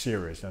nothing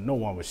serious, and no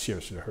one was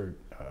seriously hurt.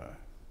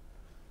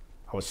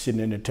 I was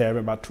sitting in the tavern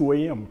about 2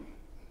 a.m.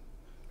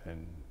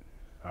 and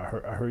I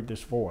heard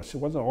this voice. It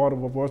wasn't an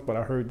audible voice, but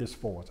I heard this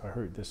voice. I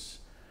heard this.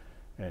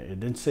 And it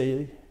didn't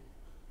say,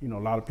 you know,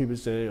 a lot of people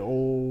say,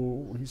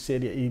 oh, he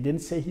said he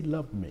didn't say he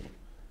loved me.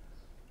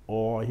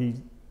 Or he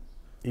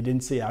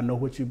didn't say, I know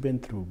what you've been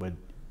through, but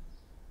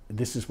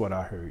this is what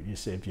I heard. He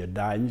said, if you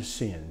die in your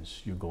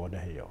sins, you're going to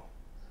hell.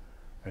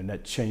 And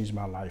that changed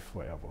my life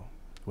forever.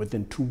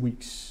 Within 2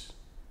 weeks,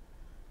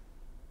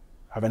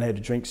 I haven't had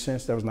a drink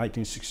since. That was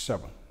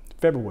 1967,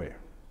 February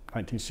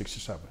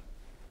 1967.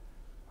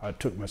 I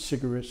took my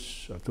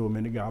cigarettes, I threw them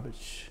in the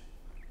garbage.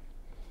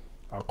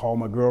 I called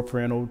my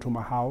girlfriend over to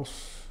my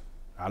house.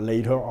 I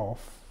laid her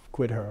off,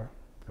 quit her,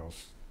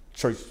 because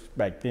church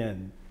back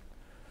then,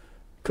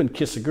 couldn't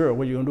kiss a girl,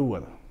 what are you gonna do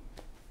with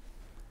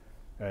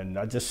her? And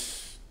I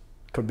just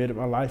committed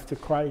my life to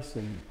Christ,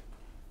 and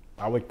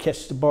I would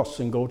catch the bus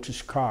and go to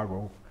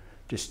Chicago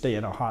to stay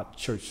in a hot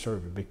church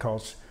service,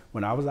 because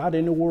when I was out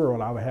in the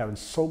world, I was having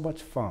so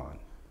much fun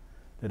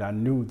that I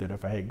knew that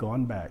if I had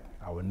gone back,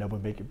 I would never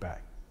make it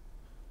back.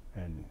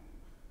 And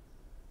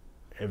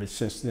ever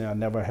since then, I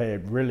never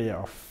had really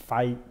a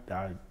fight.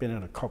 I've been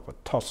in a couple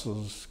of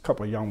tussles, a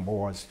couple of young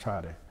boys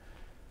try to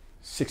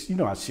You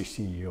know how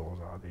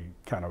 16-year-olds are. They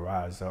kind of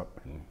rise up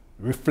and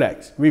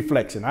reflex.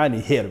 And I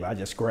didn't hit him. I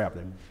just grabbed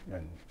him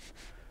and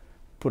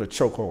put a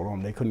chokehold on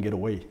him. They couldn't get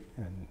away,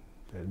 and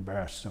they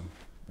embarrassed them.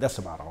 That's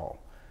about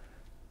all.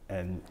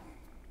 And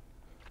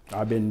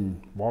I've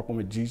been walking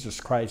with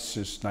Jesus Christ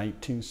since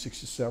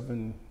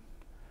 1967,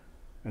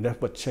 and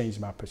that's what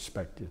changed my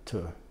perspective,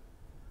 to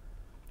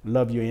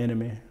love your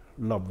enemy,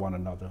 love one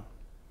another,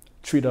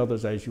 treat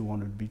others as you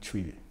want to be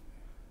treated.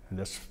 And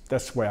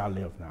that's where I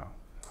live now.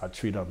 I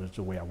treat others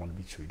the way I want to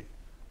be treated.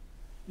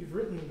 You've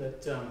written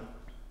that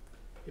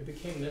it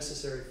became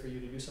necessary for you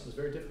to do something that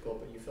was very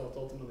difficult, but you felt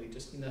ultimately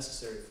just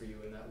necessary for you,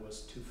 and that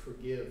was to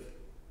forgive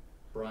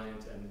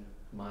Bryant and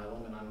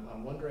Milam. And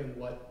I'm wondering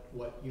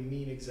what you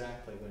mean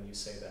exactly when you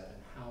say that,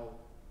 and how,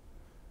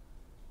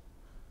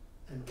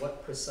 and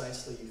what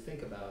precisely you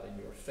think about in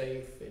your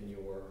faith, in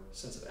your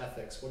sense of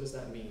ethics. What does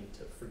that mean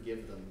to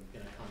forgive them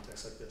in a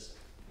context like this?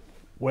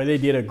 Well, they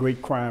did a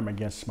great crime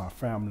against my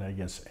family,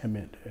 against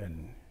Emmett,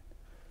 and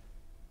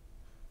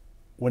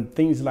when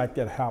things like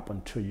that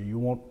happen to you, you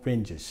want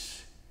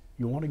vengeance.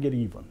 You want to get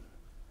even.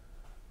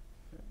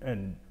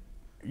 And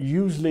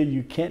usually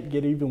you can't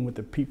get even with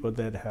the people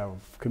that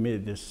have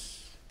committed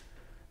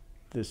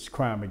this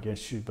crime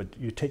against you, but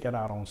you take it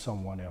out on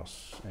someone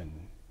else.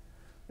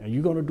 And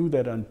you're going to do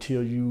that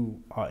until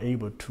you are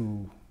able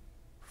to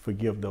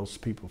forgive those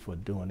people for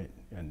doing it.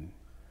 And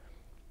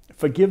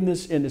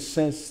forgiveness in the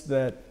sense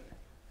that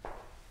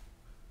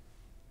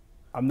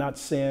I'm not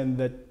saying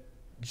that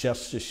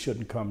justice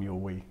shouldn't come your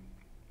way.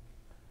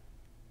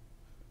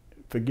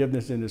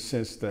 Forgiveness in the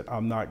sense that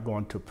I'm not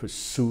going to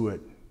pursue it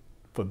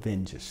for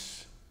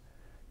vengeance,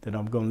 that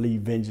I'm going to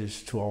leave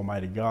vengeance to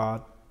Almighty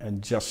God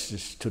and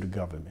justice to the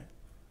government.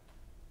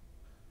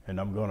 And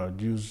I'm going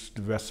to use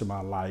the rest of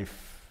my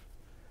life,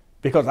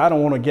 because I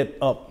don't want to get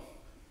up.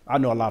 I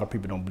know a lot of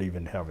people don't believe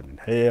in heaven and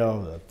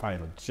hell, the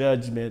final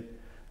judgment.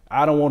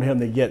 I don't want him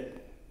to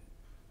get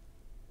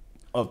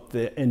up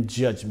there in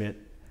judgment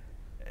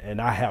and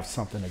I have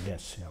something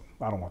against him.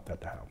 I don't want that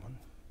to happen.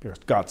 Because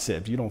God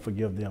said, if you don't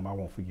forgive them, I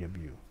won't forgive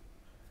you.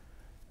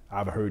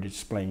 I've heard it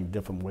explained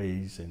different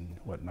ways and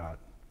whatnot.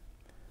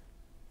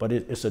 But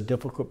it's a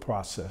difficult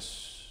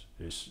process.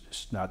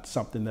 It's not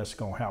something that's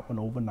going to happen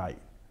overnight.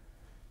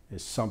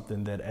 It's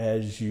something that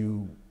as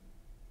you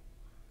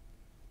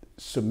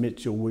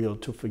submit your will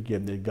to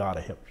forgiveness, God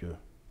will help you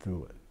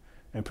through it.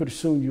 And pretty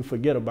soon you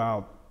forget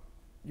about,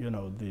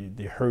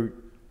 the hurt,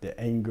 the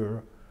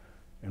anger,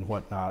 and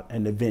whatnot,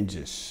 and the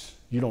vengeance.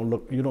 You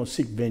don't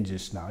seek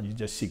vengeance now, you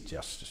just seek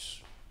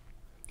justice.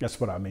 That's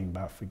what I mean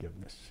by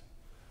forgiveness.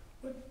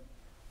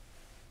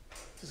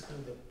 This is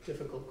kind of a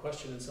difficult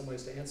question in some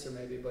ways to answer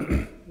maybe, but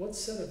what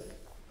set of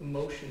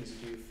emotions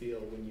do you feel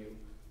when you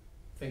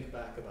think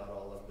back about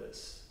all of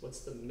this?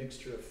 What's the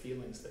mixture of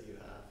feelings that you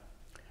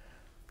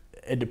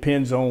have? It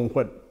depends on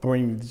what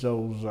brings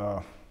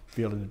those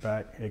feelings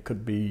back. It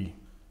could be,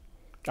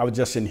 I was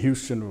just in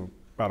Houston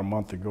about a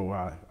month ago.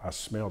 I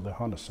smelled the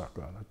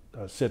honeysuckle.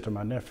 I said to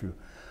my nephew,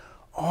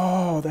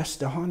 "Oh, that's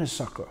the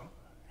honeysuckle."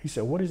 He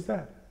said, "What is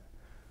that?"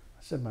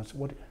 I said,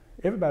 "What?"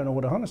 Everybody knows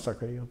what a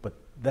honeysuckle is, but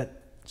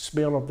that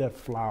smell of that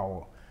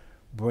flower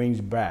brings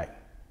back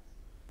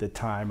the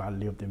time I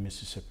lived in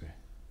Mississippi.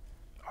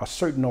 A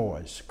certain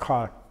noise,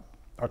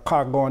 a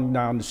car going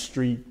down the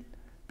street,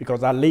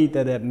 because I laid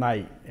there that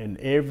night, and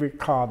every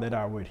car that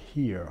I would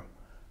hear,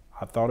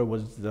 I thought it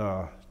was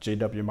the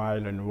J.W.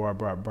 Myler and Roy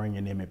Brown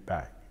bringing Emmett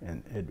back.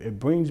 And it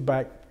brings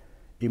back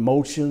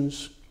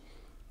emotions.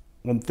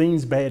 When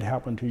things bad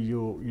happen to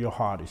you, your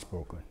heart is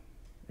broken.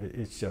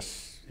 It's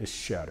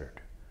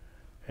shattered.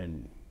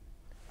 And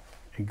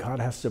God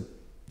has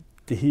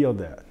to heal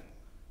that.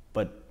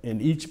 But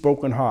in each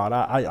broken heart,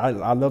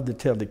 I love to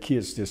tell the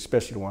kids,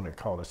 especially the one that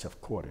call themselves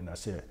Courtney, and I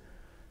said,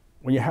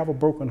 when you have a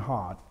broken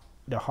heart,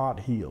 the heart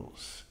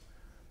heals,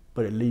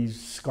 but it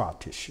leaves scar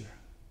tissue.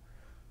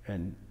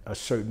 And a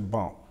certain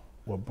bump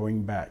will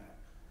bring back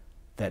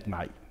that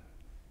night.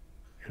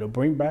 It'll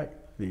bring back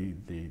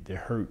the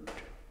hurt.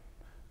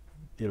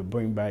 It'll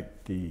bring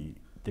back the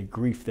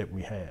grief that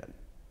we had.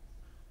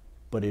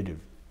 But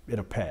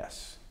it'll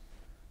pass.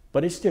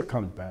 But it still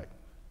comes back.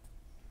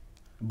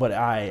 But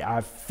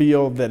I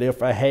feel that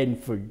if I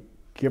hadn't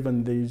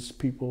forgiven these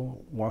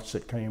people, once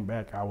it came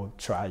back, I would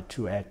try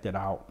to act it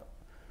out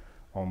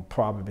on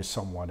probably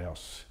someone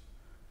else.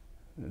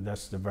 And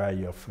that's the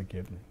value of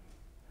forgiving.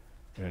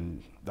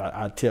 And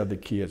I tell the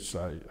kids,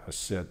 I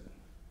said,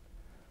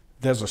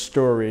 there's a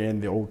story in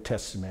the Old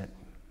Testament,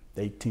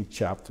 the 18th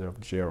chapter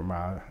of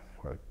Jeremiah,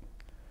 where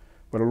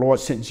the Lord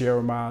sent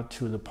Jeremiah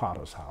to the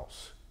potter's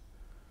house.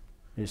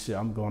 He said,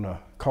 I'm going to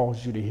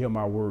cause you to hear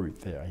my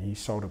word there. He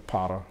saw the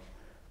potter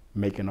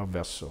making a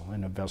vessel,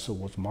 and the vessel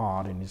was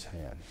marred in his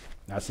hand.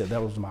 And I said,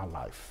 that was my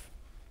life.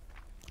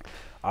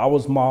 I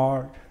was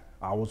marred,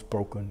 I was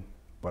broken,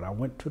 but I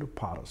went to the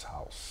potter's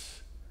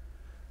house,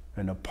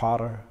 and the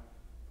potter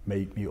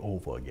made me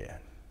over again.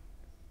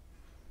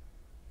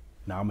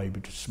 Now I'm able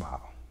to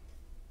smile.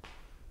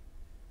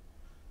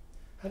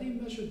 How do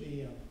you measure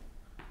the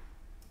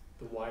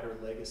wider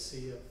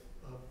legacy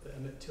of the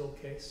Emmett Till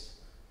case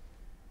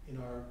in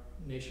our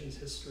nation's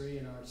history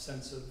and our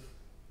sense of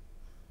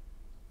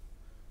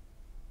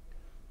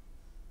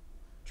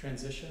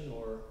transition,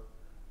 or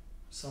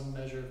some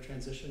measure of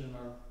transition in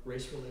our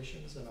race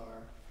relations and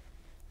our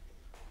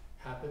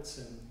habits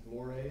and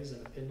mores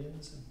and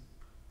opinions? And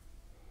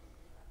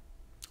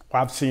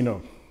I've seen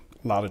a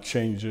lot of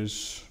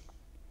changes.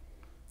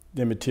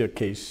 The Emmett Till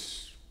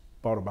case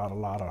brought about a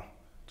lot of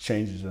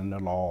changes in the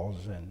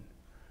laws, and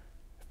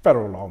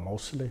federal law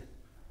mostly.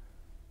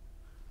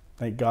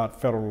 Thank God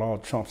federal law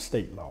trumps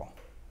state law.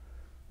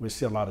 We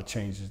see a lot of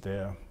changes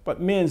there. But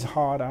men's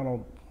heart, I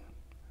don't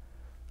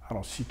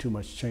see too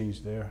much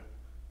change there.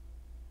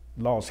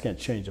 Laws can't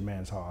change a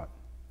man's heart.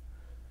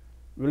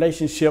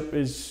 Relationship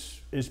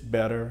is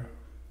better.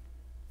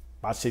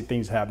 I see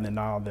things happening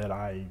now that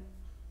I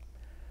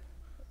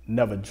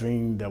never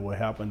dreamed that would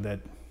happen, that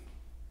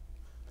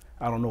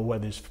I don't know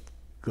whether it's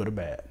good or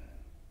bad,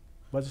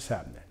 but it's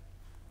happening.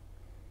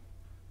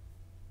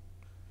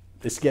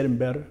 It's getting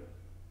better.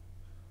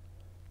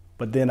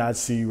 But then I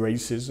see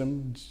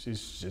racism,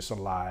 it's just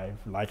alive.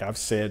 Like I've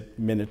said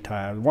many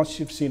times, once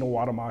you've seen a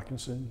water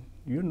moccasin,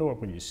 you know it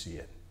when you see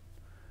it.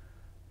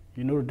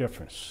 You know the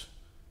difference.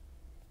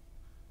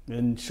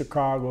 In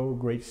Chicago,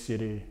 great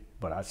city,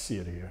 but I see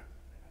it here.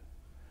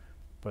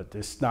 But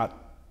it's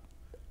not,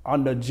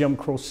 under Jim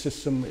Crow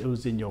system, it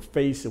was in your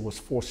face, it was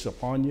forced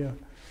upon you.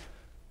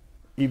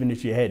 Even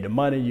if you had the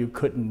money, you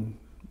couldn't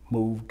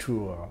move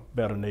to a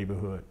better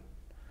neighborhood.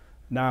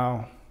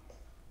 Now,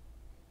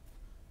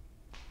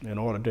 in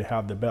order to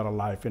have the better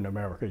life in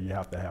America, you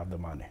have to have the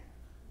money.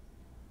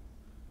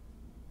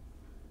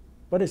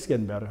 But it's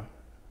getting better.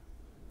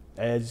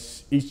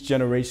 As each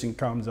generation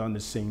comes on the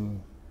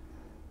scene,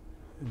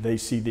 they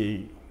see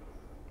the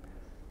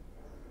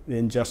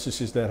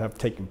injustices that have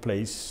taken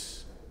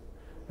place.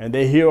 And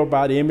they hear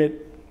about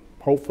Emmett,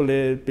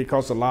 hopefully,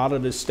 because a lot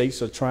of the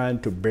states are trying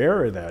to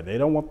bury that. They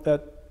don't want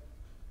that,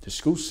 the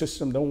school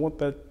system don't want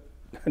that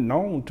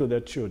known to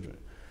their children.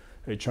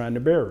 They're trying to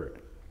bury it.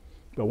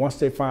 But once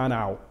they find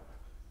out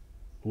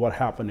what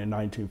happened in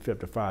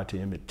 1955 to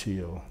Emmett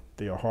Till,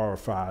 they are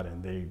horrified,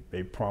 and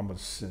they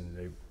promise and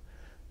they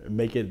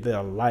make it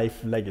their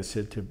life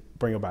legacy to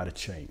bring about a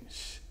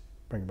change.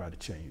 Bring about a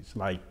change.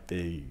 Like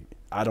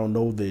I don't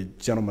know the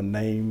gentleman's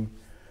name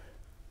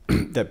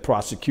that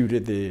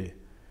prosecuted the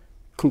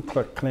Ku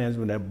Klux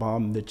Klansmen that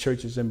bombed the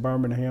churches in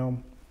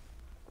Birmingham.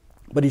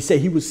 But he said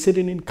he was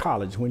sitting in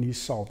college when he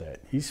saw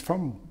that. He's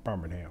from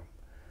Birmingham.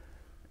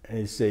 And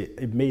he said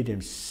it made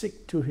him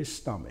sick to his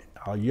stomach.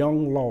 A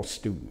young law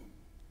student,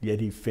 yet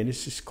he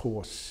finished his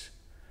course,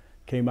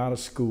 came out of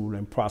school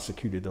and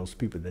prosecuted those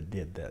people that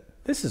did that.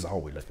 This is all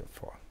we're looking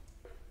for.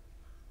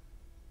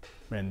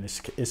 And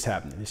it's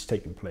happening, it's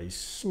taking place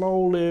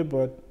slowly,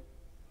 but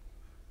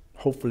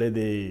hopefully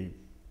the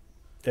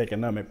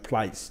economic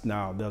plight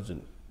now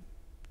doesn't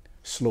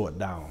slow it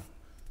down.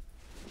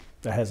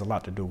 That has a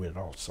lot to do with it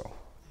also.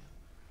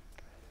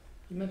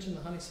 You mentioned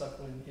the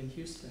honeysuckle in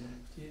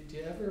Houston.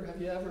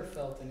 Have you ever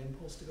felt an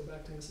impulse to go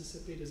back to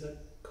Mississippi? Does that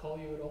call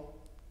you at all?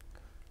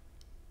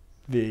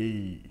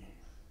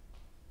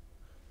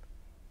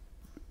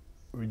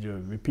 Would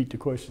you repeat the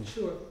question?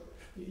 Sure.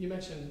 You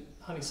mentioned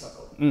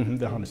honeysuckle.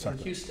 The honeysuckle.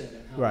 In Houston,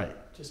 and how right.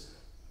 it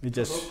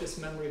just provoked this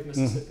memory of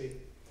Mississippi.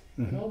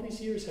 In all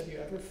these years, have you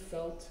ever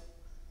felt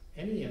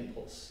any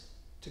impulse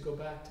to go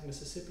back to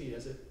Mississippi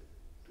as it,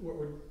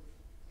 or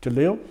to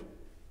live?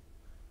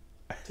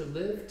 To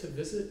live, to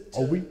visit?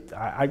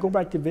 I go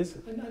back to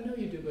visit. I know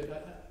you do,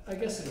 but I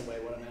guess in a way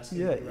what I'm asking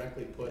you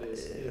directly put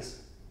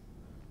is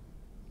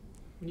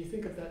when you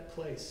think of that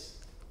place,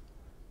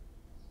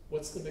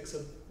 what's the mix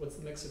of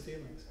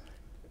feelings?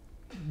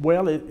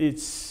 Well,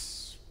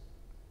 it's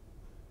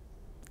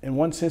in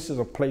one sense it's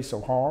a place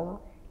of horror,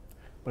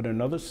 but in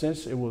another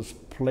sense it was a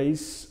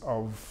place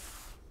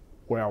of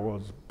where I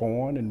was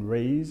born and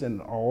raised,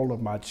 and all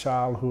of my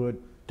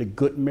childhood, the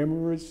good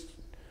memories,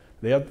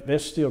 they're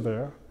still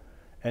there.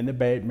 And the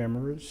bad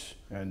memories.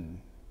 And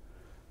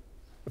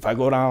if I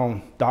go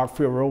down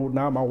Darkfield Road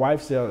now, my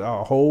wife said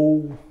a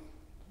whole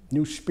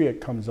new spirit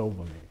comes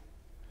over me.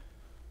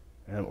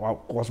 And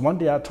was one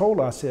day I told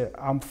her, I said,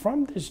 I'm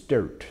from this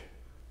dirt.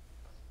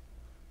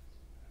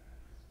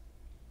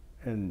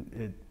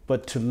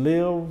 But to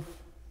live,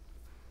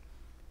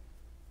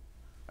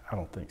 I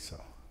don't think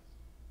so.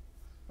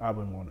 I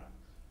wouldn't want to.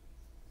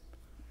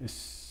 It's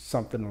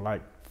something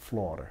like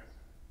Florida.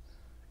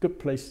 Good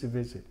place to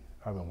visit.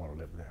 I wouldn't want to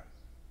live there.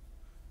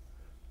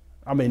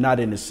 I mean, not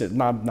in the sense,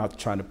 not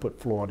trying to put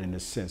Florida in the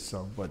sense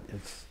of, but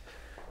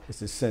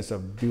it's a sense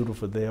of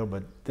beautiful there,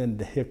 but then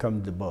here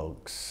comes the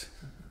bugs.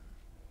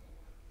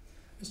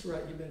 Mr.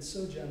 Wright, you've been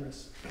so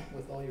generous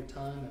with all your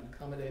time and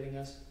accommodating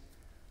us.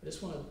 I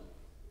just want to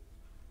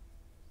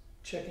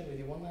check in with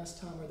you one last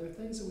time. Are there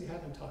things that we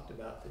haven't talked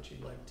about that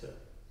you'd like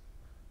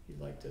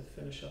to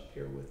finish up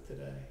here with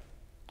today?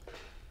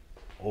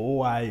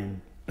 Oh, I've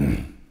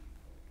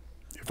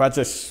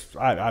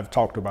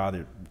talked about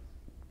it.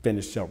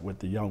 Finish up with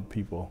the young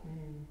people.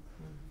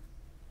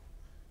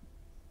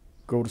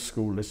 Go to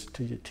school, listen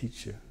to your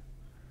teacher.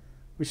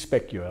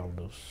 respect your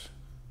elders,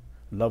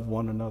 love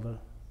one another,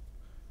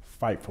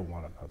 fight for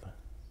one another.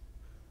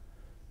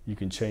 You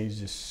can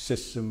change this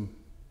system.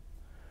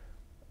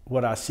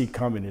 What I see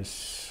coming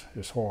is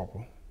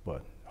horrible,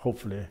 but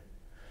hopefully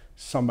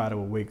somebody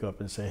will wake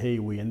up and say, hey,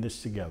 we're in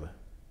this together.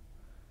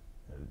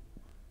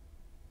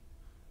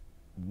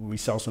 We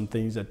saw some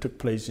things that took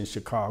place in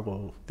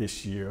Chicago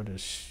this year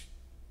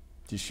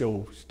to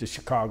show the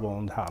Chicago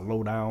on how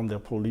low down their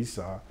police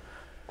are.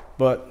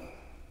 But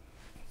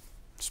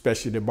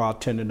especially the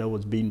bartender that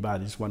was beaten by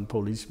this one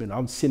policeman.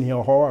 I'm sitting here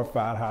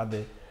horrified how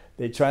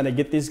they're trying to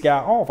get this guy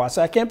off. I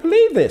said, I can't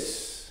believe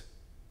this.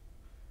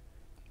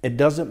 It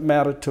doesn't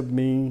matter to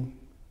me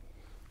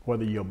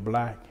whether you're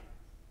black,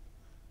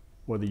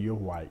 whether you're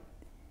white.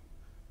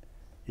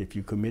 If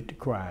you commit the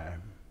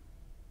crime,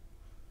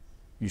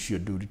 you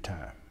should do the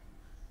time.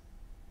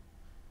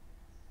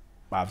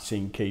 I've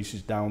seen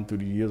cases down through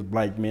the years,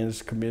 black men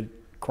commit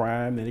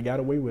crime and they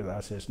got away with it.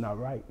 I said, it's not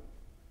right.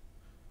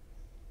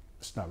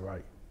 It's not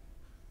right.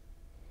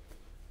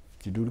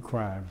 If you do the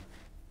crime,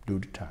 do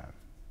the time.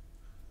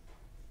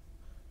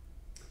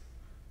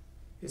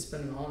 It's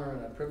been an honor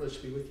and a privilege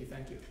to be with you.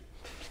 Thank you.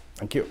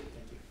 Thank you.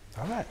 Thank you.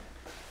 All right.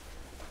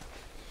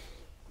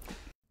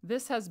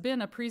 This has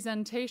been a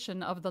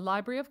presentation of the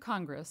Library of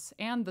Congress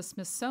and the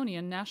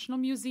Smithsonian National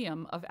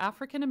Museum of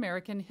African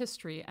American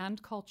History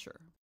and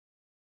Culture.